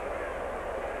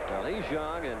 Well, he's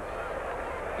young, and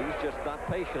he's just not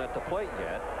patient at the plate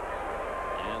yet.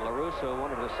 And LaRusso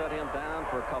wanted to set him down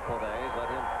for a couple of days, let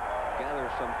him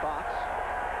gather some thoughts,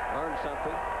 learn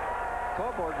something.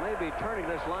 Torborg may be turning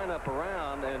this lineup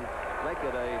around and make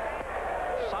it a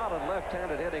solid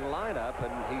left-handed hitting lineup,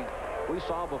 and we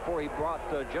saw before he brought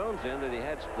Jones in that he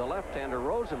had the left-hander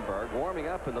Rosenberg warming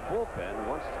up in the bullpen.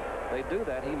 Once they do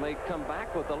that, he may come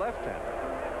back with the left-hander.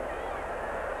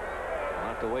 We'll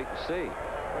have to wait and see.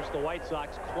 Of course, the White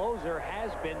Sox closer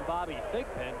has been Bobby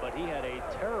Thigpen, but he had a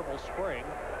terrible spring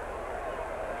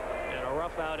and a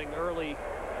rough outing early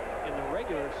in the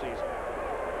regular season.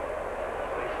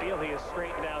 They feel he is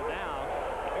straightened out now.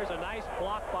 There's a nice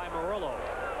block by Murillo.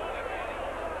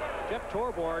 Jeff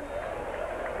Torborg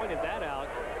pointed that out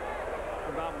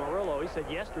about Murillo. He said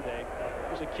yesterday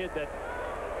there's a kid that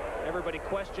everybody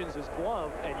questions his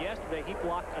glove, and yesterday he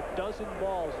blocked a dozen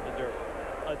balls in the dirt.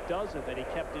 A dozen that he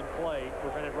kept in play,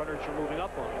 prevented runners from moving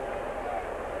up on him.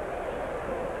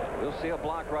 We'll see a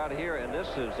block right here, and this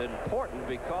is important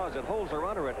because it holds the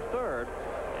runner at third.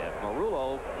 If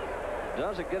Murillo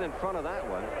doesn't get in front of that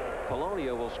one,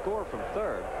 Polonia will score from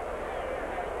third.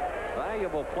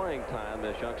 Valuable playing time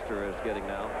this youngster is getting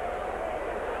now.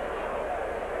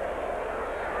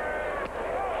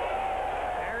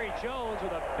 Harry Jones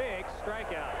with a big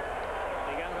strikeout.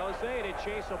 He got Jose to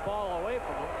chase a ball away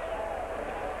from him.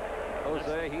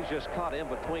 Jose, he's just caught in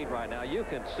between right now. You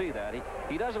can see that.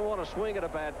 He doesn't want to swing at a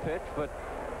bad pitch, but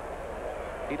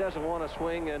he doesn't want to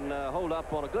swing and hold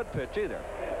up on a good pitch either.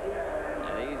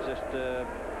 And he's just,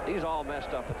 he's all messed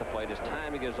up at the plate. His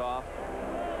timing is off.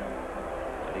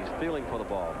 And he's feeling for the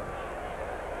ball.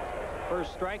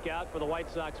 First strikeout for the White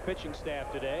Sox pitching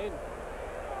staff today.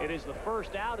 It is the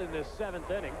first out in this 7th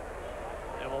inning.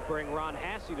 And we'll bring Ron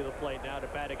Hasse to the plate now to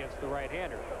bat against the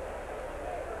right-hander.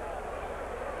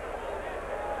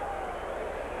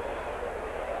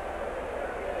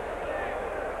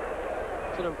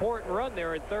 It's an important run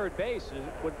there at third base. It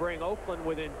would bring Oakland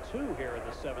within 2 here in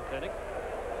the 7th inning.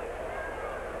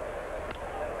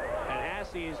 And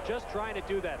Hasse is just trying to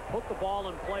do that. Put the ball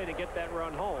in play to get that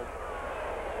run home.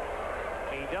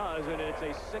 He does, and it's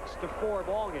a 6-4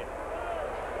 ball game.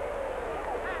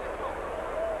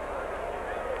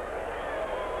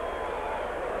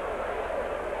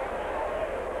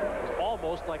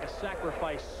 Almost like a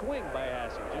sacrifice swing by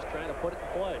Hasse, just trying to put it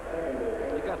in play.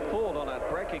 He got fooled on that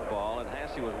breaking ball, and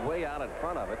Hasse was way out in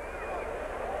front of it.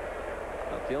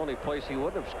 But the only place he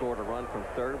wouldn't have scored a run from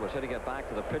third was hitting it back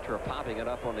to the pitcher or popping it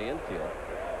up on the infield.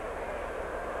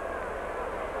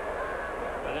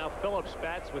 And now Phillips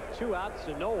bats with 2 outs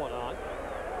and no one on,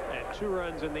 and 2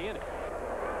 runs in the inning.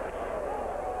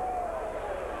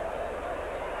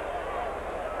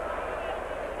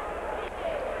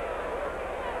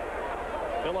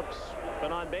 Phillips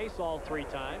been on base all 3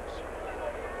 times.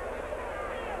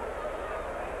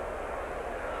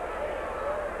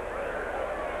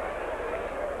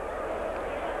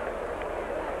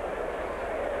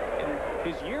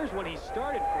 years when he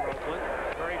started for Oakland.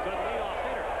 Very good leadoff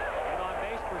hitter and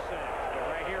on-base percentage. But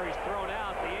right here, he's thrown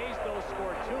out. The A's, though,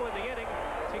 scored 2 in the inning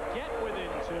to get within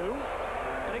 2.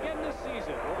 And again this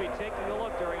season, we'll be taking a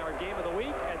look during our Game of the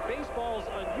Week at baseball's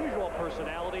unusual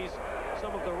personalities,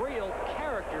 some of the real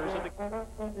characters of the...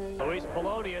 Luis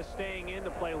Polonia staying in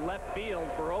to play left field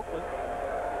for Oakland.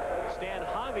 Stan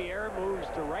Javier moves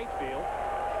to right field.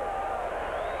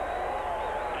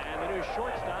 And the new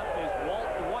shortstop is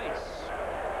Walt Weiss.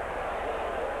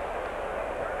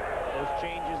 Those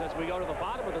changes as we go to the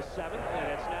bottom of the 7th,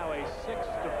 and it's now a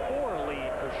 6-4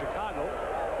 lead for Chicago.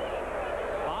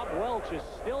 Bob Welch is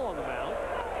still on the mound.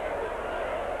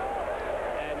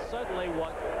 And suddenly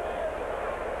what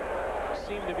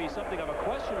seemed to be something of a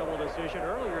questionable decision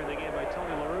earlier in the game by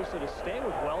Tony La Russa to stay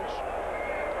with Welch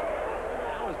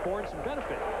now has borne some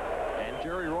benefit. And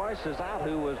Jerry Royce is out,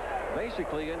 who was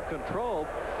basically in control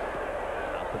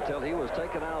up until he was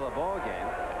taken out of the ball game.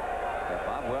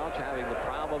 Bob Welch having the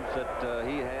problems that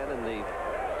he had in the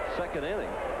 2nd inning.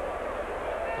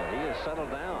 But he has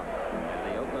settled down.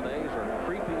 And the Oakland A's are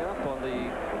creeping up on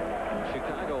the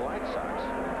Chicago White Sox.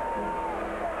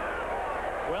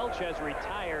 Welch has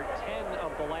retired 10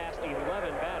 of the last 11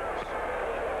 batters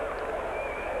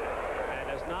and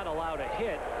has not allowed a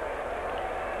hit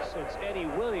since Eddie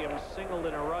Williams singled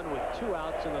in a run with 2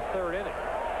 outs in the 3rd inning.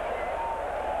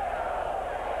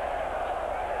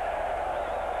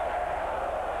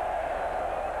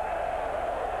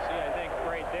 See, I think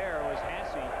right there was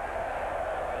Hasse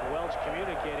and Welch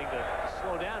communicating to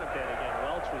slow down a bit again.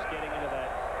 Welch was getting into that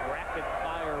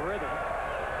rapid-fire rhythm.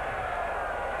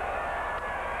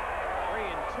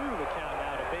 3-2 the count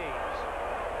now to Baines.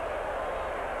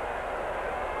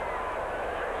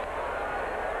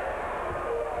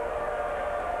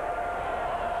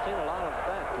 I've seen a lot of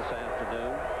that this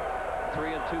afternoon.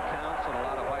 3-2 counts on a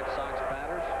lot of White Sox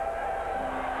batters.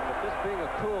 But this being a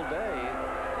cool day,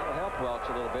 that'll help Welch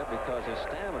a little bit because his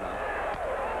stamina.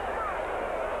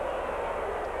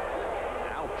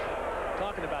 Ouch.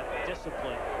 Talking about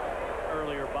discipline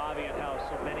earlier, Bobby, and how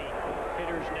so many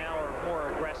hitters now are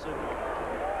more aggressive.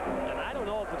 And I don't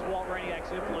know if it's Walt Rainiak's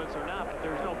influence or not, but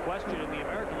there's no question in the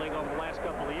American League over the last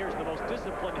couple of years, the most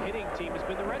disciplined hitting team has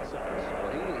been the Red Sox. Well,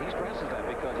 he stresses that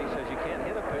because he says you can't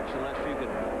hit a pitch unless you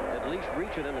can at least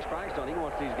reach it in the strike zone. He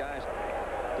wants these guys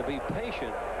to be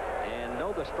patient and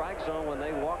know the strike zone when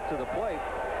they walk to the plate.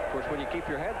 Of course, when you keep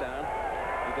your head down,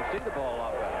 you can see the ball a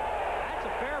lot better. That's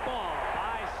a fair ball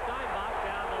by Steinbach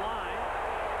down the line.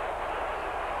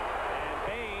 And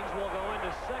Baines will go into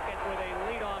second with a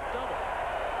leadoff double.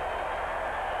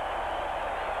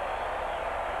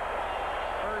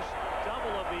 First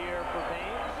double of the year for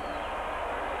Baines.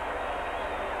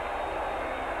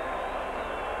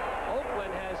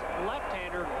 Oakland has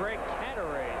left-hander Greg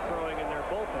Catteray throwing in their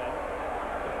bullpen.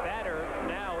 The batter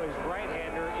now is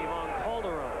right-hander Ivan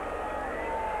Calderon.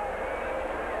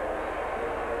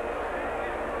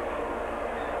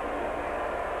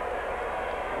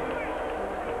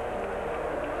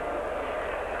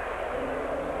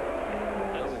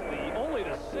 That's only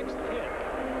the 6th hit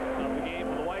of the game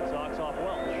for the White Sox off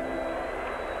Welch.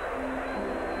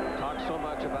 Talk so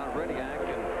much about Rainiak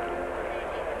and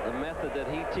the method that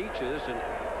he teaches, and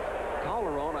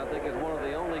Calderon, I think, is one of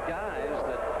the only guys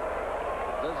that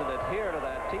doesn't adhere to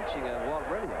that teaching of Walt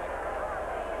Rainiak.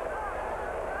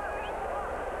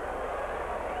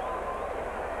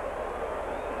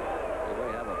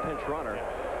 We have a pinch runner.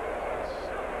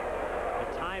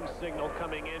 The time signal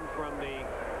coming in from the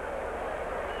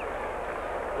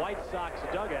White Sox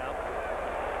dugout,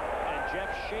 and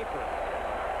Jeff Schaefer,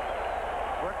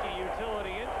 rookie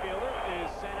utility infielder,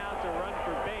 is sent out to run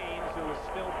for Baines, who is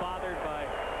still bothered by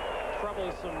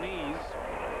troublesome knees.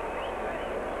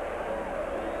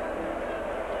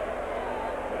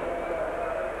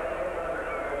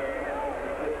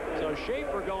 So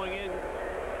Schaefer going in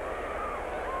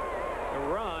to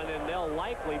run, and they'll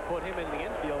likely put him in the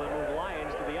infield and move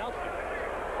Lyons to the outfield.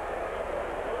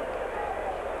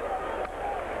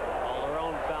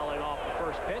 Calderon fouling off the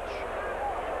first pitch.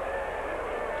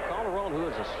 Calderon, who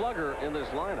is a slugger in this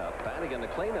lineup, batting in the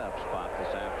cleanup spot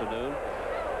this afternoon.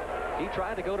 He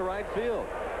tried to go to right field.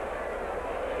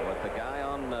 With the guy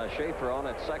on Schaefer on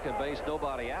at second base,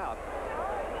 nobody out.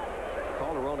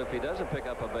 Calderon, if he doesn't pick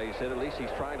up a base hit, at least he's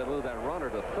trying to move that runner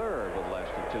to third with less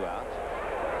than 2 outs.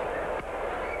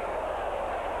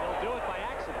 He'll do it by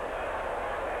accident.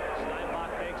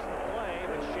 Steinbach makes the play,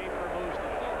 but Schaefer moves to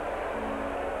third.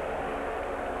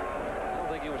 I don't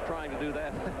think he was trying to do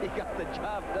that. He got the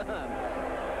job done.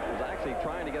 He was actually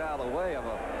trying to get out of the way of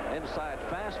an inside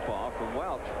fastball from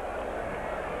Welch.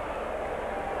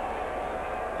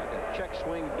 Like a check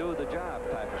swing, do the job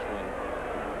type of swing.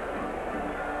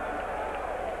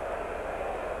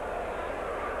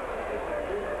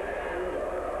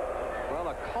 Well,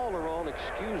 a Calderon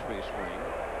excuse me swing.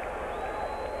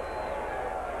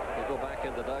 He'll go back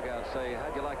in the dugout and say,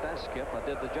 how'd you like that, Skip? I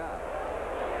did the job.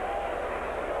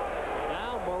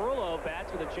 Now Murillo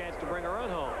bats with a chance to bring a run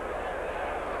home.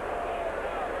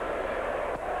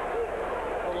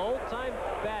 Well, old-time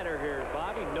batter here,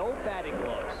 Bobby. No batting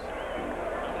gloves.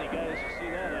 How many guys you see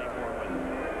that anymore with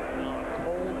on a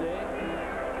cold day?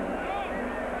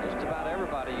 Just about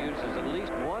everybody uses at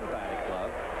least one batting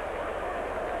glove.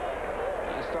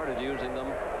 I started using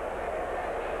them,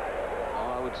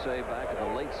 I would say back in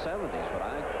the late 70s, but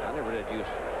I never did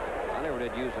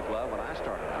use a glove when I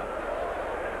started out.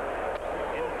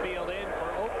 Infield in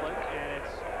for Oakland, and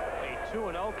it's a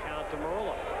 2-0 count to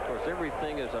Murillo. Of course,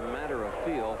 everything is a matter of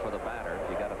feel for the batter.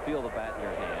 You got to feel the bat in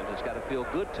your hand. It's got to feel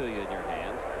good to you in your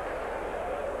hand.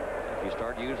 If you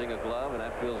start using a glove and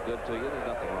that feels good to you, there's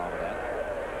nothing wrong with that.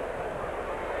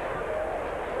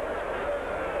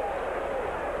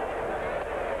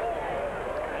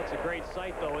 That's a great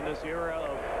sight, though, in this era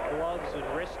of gloves and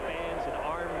wristbands and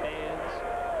armbands.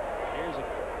 Here's a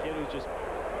kid who's just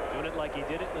doing it like he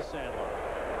did it in the sandlot.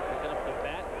 Picking up the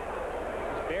bat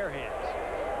with his bare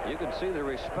hands. You can see the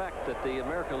respect that the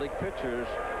American League pitchers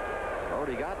have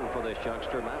already gotten for this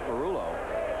youngster, Matt Murillo.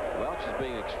 Welch is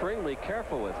being extremely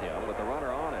careful with him, with the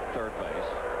runner on at third base.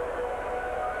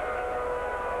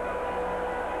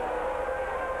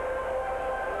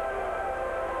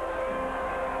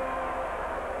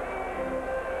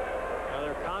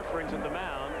 Another conference at the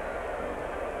mound.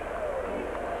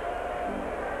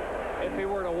 If he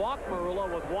were to walk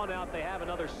Murillo with one out, they have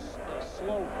another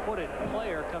slow-footed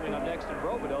player coming up next in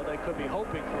Robideau. They could be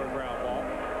hoping for a ground ball.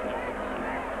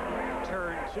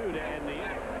 Turn 2 to end the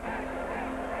inning.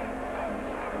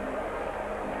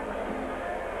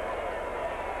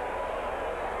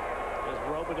 There's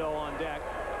Robideau on deck.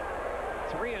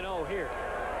 3-0 here.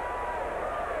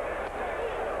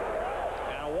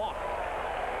 And a walk.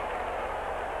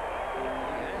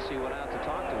 He went out to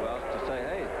talk to Welch to say,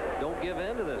 hey, don't give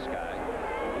in to this guy.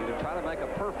 You can try to make a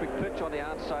perfect pitch on the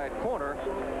outside corner,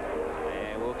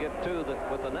 and we'll get to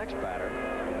with the next batter.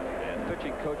 And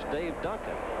pitching coach Dave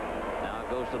Duncan now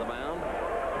goes to the mound.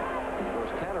 Of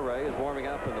course, Cataray is warming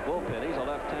up in the bullpen. He's a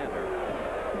left-hander.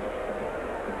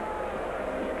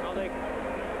 Well,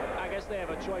 I guess they have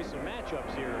a choice of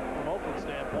matchups here from Oakland's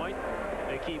standpoint.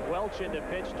 They keep Welch in to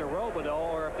pitch to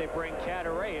Robideau, or if they bring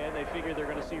Cataray in, they figure they're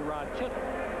going to see Rod Kittle.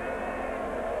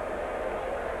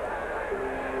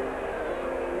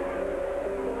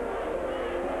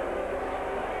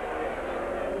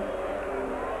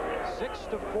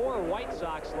 6-4 White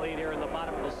Sox lead here in the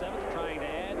bottom of the 7th, trying to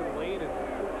add to the lead. And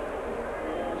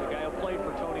there's a guy who played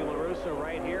for Tony La Russa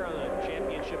right here on the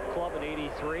championship club in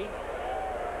 '83.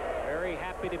 Very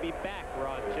happy to be back,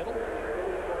 Rod Kittle.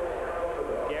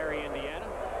 Gary, Indiana.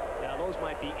 Now, those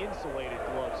might be insulated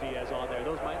gloves he has on there.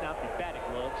 Those might not be batting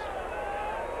gloves.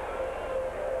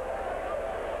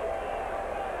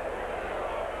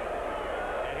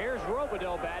 And here's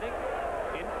Robideau batting.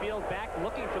 Infield back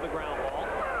looking for the ground ball.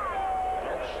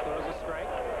 Welch throws a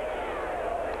strike.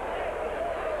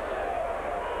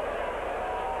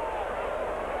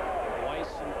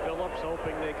 Weiss and Phillips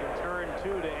hoping they can turn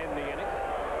 2 to end the inning.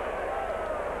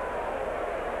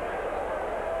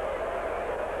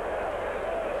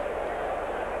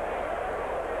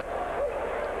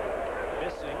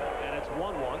 Missing, and it's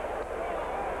 1-1.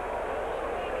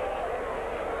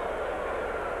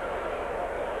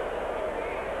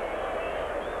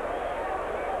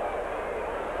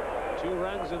 Two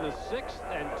runs in the 6th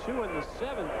and 2 in the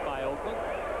 7th by Oakland.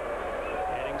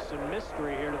 Adding some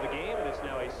mystery here to the game, and it's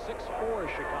now a 6-4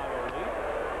 Chicago lead.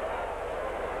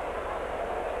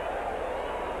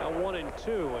 Now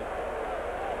 1-2, and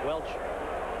Welch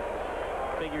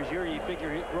figures here. You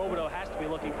figure Robideau has to be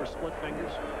looking for split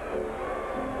fingers.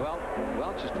 Well,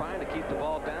 Welch is trying to keep the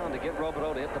ball down to get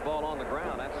Robideau to hit the ball on the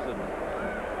ground. That's the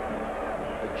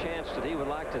chance that he would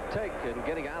like to take in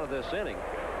getting out of this inning.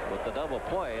 With the double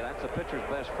play, that's a pitcher's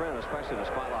best friend, especially in a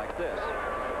spot like this.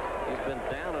 He's been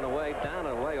down and away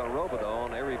on Robideau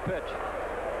on every pitch.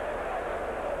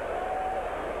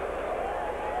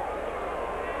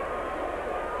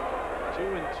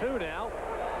 Two and 2 now.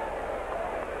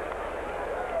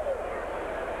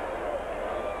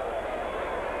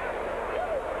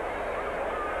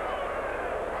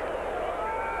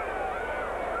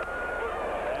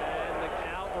 And the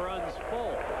count runs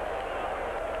full.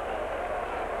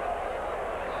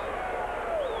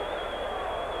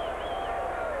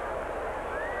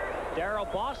 Darrell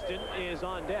Boston is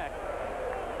on deck.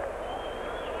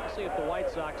 See if the White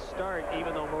Sox start,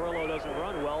 even though Murillo doesn't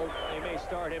run well, they may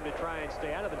start him to try and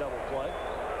stay out of the double play.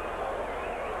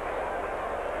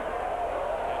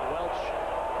 And Welch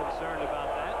concerned about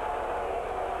that.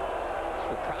 This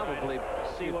would probably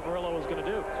see what Murillo was going to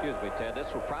do. Excuse me, Ted.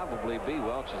 This will probably be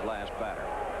Welch's last batter,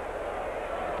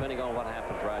 depending on what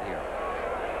happens right here.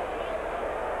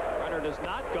 Runner does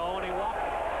not go, and he walked.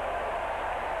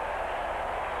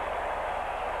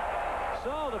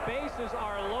 So the bases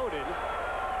are loaded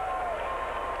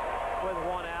with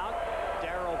one out.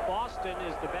 Darryl Boston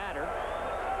is the batter.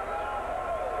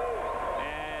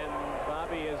 And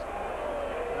Bobby is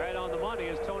right on the money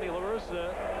as Tony La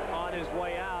Russa on his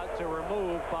way out to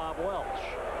remove Bob Welch.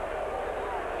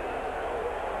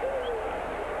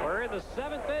 We're in the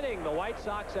 7th inning. The White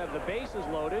Sox have the bases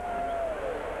loaded.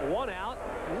 One out,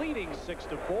 leading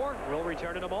 6-4. We'll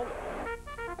return in a moment.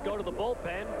 Go to the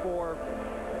bullpen for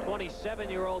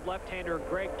 27-year-old left-hander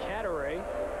Greg Cadaret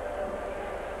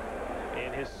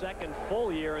in his second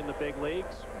full year in the big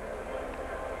leagues.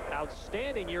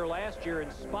 Outstanding year last year in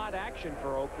spot action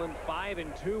for Oakland,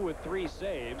 5-2 with 3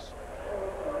 saves.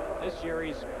 This year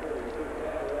he's,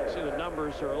 see, the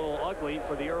numbers are a little ugly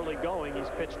for the early going. He's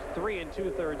pitched 3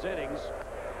 2/3 innings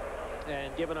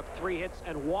and given up 3 hits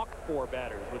and walked 4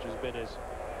 batters, which has been his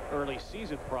early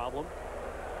season problem.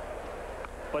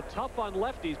 But tough on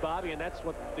lefties, Bobby, and that's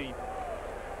what the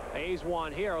A's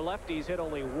want here. Lefties hit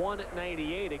only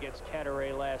 198 against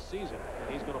Cadaret last season. And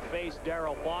he's going to face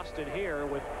Darryl Boston here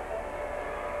with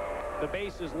the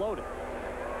bases loaded.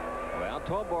 Well,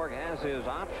 Torborg has his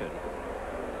option.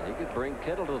 He could bring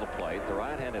Kittle to the plate, the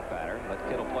right-handed batter, let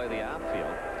Kittle play the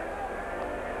outfield.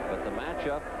 But the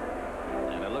matchup,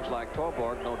 and it looks like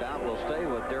Torborg, no doubt, will stay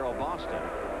with Darryl Boston.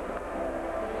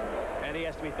 And he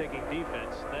has to be thinking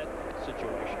defense in that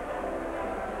situation.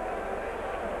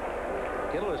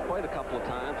 Kittle has played a couple of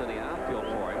times in the outfield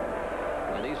for him,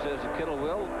 and he says that Kittle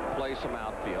will play some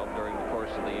outfield during the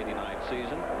course of the 89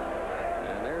 season.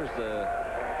 And there's the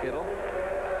Kittle.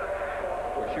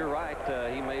 Of course, you're right.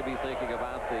 He may be thinking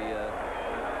about the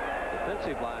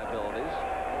defensive liabilities.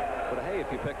 But hey, if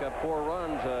you pick up 4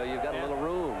 runs, you've got a little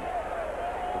room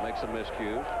to make some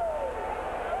miscues.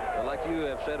 But like you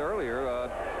have said earlier,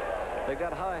 they've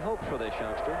got high hopes for this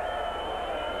youngster.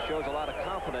 It shows a lot of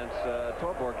confidence,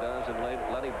 Torborg does, in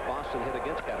letting Boston hit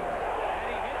against Cadaret. And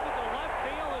he hits it to left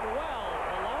field and well.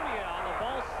 Polonia on the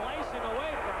ball slicing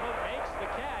away from him, makes the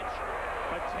catch,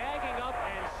 but tagging up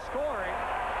and scoring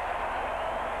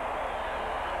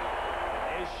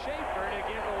is Schaefer to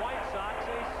give the White Sox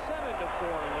a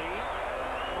 7-4 lead.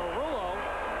 Murillo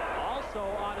also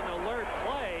on an alert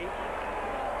play.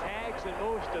 And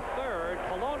moves to third.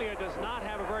 Polonia does not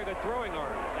have a very good throwing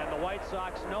arm, and the White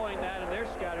Sox, knowing that in their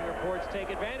scouting reports,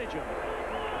 take advantage of it.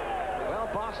 Well,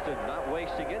 Boston not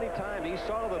wasting any time. He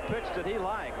saw the pitch that he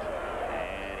liked,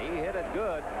 and he hit it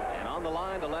good. And on the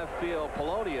line to left field,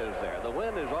 Polonia is there. The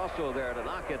wind is also there to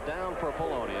knock it down for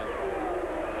Polonia.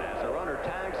 As the runner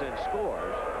tags and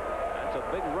scores, that's a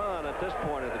big run at this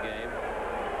point of the game.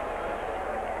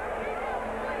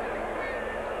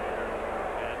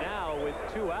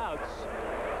 With 2 outs,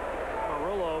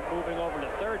 Murillo moving over to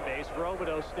third base,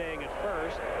 Robideau staying at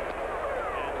first,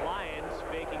 and Lyons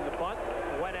faking the bunt.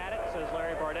 Went at it, says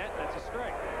Larry Barnett. That's a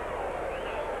strike.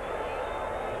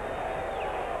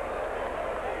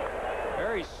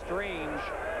 Very strange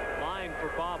line for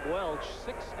Bob Welch.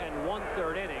 6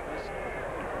 1/3 innings,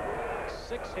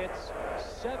 6 hits,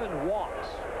 7 walks,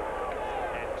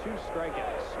 and 2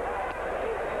 strikeouts.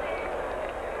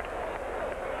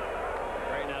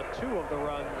 2 of the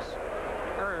runs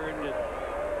earned.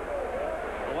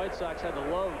 The White Sox had to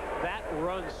love that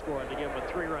run scored to give them a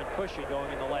 3-run cushion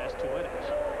going in the last 2 innings.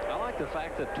 I like the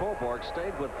fact that Torborg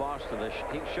stayed with Boston.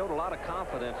 He showed a lot of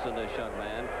confidence in this young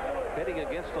man, hitting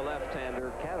against the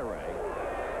left-hander Cadaret.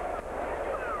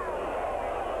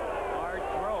 Hard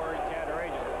thrower,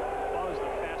 Cadaret just blows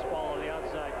the fastball on the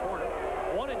outside corner.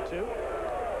 1-2.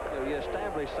 You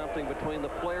establish something between the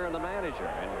player and the manager,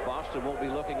 and Boston won't be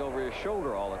looking over his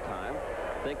shoulder all the time,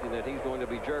 thinking that he's going to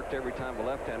be jerked every time a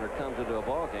left-hander comes into a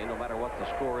ball game, no matter what the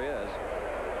score is.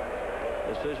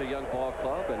 This is a young ball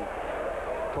club, and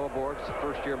Torborg's the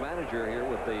first-year manager here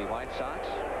with the White Sox.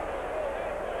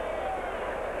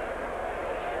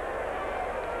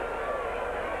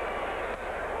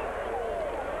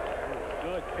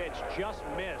 Good pitch, just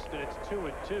missed, and it's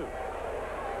 2-2.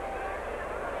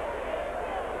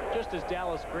 Just as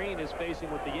Dallas Green is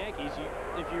facing with the Yankees,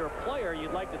 if you're a player,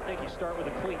 you'd like to think you start with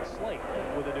a clean slate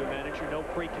with a new manager, no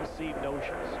preconceived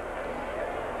notions.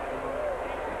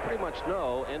 You pretty much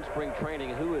know in spring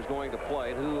training who is going to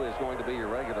play and who is going to be your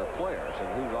regular players and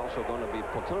who's also going to be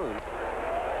platoon.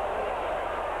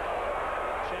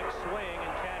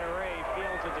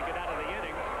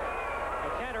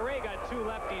 2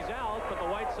 lefties out, but the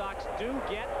White Sox do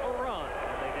get a run.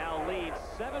 They now lead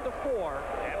 7-4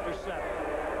 after 7.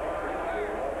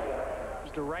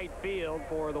 Just to right field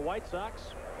for the White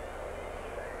Sox.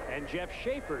 And Jeff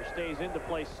Schaefer stays in to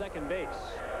play second base.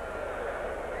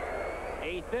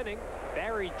 8th inning,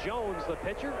 Barry Jones the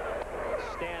pitcher,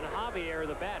 Stan Javier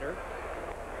the batter,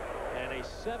 and a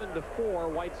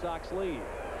 7-4 White Sox lead.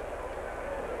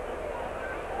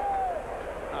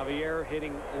 Javier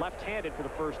hitting left-handed for the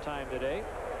first time today.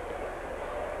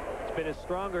 It's been a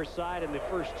stronger side in the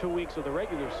first 2 weeks of the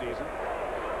regular season.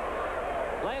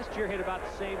 Last year hit about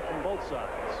the same from both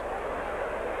sides.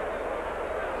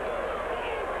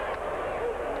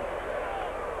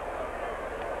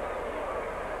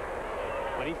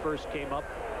 When he first came up,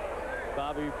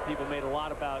 Bobby, people made a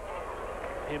lot about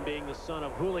him being the son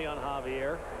of Julian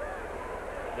Javier.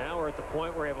 Now we're at the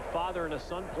point where we have a father and a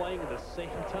son playing at the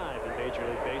same time in Major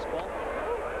League Baseball.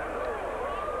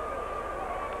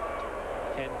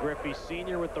 Ken Griffey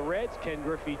Sr. with the Reds, Ken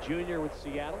Griffey Jr. with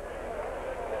Seattle.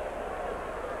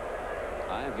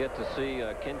 I have yet to see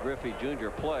Ken Griffey Jr.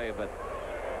 play, but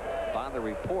by the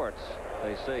reports,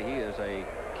 they say he is a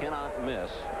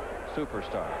cannot-miss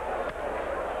superstar.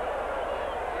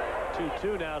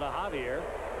 2-2 now to Javier.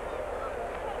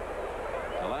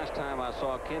 The last time I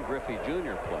saw Ken Griffey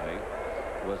Jr. play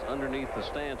was underneath the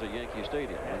stands at Yankee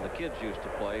Stadium, and the kids used to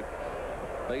play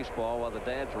baseball while the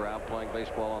dads were out playing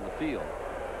baseball on the field.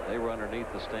 They were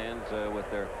underneath the stands with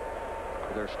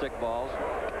their stick balls.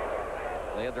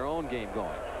 They had their own game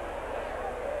going.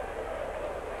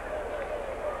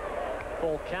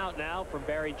 Full count now from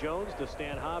Barry Jones to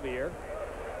Stan Javier.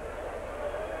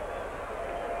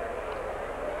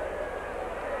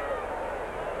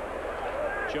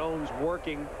 Jones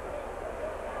working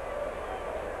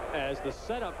as the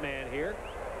setup man here.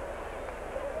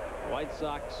 White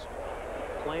Sox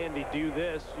plan to do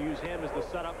this, use him as the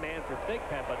setup man for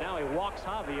Thigpen, but now he walks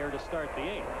Javier to start the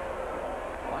 8th.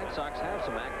 White Sox have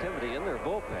some activity in their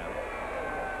bullpen.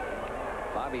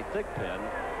 Bobby Thigpen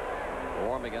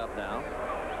warming up now.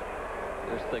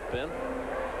 There's Thigpen.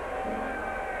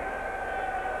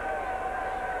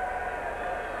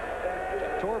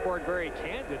 Torborg very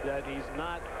candid that he doesn't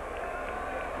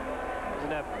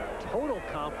have total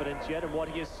confidence yet in what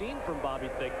he has seen from Bobby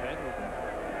Thigpen.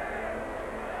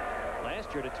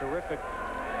 Last year, a terrific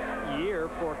year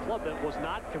for a club that was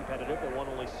not competitive, that won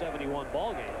only 71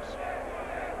 ball games.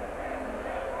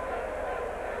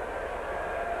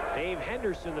 Dave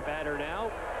Henderson, the batter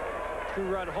now.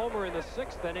 2-run homer in the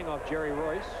 6th inning off Jerry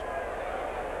Royce.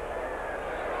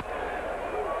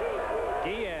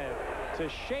 Guillen to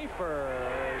Schaefer.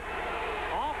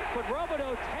 Off, but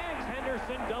Robideau tags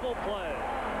Henderson, double play.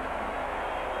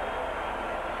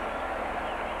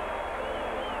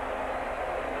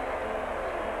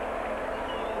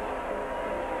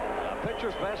 A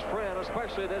pitcher's best friend,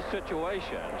 especially in this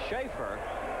situation. Schaefer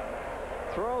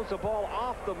throws the ball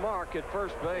off the mark at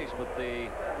first base, but the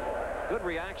good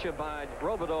reaction by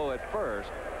Robideau at first.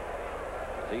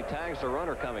 He tags the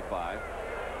runner coming by.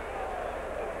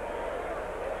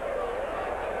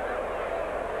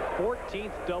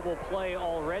 14th double play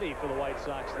already for the White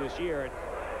Sox this year. And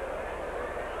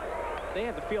they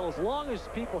have to feel as long as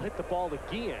people hit the ball to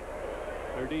Guillen,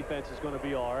 their defense is going to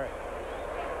be all right.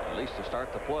 At least to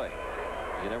start the play.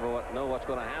 You never know what's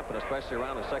going to happen, especially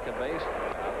around the second base.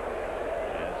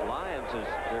 As Lyons is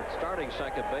their starting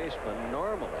second baseman.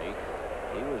 Normally,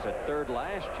 he was at third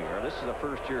last year. This is the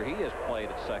first year he has played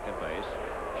at second base.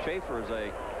 Schaefer is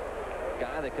a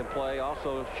guy that can play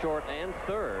also short and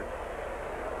third.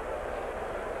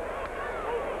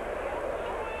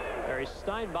 Barry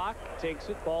Steinbach takes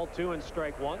it, ball 2 and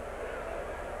strike 1.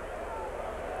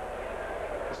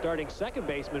 The starting second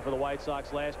baseman for the White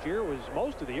Sox last year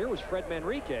most of the year was Fred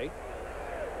Manrique,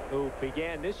 who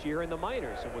began this year in the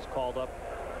minors and was called up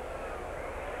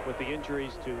with the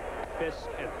injuries to Fisk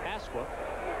and Pasqua.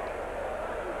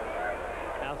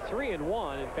 Now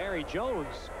 3-1, and Barry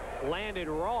Jones landed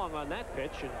wrong on that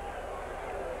pitch, and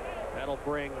that'll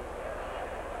bring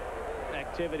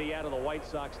activity out of the White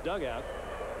Sox dugout.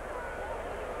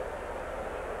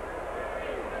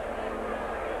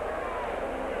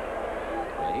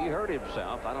 He hurt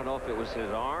himself. I don't know if it was his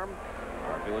arm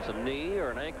or if it was a knee or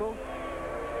an ankle.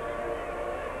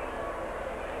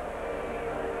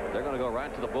 They're going to go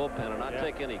right to the bullpen and not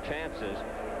take any chances,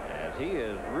 as he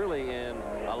is really in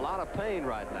a lot of pain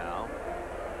right now.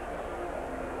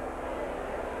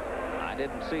 I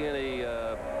didn't see any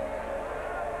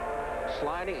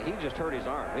sliding. He just hurt his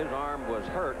arm. His arm was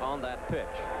hurt on that pitch,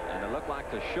 and it looked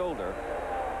like the shoulder.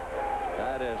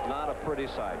 That is not a pretty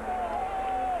sight.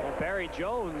 Well, Barry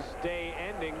Jones' day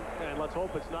ending, and let's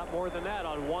hope it's not more than that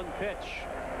on one pitch.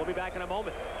 We'll be back in a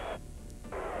moment.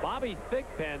 Bobby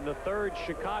Thigpen, the third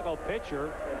Chicago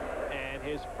pitcher, and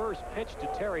his first pitch to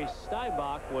Terry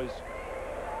Steinbach was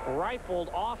rifled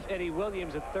off Eddie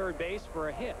Williams at third base for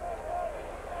a hit.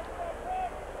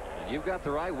 And you've got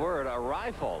the right word, a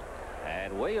rifle.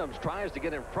 And Williams tries to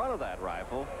get in front of that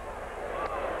rifle.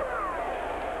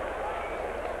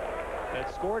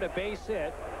 That scored a base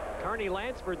hit. Carney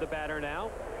Lansford, the batter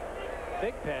now.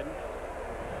 Thigpen,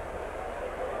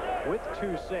 with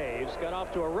 2 saves, got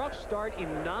off to a rough start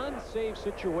in non-save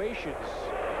situations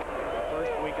the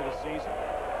first week of the season.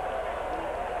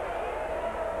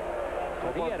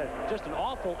 He had just an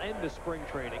awful end to spring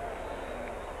training,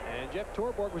 and Jeff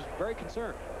Torborg was very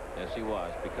concerned. Yes, he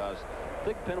was, because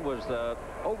Thigpen was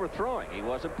overthrowing. He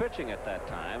wasn't pitching at that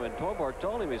time, and Torborg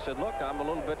told him, he said, look, I'm a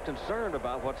little bit concerned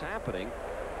about what's happening.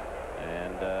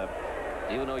 And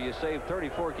even though you saved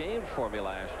 34 games for me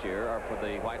last year, or for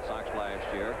the White Sox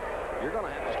last year, you're going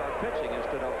to have to start pitching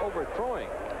instead of overthrowing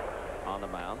on the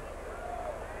mound.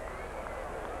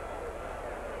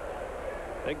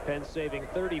 Thigpen saving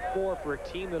 34 for a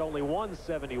team that only won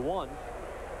 71.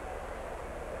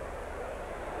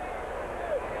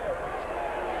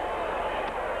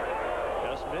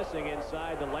 Just missing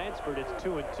inside to Lansford. It's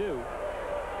 2-2.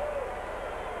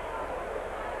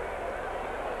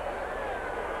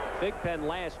 Thigpen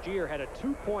last year had a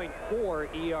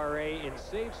 2.4 ERA in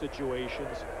save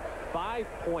situations,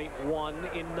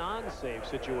 5.1 in non-save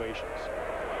situations.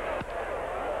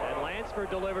 And Lansford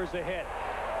delivers a hit.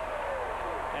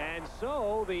 And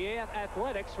so the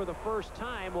Athletics, for the first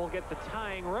time, will get the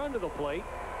tying run to the plate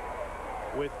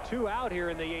with 2 out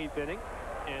here in the 8th inning,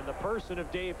 and the person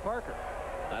of Dave Parker.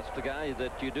 That's the guy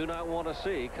that you do not want to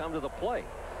see come to the plate.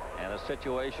 And a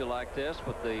situation like this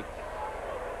with the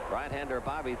right-hander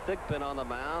Bobby Thigpen on the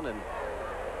mound, and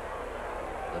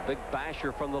the big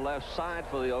basher from the left side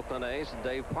for the Oakland A's,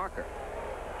 Dave Parker.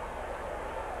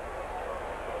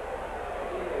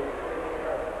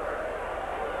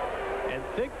 And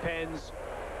Thigpen's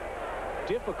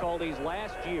difficulties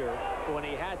last year when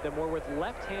he had them were with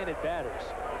left-handed batters.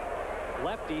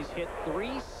 Lefties hit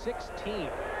 .316.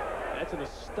 That's an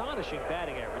astonishing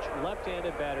batting average.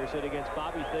 Left-handed batters hit against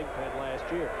Bobby Thigpen last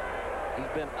year. He's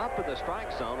been up in the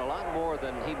strike zone a lot more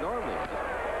than he normally does.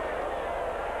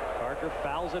 Parker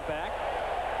fouls it back.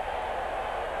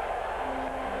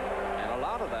 And a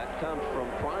lot of that comes from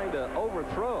trying to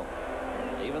overthrow.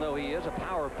 Even though he is a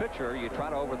power pitcher, you try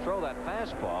to overthrow that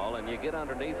fastball, and you get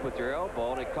underneath with your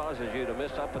elbow, and it causes you to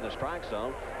miss up in the strike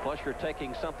zone. Plus, you're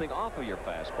taking something off of your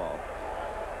fastball.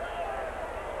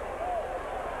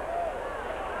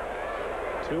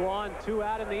 2 on, 2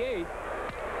 out in the 8th.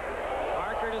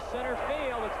 Parker to center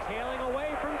field. It's tailing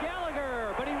away from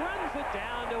Gallagher, but he runs it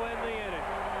down to end the inning.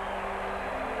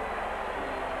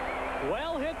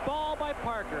 Well hit ball by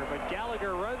Parker, but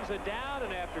Gallagher runs it down,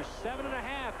 and after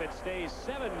 7.5, it stays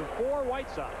 7-4 White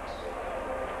Sox.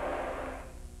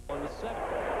 On the 7th.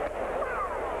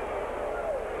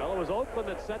 Well, it was Oakland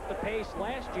that set the pace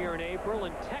last year in April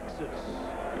in Texas.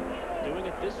 Doing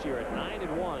it this year at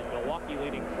 9-1. Milwaukee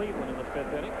leading Cleveland in the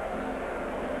 5th inning.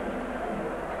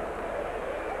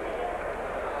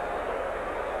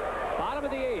 Bottom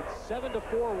of the 8th,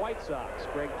 7-4 White Sox.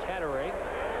 Greg Cadaret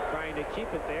trying to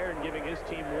keep it there and giving his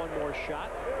team one more shot.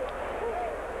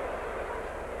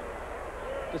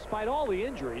 Despite all the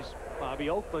injuries, Bobby,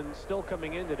 Oakland still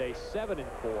coming in today 7-4.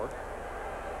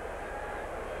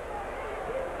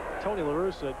 Tony La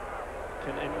Russa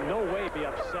can in no way be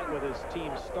upset with his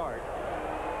team's start.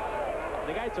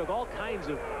 The guy took all kinds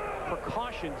of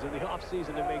precautions in the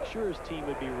offseason to make sure his team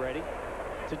would be ready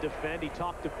to defend. He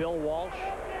talked to Bill Walsh.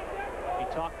 He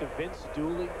talked to Vince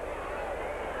Dooley.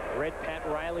 Read Pat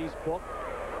Riley's book.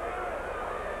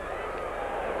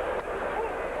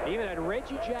 He even had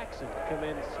Reggie Jackson come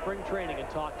in spring training and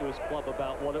talk to his club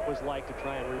about what it was like to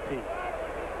try and repeat.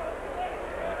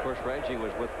 And of course, Reggie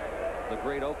was with the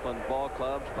great Oakland ball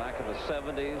clubs back in the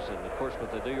 70s, and of course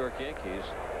with the New York Yankees.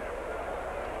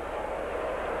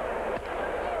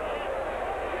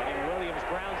 And Williams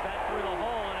grounds that through the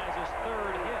hole and has his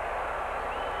 3rd hit.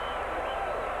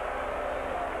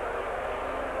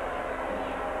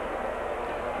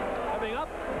 Coming up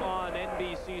on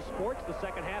NBC Sports, the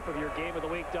second half of your Game of the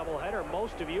Week doubleheader.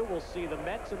 Most of you will see the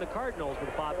Mets and the Cardinals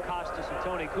with Bob Costas and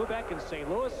Tony Kubek in St.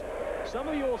 Louis. Some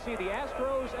of you will see the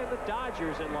Astros and the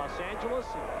Dodgers in Los Angeles.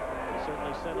 And we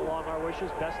certainly send along our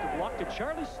wishes. Best of luck to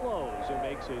Charlie Slows, who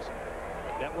makes his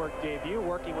network debut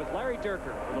working with Larry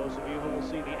Durker. For those of you who will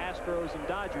see the Astros and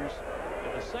Dodgers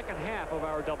in the second half of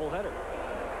our doubleheader.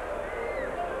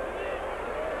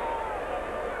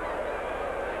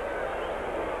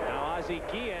 Ozzie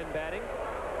Guillen batting.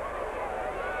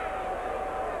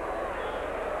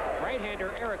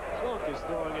 Right-hander Eric Plunk is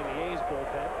throwing in the A's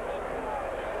bullpen.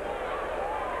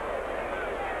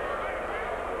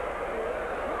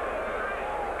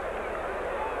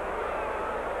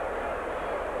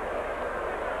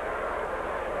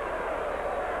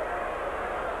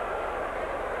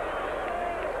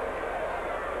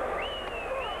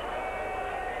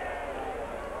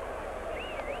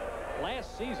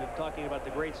 Last season, talking about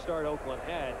the great start Oakland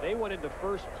had, they went into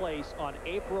first place on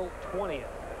April 20th.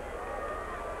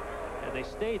 And they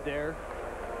stayed there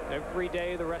every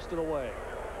day the rest of the way.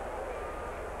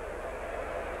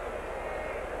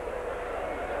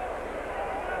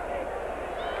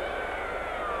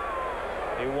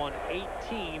 They won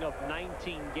 18 of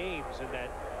 19 games in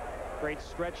that great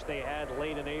stretch they had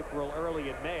late in April, early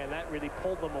in May, and that really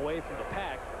pulled them away from the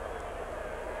pack.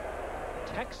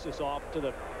 Texas off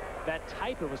to that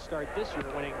type of a start this year,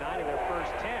 winning 9 of their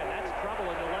first 10. That's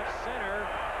trouble in the left center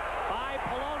by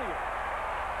Polonius.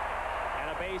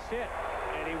 And a base hit.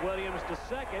 Eddie Williams to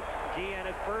second. Guillen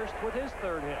at first with his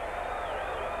third hit.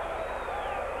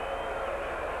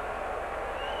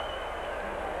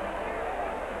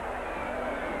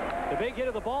 The big hit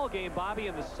of the ball game, Bobby,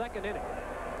 in the second inning.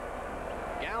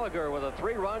 Gallagher with a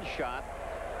 3-run shot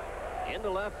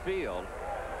into left field.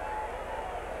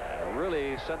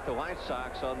 Really set the White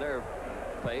Sox on their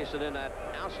pace, and then that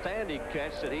outstanding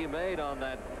catch that he made on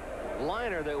that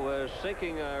liner that was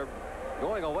sinking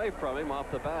going away from him off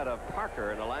the bat of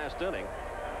Parker in the last inning.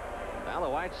 Now the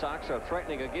White Sox are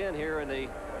threatening again here in the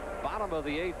bottom of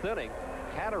the 8th inning.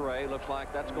 Catteray looks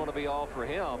like that's going to be all for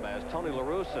him as Tony La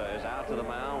Russa is out to the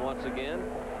mound once again.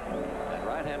 And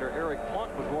right-hander Eric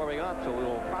Plunk was warming up, so we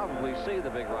will probably see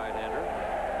the big right-hander.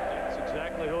 That's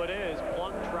exactly who it is.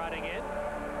 Plunk trotting in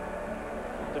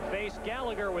to face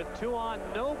Gallagher with 2 on,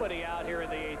 nobody out here in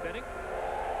the 8th inning.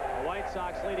 The White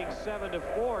Sox leading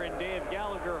 7-4, and Dave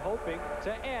Gallagher hoping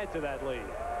to add to that lead.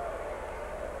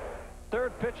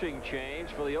 Third pitching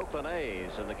change for the Oakland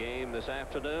A's in the game this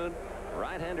afternoon.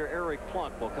 Right-hander Eric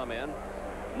Plunk will come in.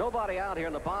 Nobody out here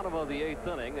in the bottom of the 8th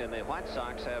inning, and the White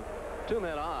Sox have 2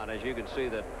 men on. As you can see,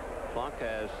 that Plunk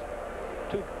has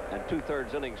 2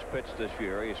 2/3 innings pitched this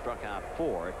year. He struck out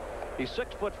 4. He's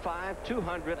 6'5",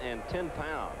 210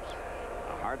 pounds.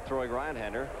 A hard-throwing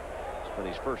right-hander. It's been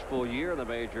his first full year in the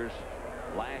majors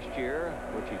last year,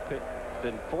 which he pitched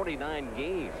in 49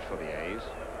 games for the A's.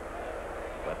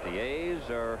 But the A's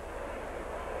are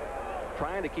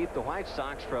trying to keep the White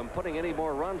Sox from putting any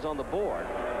more runs on the board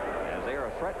as they are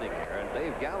threatening here. And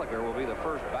Dave Gallagher will be the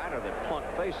first batter that Plunk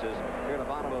faces here in the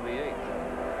bottom of the 8th.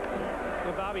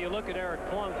 Well, Bobby, you look at Eric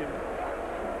Plunk, and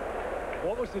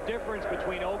what was the difference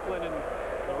between Oakland and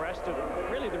the rest of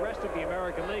the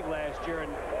American League last year?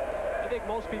 And I think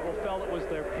most people felt it was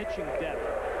their pitching depth.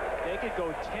 They could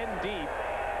go 10 deep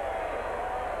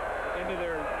into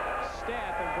their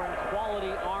staff and bring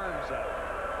quality arms out.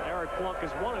 And Eric Plunk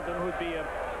is one of them, who'd be a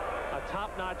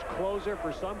top-notch closer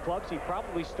for some clubs. He'd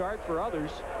probably start for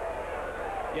others,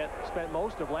 yet spent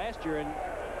most of last year in,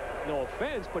 no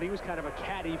offense, but he was kind of a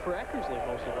caddy for Eckersley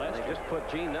most of last year. They just put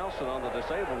Gene Nelson on the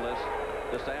disabled list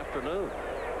this afternoon.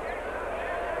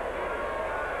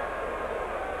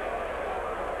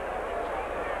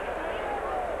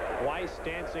 Weiss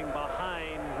dancing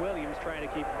behind Williams, trying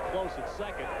to keep him close at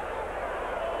second.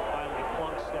 Finally,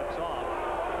 Plunk steps off.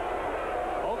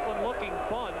 Oakland looking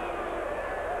fun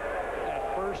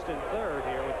at first and third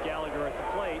here with Gallagher at the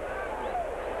plate.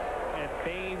 And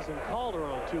Baines and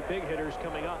Calderon, 2 big hitters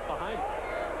coming up behind him.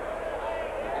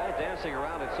 The guy dancing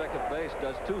around at second base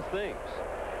does 2 things.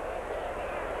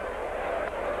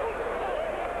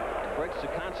 It breaks the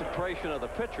concentration of the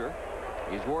pitcher.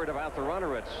 He's worried about the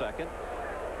runner at second.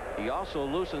 He also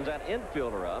loosens that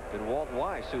infielder up in Walt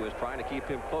Weiss, who is trying to keep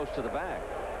him close to the bag.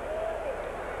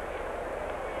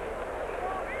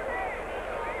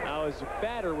 Now, as a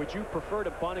batter, would you prefer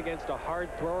to bunt against a hard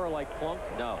thrower like Plunk?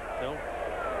 No. No?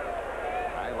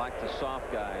 I like the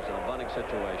soft guys in a bunting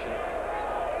situation.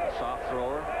 A soft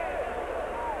thrower.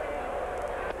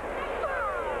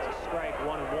 It's a strike,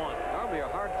 1-1. Normally a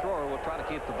hard thrower will try to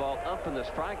keep the ball up in the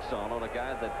strike zone on a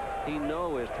guy that he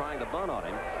knows is trying to bunt on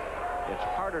him. It's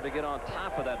harder to get on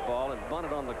top of that ball and bunt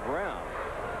it on the ground.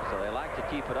 So they like to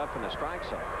keep it up in the strike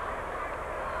zone.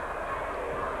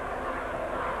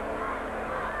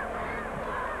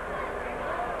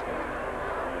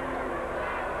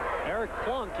 Eric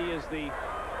Plunk, he is the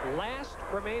last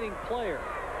remaining player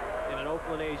in an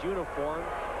Oakland A's uniform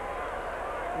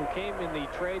who came in the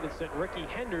trade that sent Ricky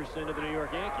Henderson to the New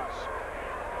York Yankees.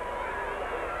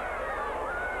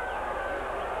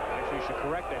 Actually you should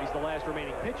correct that. He's the last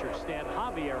remaining pitcher. Stan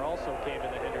Javier also came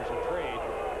in the Henderson trade.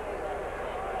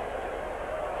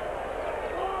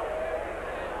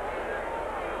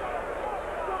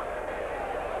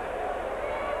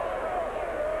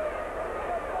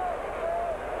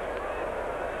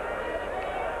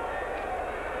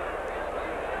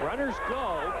 Runners go,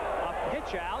 a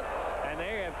pitch out, and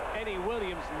they have Eddie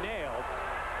Williams nailed.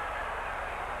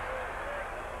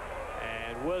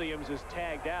 And Williams is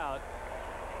tagged out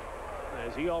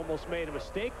as he almost made a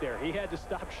mistake there. He had to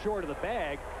stop short of the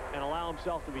bag and allow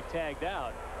himself to be tagged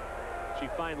out. She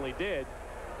finally did,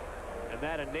 and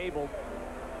that enabled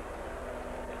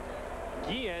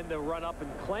Guillen to run up and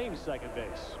claim second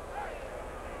base.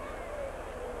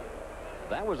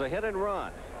 That was a hit and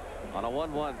run on a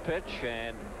 1-1 pitch,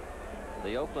 and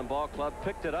the Oakland Ball Club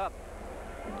picked it up.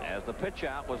 As the pitch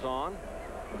out was on,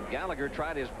 Gallagher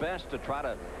tried his best to try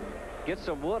to get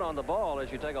some wood on the ball. As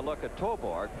you take a look at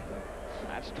Torborg,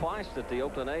 that's twice that the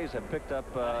Oakland A's have picked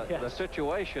up the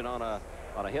situation on a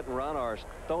hit and run or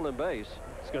stolen base.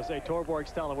 I was going to say,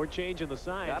 Torborg's telling him we're changing the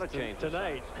signs. Gotta change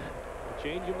tonight. We'll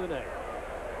change them tonight.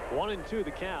 1-2 the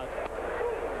count.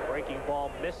 Breaking ball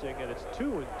missing, and it's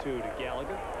 2-2 to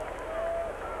Gallagher.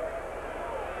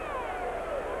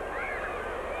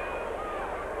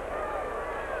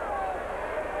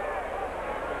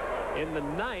 In the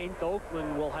 9th,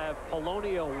 Oakland will have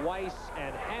Polonia, Weiss,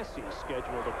 and Hasse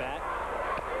scheduled to bat.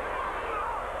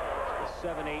 The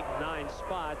 7, 8, and 9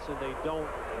 spots, and they don't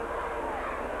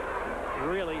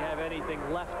really have anything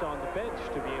left on the bench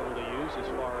to be able to use as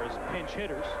far as pinch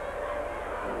hitters.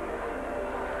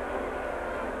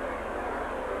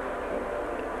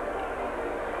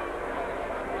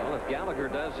 Well, if Gallagher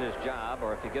does his job,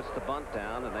 or if he gets the bunt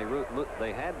down, and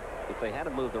if they had to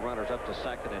move the runners up to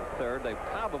second and third, they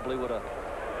probably would have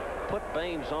put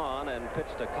Baines on and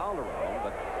pitched to Calderon,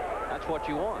 but that's what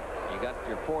you want. You got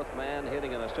your fourth man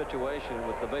hitting in a situation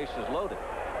with the bases loaded.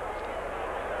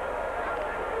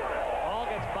 Ball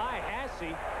gets by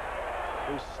Hasse,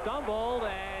 who stumbled,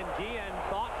 and Guillen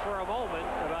thought for a moment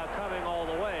about coming all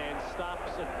the way and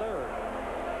stops at third.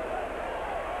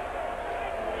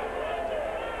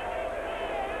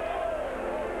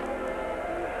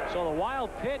 So the wild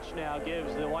pitch now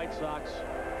gives the White Sox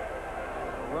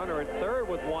a runner at third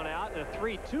with one out and a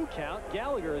 3-2 count.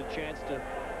 Gallagher a chance to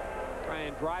try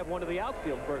and drive one to the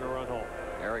outfield and bring a run home.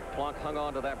 Eric Plunk hung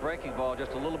on to that breaking ball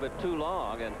just a little bit too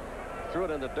long and threw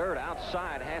it in the dirt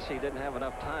outside. Hasse didn't have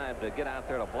enough time to get out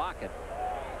there to block it.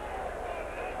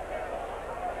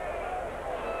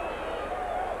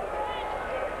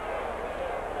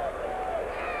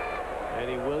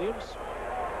 Eddie Williams.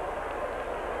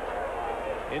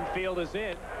 Infield is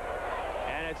in,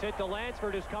 and it's hit to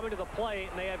Lansford, who's coming to the plate,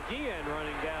 and they have Guillen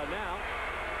running down now.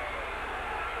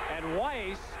 And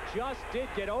Weiss just did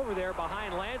get over there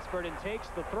behind Lansford and takes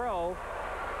the throw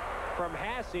from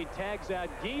Hasse, tags out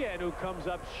Guillen, who comes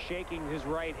up shaking his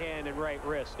right hand and right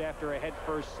wrist after a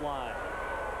head-first slide.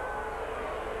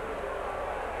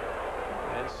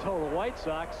 And so the White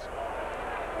Sox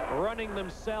running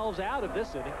themselves out of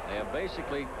this inning. They have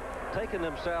basically taken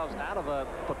themselves out of a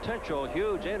potential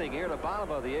huge inning here at the bottom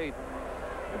of the 8th.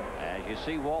 As you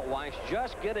see Walt Weiss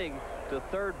just getting to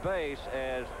third base,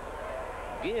 as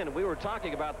again we were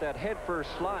talking about that head-first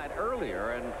slide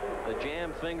earlier and the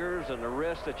jam fingers and the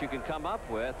wrist that you can come up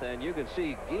with, and you can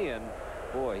see Guillen,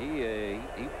 boy, he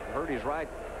hurt his right,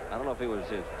 I don't know if it was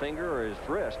his finger or his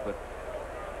wrist, but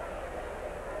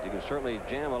you can certainly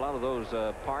jam a lot of those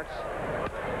parts.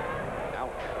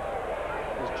 Ouch.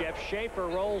 As Jeff Schaefer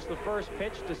rolls the first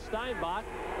pitch to Steinbach,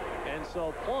 and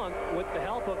so Plunk, with the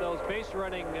help of those base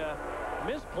running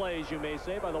misplays, you may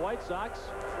say, by the White Sox,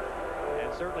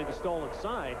 and certainly the stolen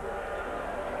sign,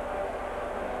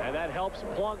 and that helps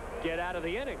Plunk get out of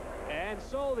the inning. And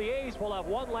so the A's will have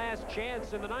one last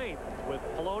chance in the 9th with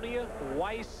Polonia,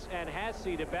 Weiss, and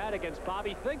Hasse to bat against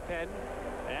Bobby Thigpen,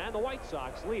 and the White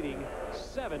Sox leading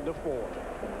 7-4.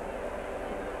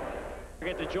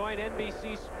 Get to join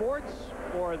NBC Sports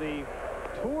for the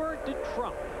Tour de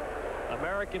Trump.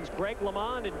 Americans Greg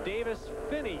LeMond and Davis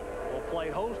Finney will play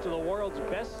host to the world's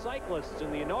best cyclists in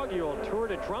the inaugural Tour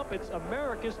de Trump. It's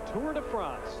America's Tour de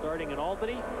France, starting in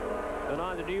Albany, then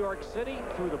on to New York City,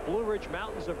 through the Blue Ridge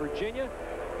Mountains of Virginia,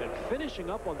 and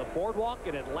finishing up on the boardwalk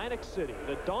in Atlantic City.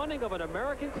 The dawning of an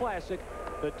American classic,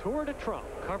 the Tour de Trump.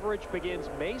 Coverage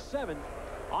begins May 7th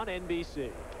on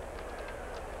NBC.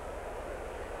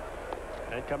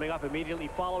 And coming up immediately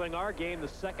following our game, the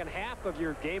second half of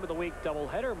your Game of the Week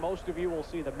doubleheader. Most of you will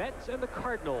see the Mets and the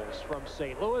Cardinals from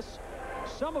St. Louis.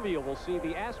 Some of you will see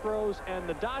the Astros and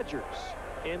the Dodgers.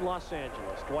 in Los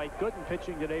Angeles. Dwight Gooden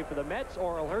pitching today for the Mets.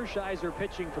 Orel Hershiser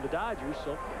pitching for the Dodgers.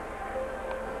 So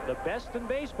the best in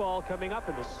baseball coming up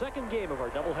in the second game of our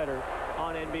doubleheader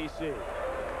on NBC.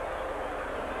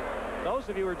 Those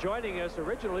of you who are joining us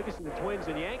originally, this is the Twins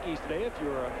and Yankees today. If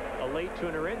you're a late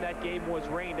tuner in, that game was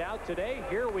rained out today.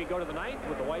 Here we go to the ninth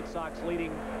with the White Sox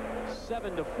leading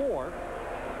 7-4.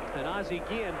 And Ozzie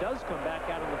Guillen does come back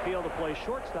out on the field to play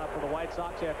shortstop for the White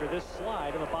Sox after this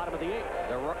slide in the bottom of the eighth.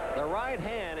 The right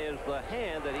hand is the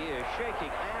hand that he is shaking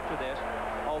after this.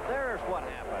 Oh, there's what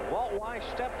happened. Walt Weiss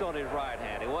stepped on his right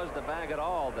hand. It wasn't the bag at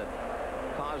all that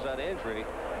caused that injury.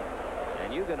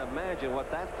 And you can imagine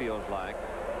what that feels like.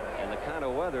 And the kind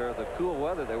of weather, the cool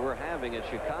weather that we're having in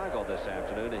Chicago this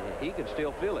afternoon, and he can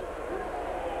still feel it.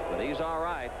 But he's all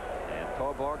right. And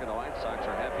Torborg and the White Sox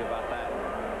are happy about that.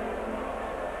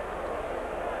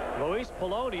 Luis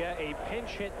Polonia, a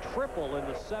pinch hit triple in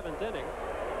the 7th inning.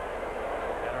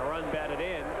 And a run batted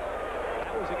in.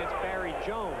 That was against Barry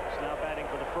Jones, now batting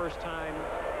for the first time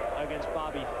against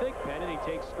Bobby Thigpen, and he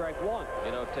takes strike one.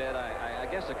 You know, Ted, I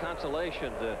guess the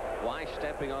consolation to Weiss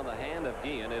stepping on the hand of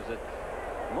Guillen is that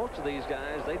most of these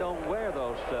guys, they don't wear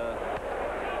those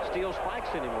steel spikes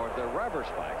anymore. They're rubber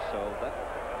spikes, so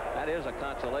that is a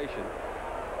consolation.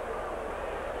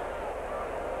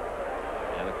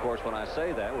 And of course, when I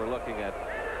say that, we're looking at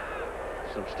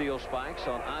some steel spikes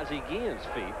on Ozzie Guillen's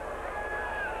feet.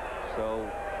 So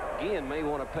Guillen may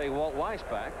want to pay Walt Weiss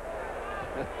back.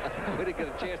 We didn't get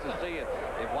a chance to see it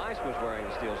if Weiss was wearing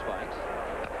the steel spikes.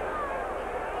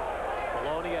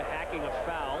 Polonia hacking a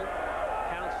foul.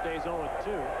 Count stays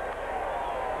 0-2.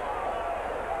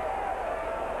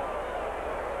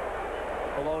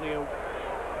 Polonia,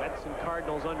 Mets and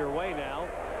Cardinals underway now.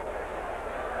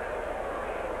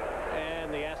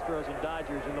 And the Astros and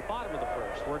Dodgers in the bottom of the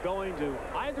first. We're going to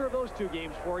either of those two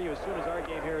games for you as soon as our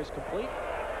game here is complete.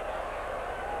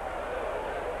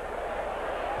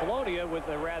 Polonia with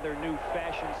a rather new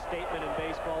fashion statement in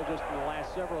baseball just in the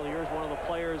last several years. One of the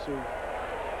players who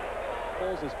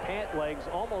pulls his pant legs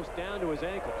almost down to his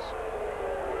ankles.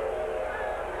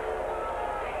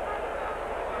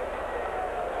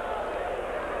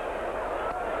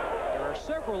 There are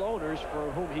several owners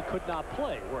for whom he could not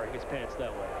play wearing his pants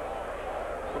that way.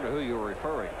 I wonder who you're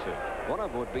referring to. One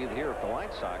of them would be here at the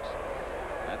White Sox.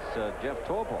 That's Jeff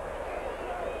Torborg.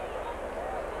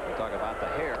 We talk about the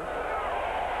hair.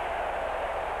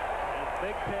 And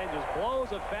Big Pen just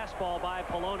blows a fastball by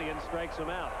Polonia and strikes him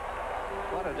out.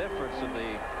 What a difference in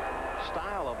the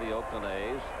style of the Oakland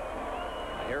A's.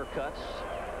 Haircuts.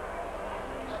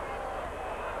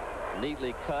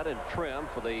 Neatly cut and trimmed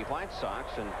for the White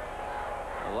Sox. And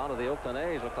a lot of the Oakland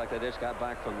A's look like they just got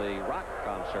back from the rock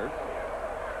concert.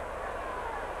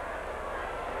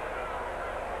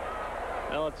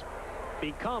 Well, it's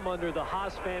become under the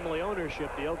Haas family ownership.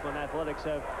 The Oakland Athletics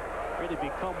have really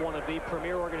become one of the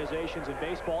premier organizations in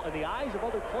baseball in the eyes of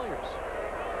other players.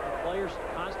 The players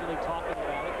constantly talking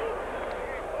about it.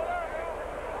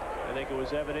 I think it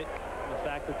was evident in the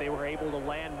fact that they were able to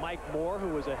land Mike Moore, who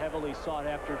was a heavily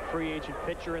sought-after free agent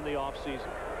pitcher in the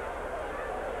offseason.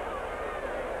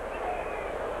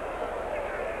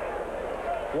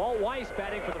 Walt Weiss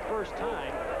batting for the first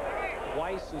time.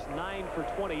 Weiss is 9 for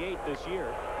 28 this year.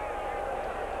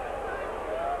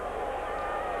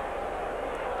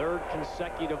 Third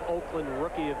consecutive Oakland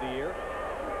Rookie of the Year.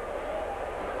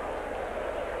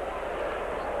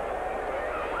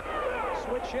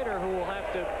 Switch hitter who will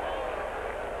have to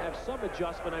have some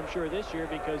adjustment, I'm sure, this year,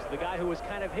 because the guy who was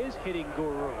kind of his hitting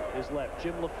guru is left.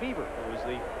 Jim Lefebvre, who was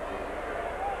the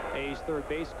A's third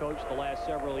base coach the last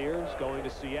several years, going to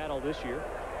Seattle this year.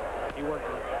 He worked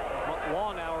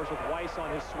long hours with Weiss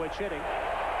on his switch hitting.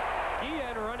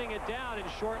 Guillen running it down in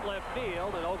short left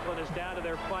field, and Oakland is down to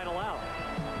their final out.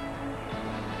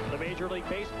 The Major League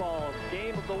Baseball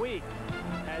Game of the Week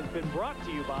has been brought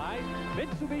to you by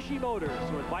Mitsubishi Motors,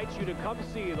 who invites you to come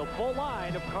see the full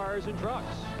line of cars and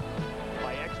trucks.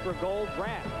 By Extra Gold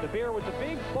Draft, the beer with the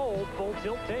big, bold, full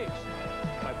tilt taste.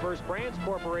 By First Brands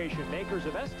Corporation, makers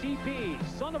of STP,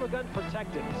 Son of a Gun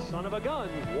Protected, Son of a Gun,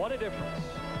 what a difference.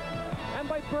 And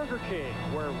by Burger King,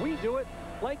 where we do it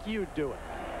like you do it.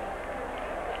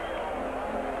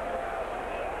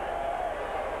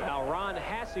 Now Ron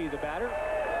Hasse, the batter.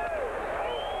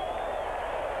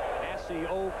 Hasse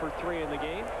 0 for 3 in the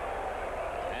game.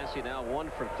 Hasse now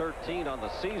 1 for 13 on the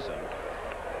season.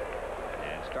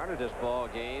 And started this ball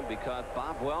game because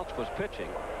Bob Welch was pitching.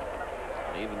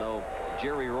 And even though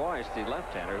Jerry Royce, the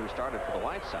left-hander who started for the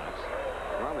White Sox,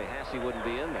 probably Hasse wouldn't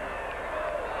be in there.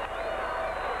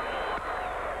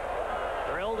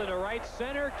 Drilled into right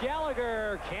center.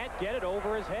 Gallagher can't get it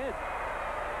over his head.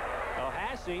 So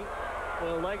Hasse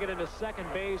will leg it into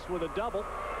second base with a double.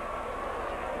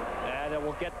 And it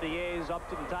will get the A's up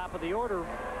to the top of the order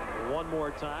one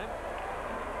more time.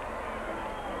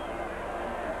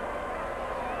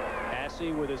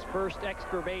 Massey with his first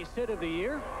extra base hit of the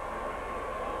year.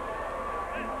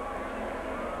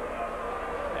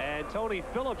 And Tony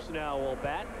Phillips now will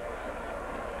bat.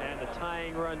 And the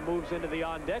tying run moves into the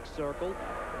on-deck circle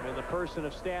in the person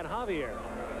of Stan Javier.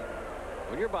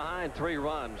 When you're behind 3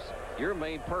 runs, your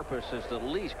main purpose is to at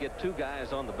least get 2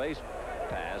 guys on the base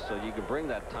pass so you can bring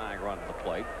that tying run to the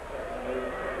plate.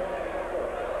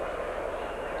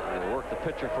 You work the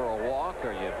pitcher for a walk,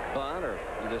 or you bunt, or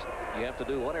you have to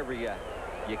do whatever you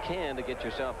can to get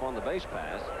yourself on the base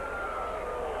pass.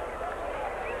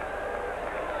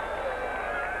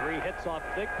 3 hits off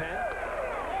Thigpen.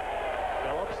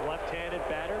 Phillips, left-handed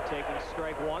batter, taking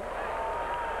strike 1.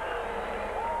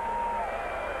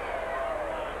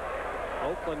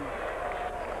 Oakland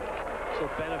so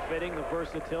benefiting the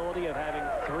versatility of having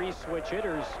 3 switch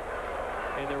hitters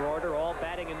in their order, all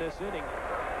batting in this inning.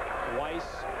 Weiss,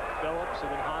 Phillips,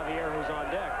 and then Javier, who's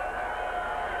on deck.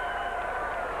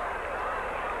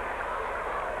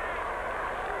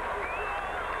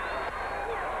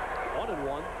 One and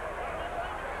one.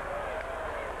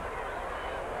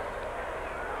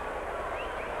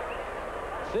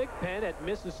 Thigpen at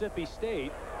Mississippi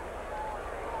State,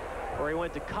 where he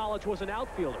went to college, was an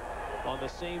outfielder on the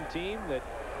same team that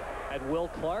had Will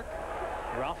Clark,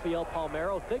 Rafael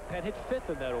Palmeiro. Thigpen hit 5th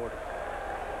in that order.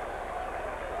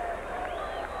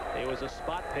 He was a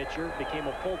spot pitcher, became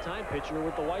a full-time pitcher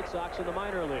with the White Sox in the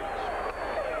minor leagues.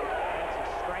 That's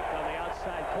a strike on the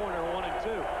outside corner,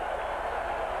 1-2.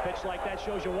 Pitch like that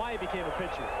shows you why he became a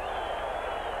pitcher.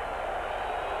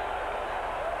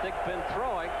 Thigpen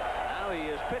throwing. Now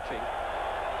he is pitching.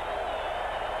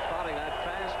 Spotting that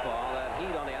fastball, that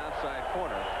heat on the outside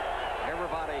corner.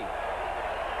 Everybody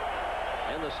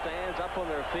in the stands, up on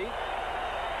their feet.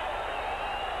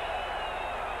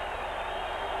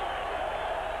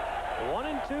 One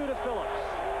and 2 to Phillips.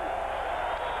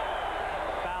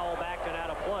 Foul back and out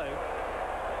of play.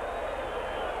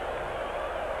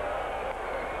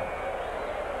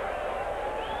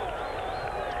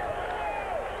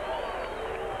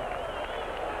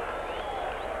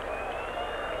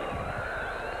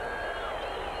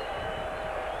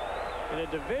 In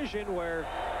a division where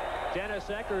Dennis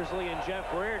Eckersley and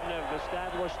Jeff Reardon have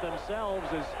established themselves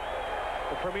as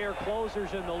the premier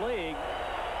closers in the league,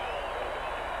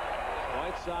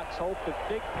 White Sox hope that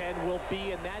Thigpen will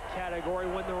be in that category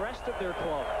when the rest of their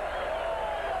club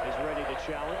is ready to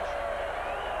challenge.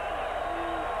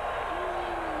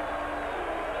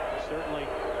 Certainly,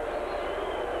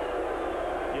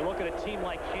 you look at a team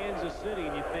like Kansas City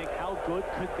and you think, how good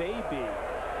could they be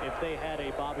if they had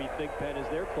a Bobby Thigpen as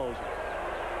their closer?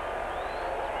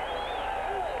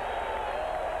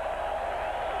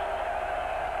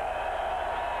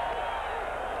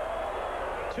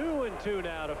 Two and 2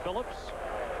 now to Phillips.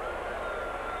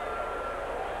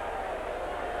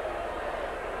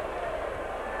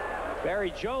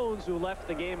 Barry Jones, who left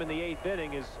the game in the 8th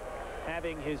inning, is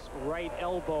having his right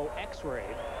elbow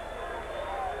x-rayed.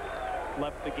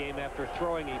 Left the game after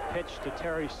throwing a pitch to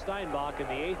Terry Steinbach in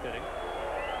the 8th inning.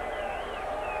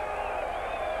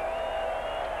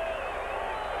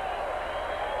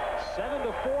 Seven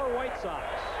to 4 White Sox.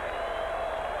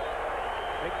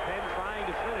 Thigpen trying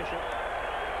to finish it.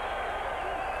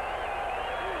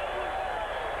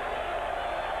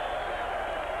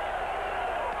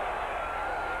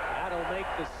 Make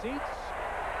the seats,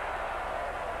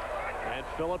 and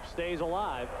Phillips stays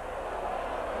alive.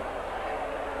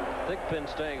 Thigpen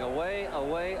staying away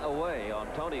on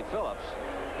Tony Phillips.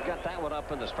 He got that one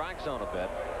up in the strike zone a bit.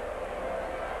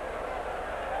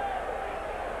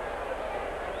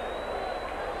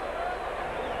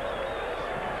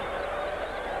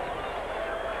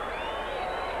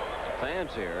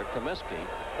 Fans here at Comiskey,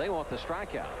 they want the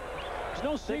strikeout. There's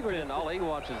no secret. Thigpen, all he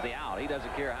wants is the out. He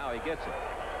doesn't care how he gets it.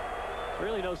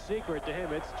 Really no secret to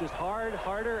him. It's just hard,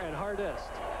 harder, and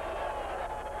hardest.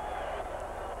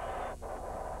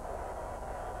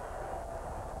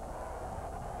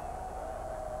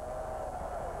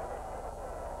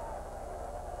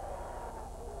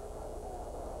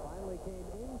 Finally came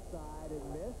inside and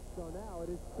missed, so now it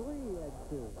is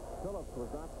 3-2. Phillips was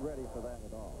not ready for that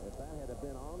at all. If that had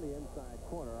been on the inside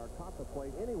corner or caught the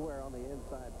plate anywhere on the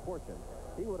inside portion,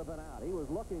 he would have been out. He was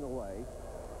looking away.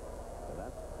 So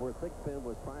that's where Thigpen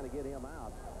was trying to get him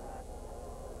out.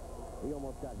 He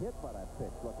almost got hit by that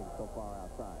pitch looking so far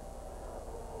outside.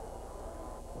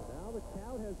 So now the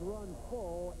count has run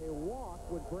full. A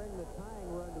walk would bring the tying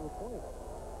run to a point.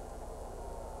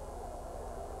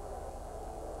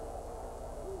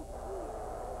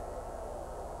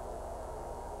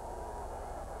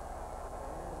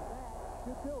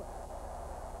 should do it.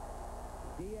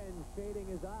 Guillen shading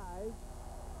his eyes.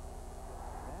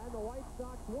 And the White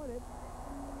Sox win it.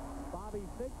 Bobby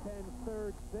Thigpen's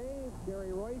third save.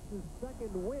 Jerry Royce's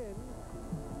second win.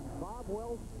 Bob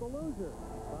Welch the loser.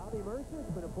 Bobby Mercer,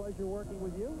 it's been a pleasure working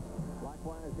with you.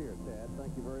 Likewise here, Ted.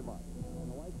 Thank you very much. And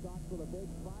the White Sox with a big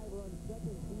 5-run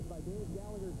second seed by Dave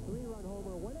Gallagher's 3-run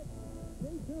homer win it.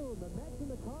 Stay tuned. The Mets and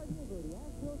the Cardinals or the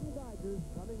Astros and Dodgers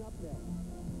coming up next.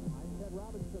 I'm Ted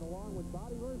Robinson along with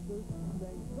Bobby Mercer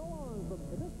saying